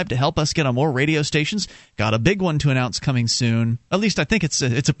Talk Live to help us get on more radio stations. Got a big one to announce coming soon. At least I think it's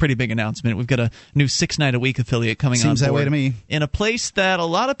a pretty big announcement. We've got a new 6-night-a-week affiliate coming on board. Seems that way to me. In a place that a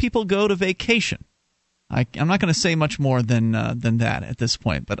lot of people go to vacation. I'm not going to say much more than that at this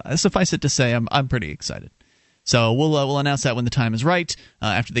point, but suffice it to say, I'm pretty excited. So we'll announce that when the time is right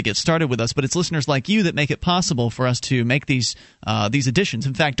after they get started with us. But it's listeners like you that make it possible for us to make these additions.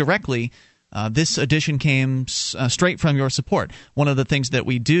 In fact, directly. This edition came straight from your support. One of the things that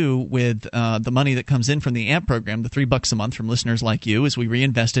we do with the money that comes in from the AMP program, the $3 a month from listeners like you, is we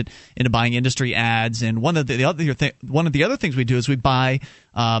reinvest it into buying industry ads. And one of the other things we do is we buy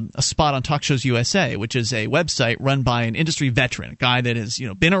a spot on Talk Shows USA, which is a website run by an industry veteran, a guy that has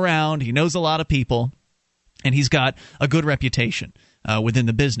been around, he knows a lot of people, and he's got a good reputation within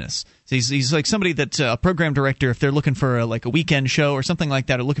the business. So he's like somebody that a program director, if they're looking for a weekend show or something like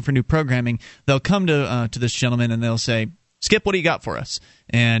that, or looking for new programming, they'll come to this gentleman and they'll say, Skip, what do you got for us?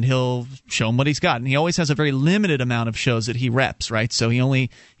 And he'll show them what he's got. And he always has a very limited amount of shows that he reps, right? So he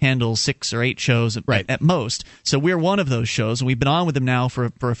only handles 6 or 8 shows at most. So we're one of those shows, and we've been on with him now for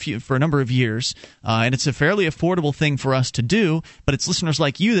a number of years. And it's a fairly affordable thing for us to do, but it's listeners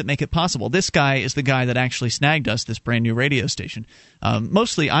like you that make it possible. This guy is the guy that actually snagged us this brand new radio station.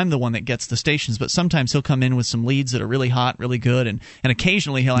 Mostly I'm the one that gets the stations, but sometimes he'll come in with some leads that are really hot, really good, and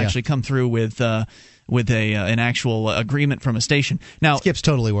occasionally he'll actually come through with an actual agreement from a station. Now, Skip's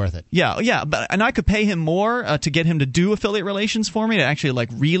totally worth it. Yeah, and I could pay him more to get him to do affiliate relations for me, to actually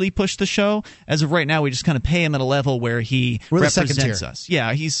really push the show. As of right now, we just kind of pay him at a level where he represents us.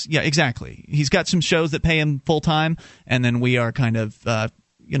 Yeah, exactly. He's got some shows that pay him full time, and then we are kind of an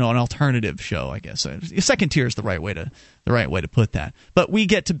alternative show, I guess. Second tier is the right way to put that. But we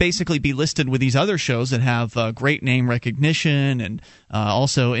get to basically be listed with these other shows that have great name recognition and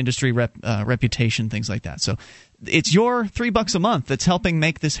also industry reputation, things like that. So it's your $3 a month that's helping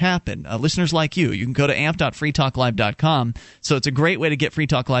make this happen. Listeners like you can go to amp.freetalklive.com. So it's a great way to get Free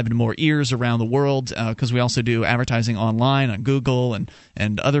Talk Live into more ears around the world, because we also do advertising online on Google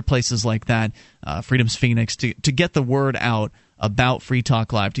and other places like that, Freedom's Phoenix, to get the word out about Free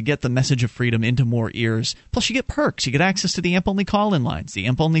Talk Live, to get the message of freedom into more ears. Plus, you get perks. You get access to the AMP-only call-in lines, the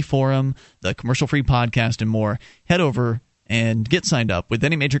AMP-only forum, the commercial-free podcast, and more. Head over and get signed up with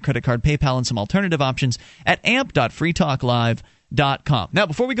any major credit card, PayPal, and some alternative options at amp.freetalklive.com. Now,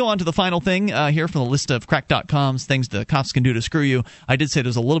 before we go on to the final thing here from the list of crack.com's things the cops can do to screw you, I did say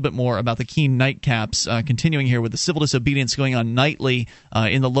there's a little bit more about the Keene nightcaps, continuing here with the civil disobedience going on nightly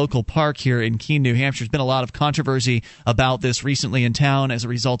in the local park here in Keene, New Hampshire. There's been a lot of controversy about this recently in town as a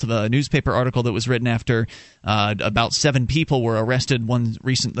result of a newspaper article that was written after about 7 people were arrested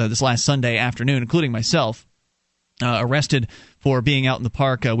this last Sunday afternoon, including myself. Arrested for being out in the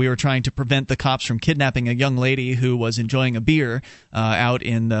park. We were trying to prevent the cops from kidnapping a young lady who was enjoying a beer out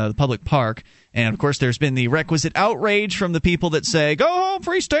in the public park. And, of course, there's been the requisite outrage from the people that say, "Go home,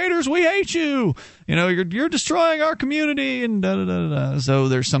 Free Staters, we hate you. You're destroying our community," and da-da-da-da. So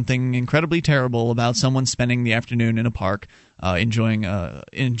there's something incredibly terrible about someone spending the afternoon in a park enjoying an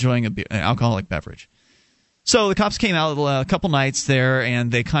alcoholic beverage. So the cops came out a couple nights there,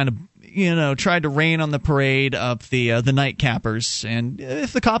 and they kind of tried to rain on the parade of the nightcappers. And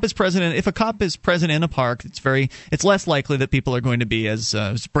if a cop is present in a park, it's less likely that people are going to be as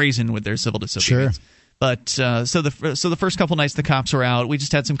brazen with their civil disobedience. Sure. But so the first couple nights the cops were out, we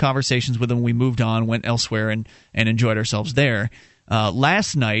just had some conversations with them. We moved on, went elsewhere, and enjoyed ourselves there.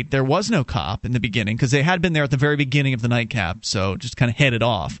 Last night, there was no cop in the beginning because they had been there at the very beginning of the nightcap, so just kind of headed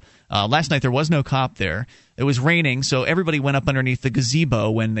off. Last night, there was no cop there. It was raining, so everybody went up underneath the gazebo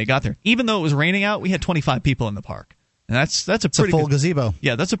when they got there. Even though it was raining out, we had 25 people in the park. And that's a pretty full good gazebo.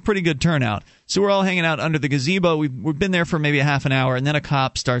 Yeah, that's a pretty good turnout. So we're all hanging out under the gazebo. We've been there for maybe a half an hour, and then a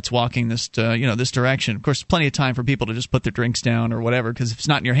cop starts walking this direction. Of course, plenty of time for people to just put their drinks down or whatever, because if it's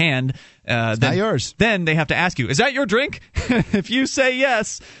not in your hand, it's not yours. Then they have to ask you, "Is that your drink?" If you say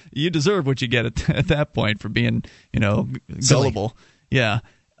yes, you deserve what you get at that point for being gullible. Yeah.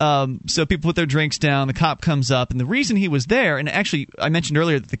 So people put their drinks down, the cop comes up, and the reason he was there, and actually I mentioned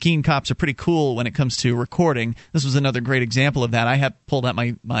earlier that the Keene cops are pretty cool when it comes to recording. This was another great example of that. I had pulled out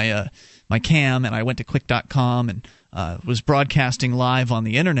my cam, and I went to quick.com and was broadcasting live on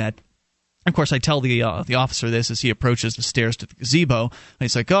the internet. Of course, I tell the officer this as he approaches the stairs to the gazebo. And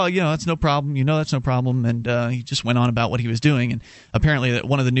he's like, "Oh, that's no problem. That's no problem." And he just went on about what he was doing. And apparently,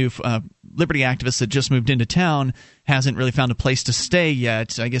 one of the new liberty activists that just moved into town hasn't really found a place to stay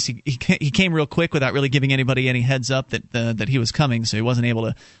yet. I guess he came real quick without really giving anybody any heads up that he was coming, so he wasn't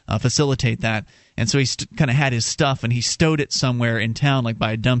able to facilitate that. And so he kind of had his stuff, and he stowed it somewhere in town, like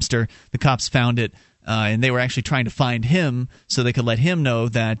by a dumpster. The cops found it. And they were actually trying to find him so they could let him know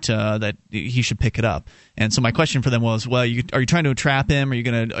that he should pick it up. And so my question for them was, well, are you trying to trap him? Are you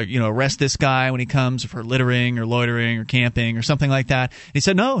going to arrest this guy when he comes for littering or loitering or camping or something like that? And he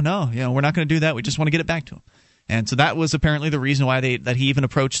said, no, we're not going to do that. We just want to get it back to him. And so that was apparently the reason why that he even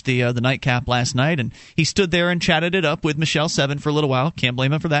approached the nightcap last night, and he stood there and chatted it up with Michelle 7 for a little while. Can't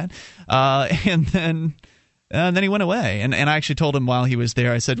blame him for that. And then he went away. And I actually told him while he was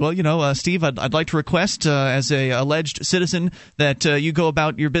there, I said, well, Steve, I'd like to request as a alleged citizen that you go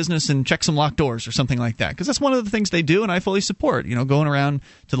about your business and check some locked doors or something like that. Because that's one of the things they do, and I fully support, going around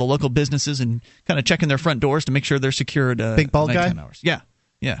to the local businesses and kind of checking their front doors to make sure they're secured. Big bald guy? Hours. Yeah.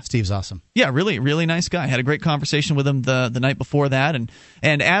 Yeah, Steve's awesome. Yeah, really, really nice guy. Had a great conversation with him the night before that, and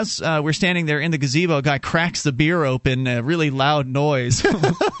as we're standing there in the gazebo, a guy cracks the beer open, a really loud noise.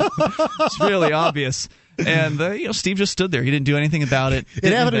 It's really obvious. And Steve just stood there. He didn't do anything about it.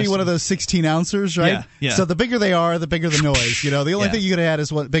 It happened to be one of those 16-ouncers, right? Yeah. So the bigger they are, the bigger the noise. The only thing you could add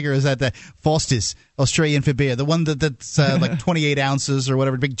is what bigger is that the Foster's Australian for beer, the one that's like 28 ounces or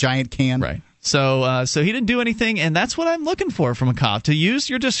whatever, big giant can. Right. So he didn't do anything, and that's what I'm looking for from a cop, to use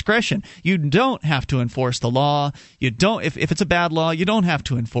your discretion. You don't have to enforce the law. You don't. If it's a bad law, you don't have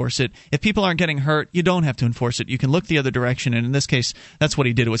to enforce it. If people aren't getting hurt, you don't have to enforce it. You can look the other direction, and in this case, that's what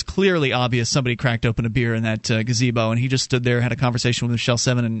he did. It was clearly obvious somebody cracked open a beer in that gazebo, and he just stood there, had a conversation with Michelle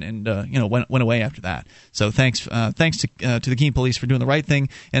 7, and went away after that. So thanks to the Keene police for doing the right thing,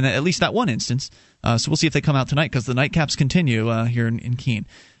 and at least that one instance. So we'll see if they come out tonight, because the nightcaps continue here in Keene.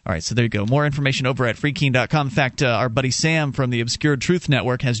 All right, so there you go. More information over at freekeene.com. In fact, our buddy Sam from the Obscured Truth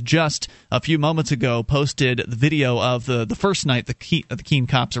Network has just a few moments ago posted the video of the first night the Keene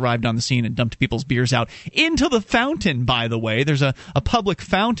cops arrived on the scene and dumped people's beers out into the fountain, by the way. There's a public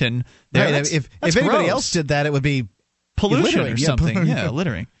fountain there. Right, if anybody else did that, it would be pollution littering, or something. Yeah,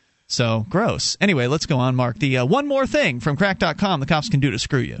 littering. So, gross. Anyway, let's go on, Mark. The one more thing from crack.com the cops can do to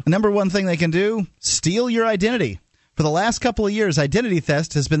screw you. The number one thing they can do, steal your identity. For the last couple of years, identity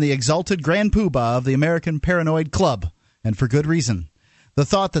theft has been the exalted grand poobah of the American Paranoid Club, and for good reason. The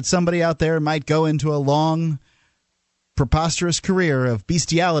thought that somebody out there might go into a long, preposterous career of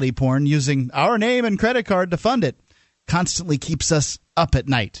bestiality porn using our name and credit card to fund it constantly keeps us up at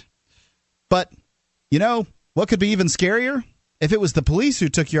night. But, what could be even scarier? If it was the police who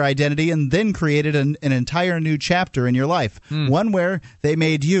took your identity and then created an entire new chapter in your life, one where they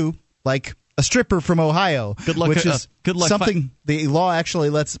made you, like a stripper from Ohio, which is something the law actually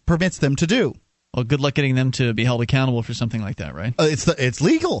permits them to do. Well, good luck getting them to be held accountable for something like that, right? It's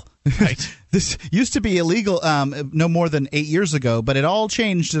legal. Right. This used to be illegal no more than 8 years ago, but it all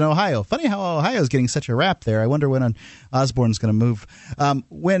changed in Ohio. Funny how Ohio is getting such a rap there. I wonder when Osborne's going to move.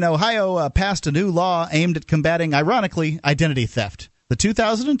 When Ohio passed a new law aimed at combating, ironically, identity theft. The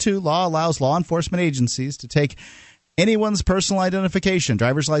 2002 law allows law enforcement agencies to take anyone's personal identification,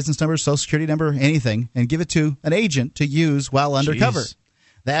 driver's license number, social security number, anything, and give it to an agent to use while undercover. Jeez.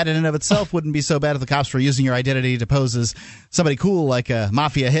 That in and of itself wouldn't be so bad if the cops were using your identity to pose as somebody cool like a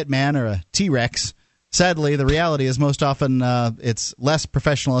mafia hitman or a T-Rex. Sadly, the reality is most often it's less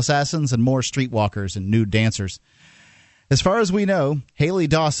professional assassins and more streetwalkers and nude dancers. As far as we know, Haley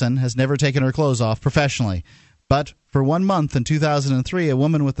Dawson has never taken her clothes off professionally. But for 1 month in 2003, a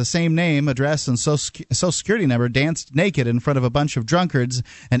woman with the same name, address, and social security number danced naked in front of a bunch of drunkards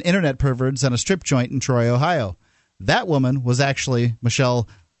and internet perverts at a strip joint in Troy, Ohio. That woman was actually Michelle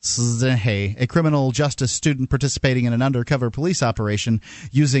a criminal justice student participating in an undercover police operation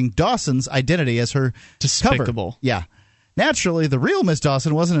using Dawson's identity as her Despicable. cover. Yeah. Naturally, the real Miss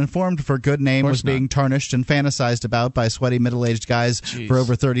Dawson wasn't informed if her good name was being tarnished and fantasized about by sweaty middle-aged guys for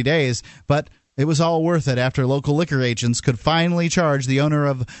over 30 days, but it was all worth it after local liquor agents could finally charge the owner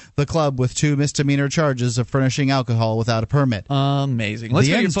of the club with 2 misdemeanor charges of furnishing alcohol without a permit. Amazing.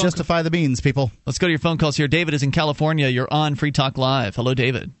 The ends justify the means, people. Let's go to your phone calls here. David is in California. You're on Free Talk Live. Hello,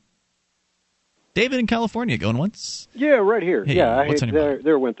 David. David in California, going once? Yeah, right here. Hey, yeah, what's on your mind?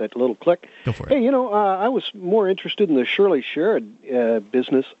 there went that little click. Go for it. Hey, I was more interested in the Shirley Sherrod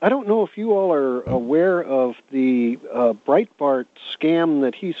business. I don't know if you all are aware of the Breitbart scam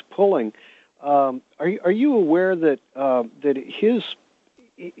that he's pulling. Are you aware that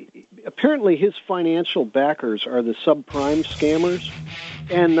apparently his financial backers are the subprime scammers?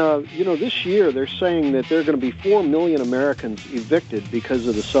 And, this year they're saying that there are going to be 4 million Americans evicted because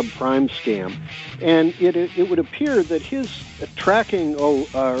of the subprime scam. And it would appear that his tracking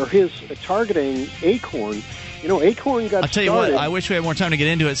or his targeting Acorn, Acorn got started. I'll tell you what, I wish we had more time to get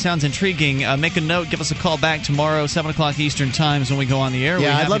into it. Sounds intriguing. Make a note, give us a call back tomorrow, 7 o'clock Eastern Time when we go on the air.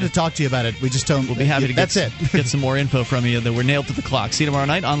 Yeah, I'd love to talk to you about it. We just don't. We'll be happy to get some more info from you that we're nailed to the clock. See you tomorrow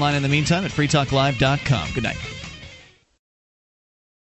night, online in the meantime at freetalklive.com. Good night.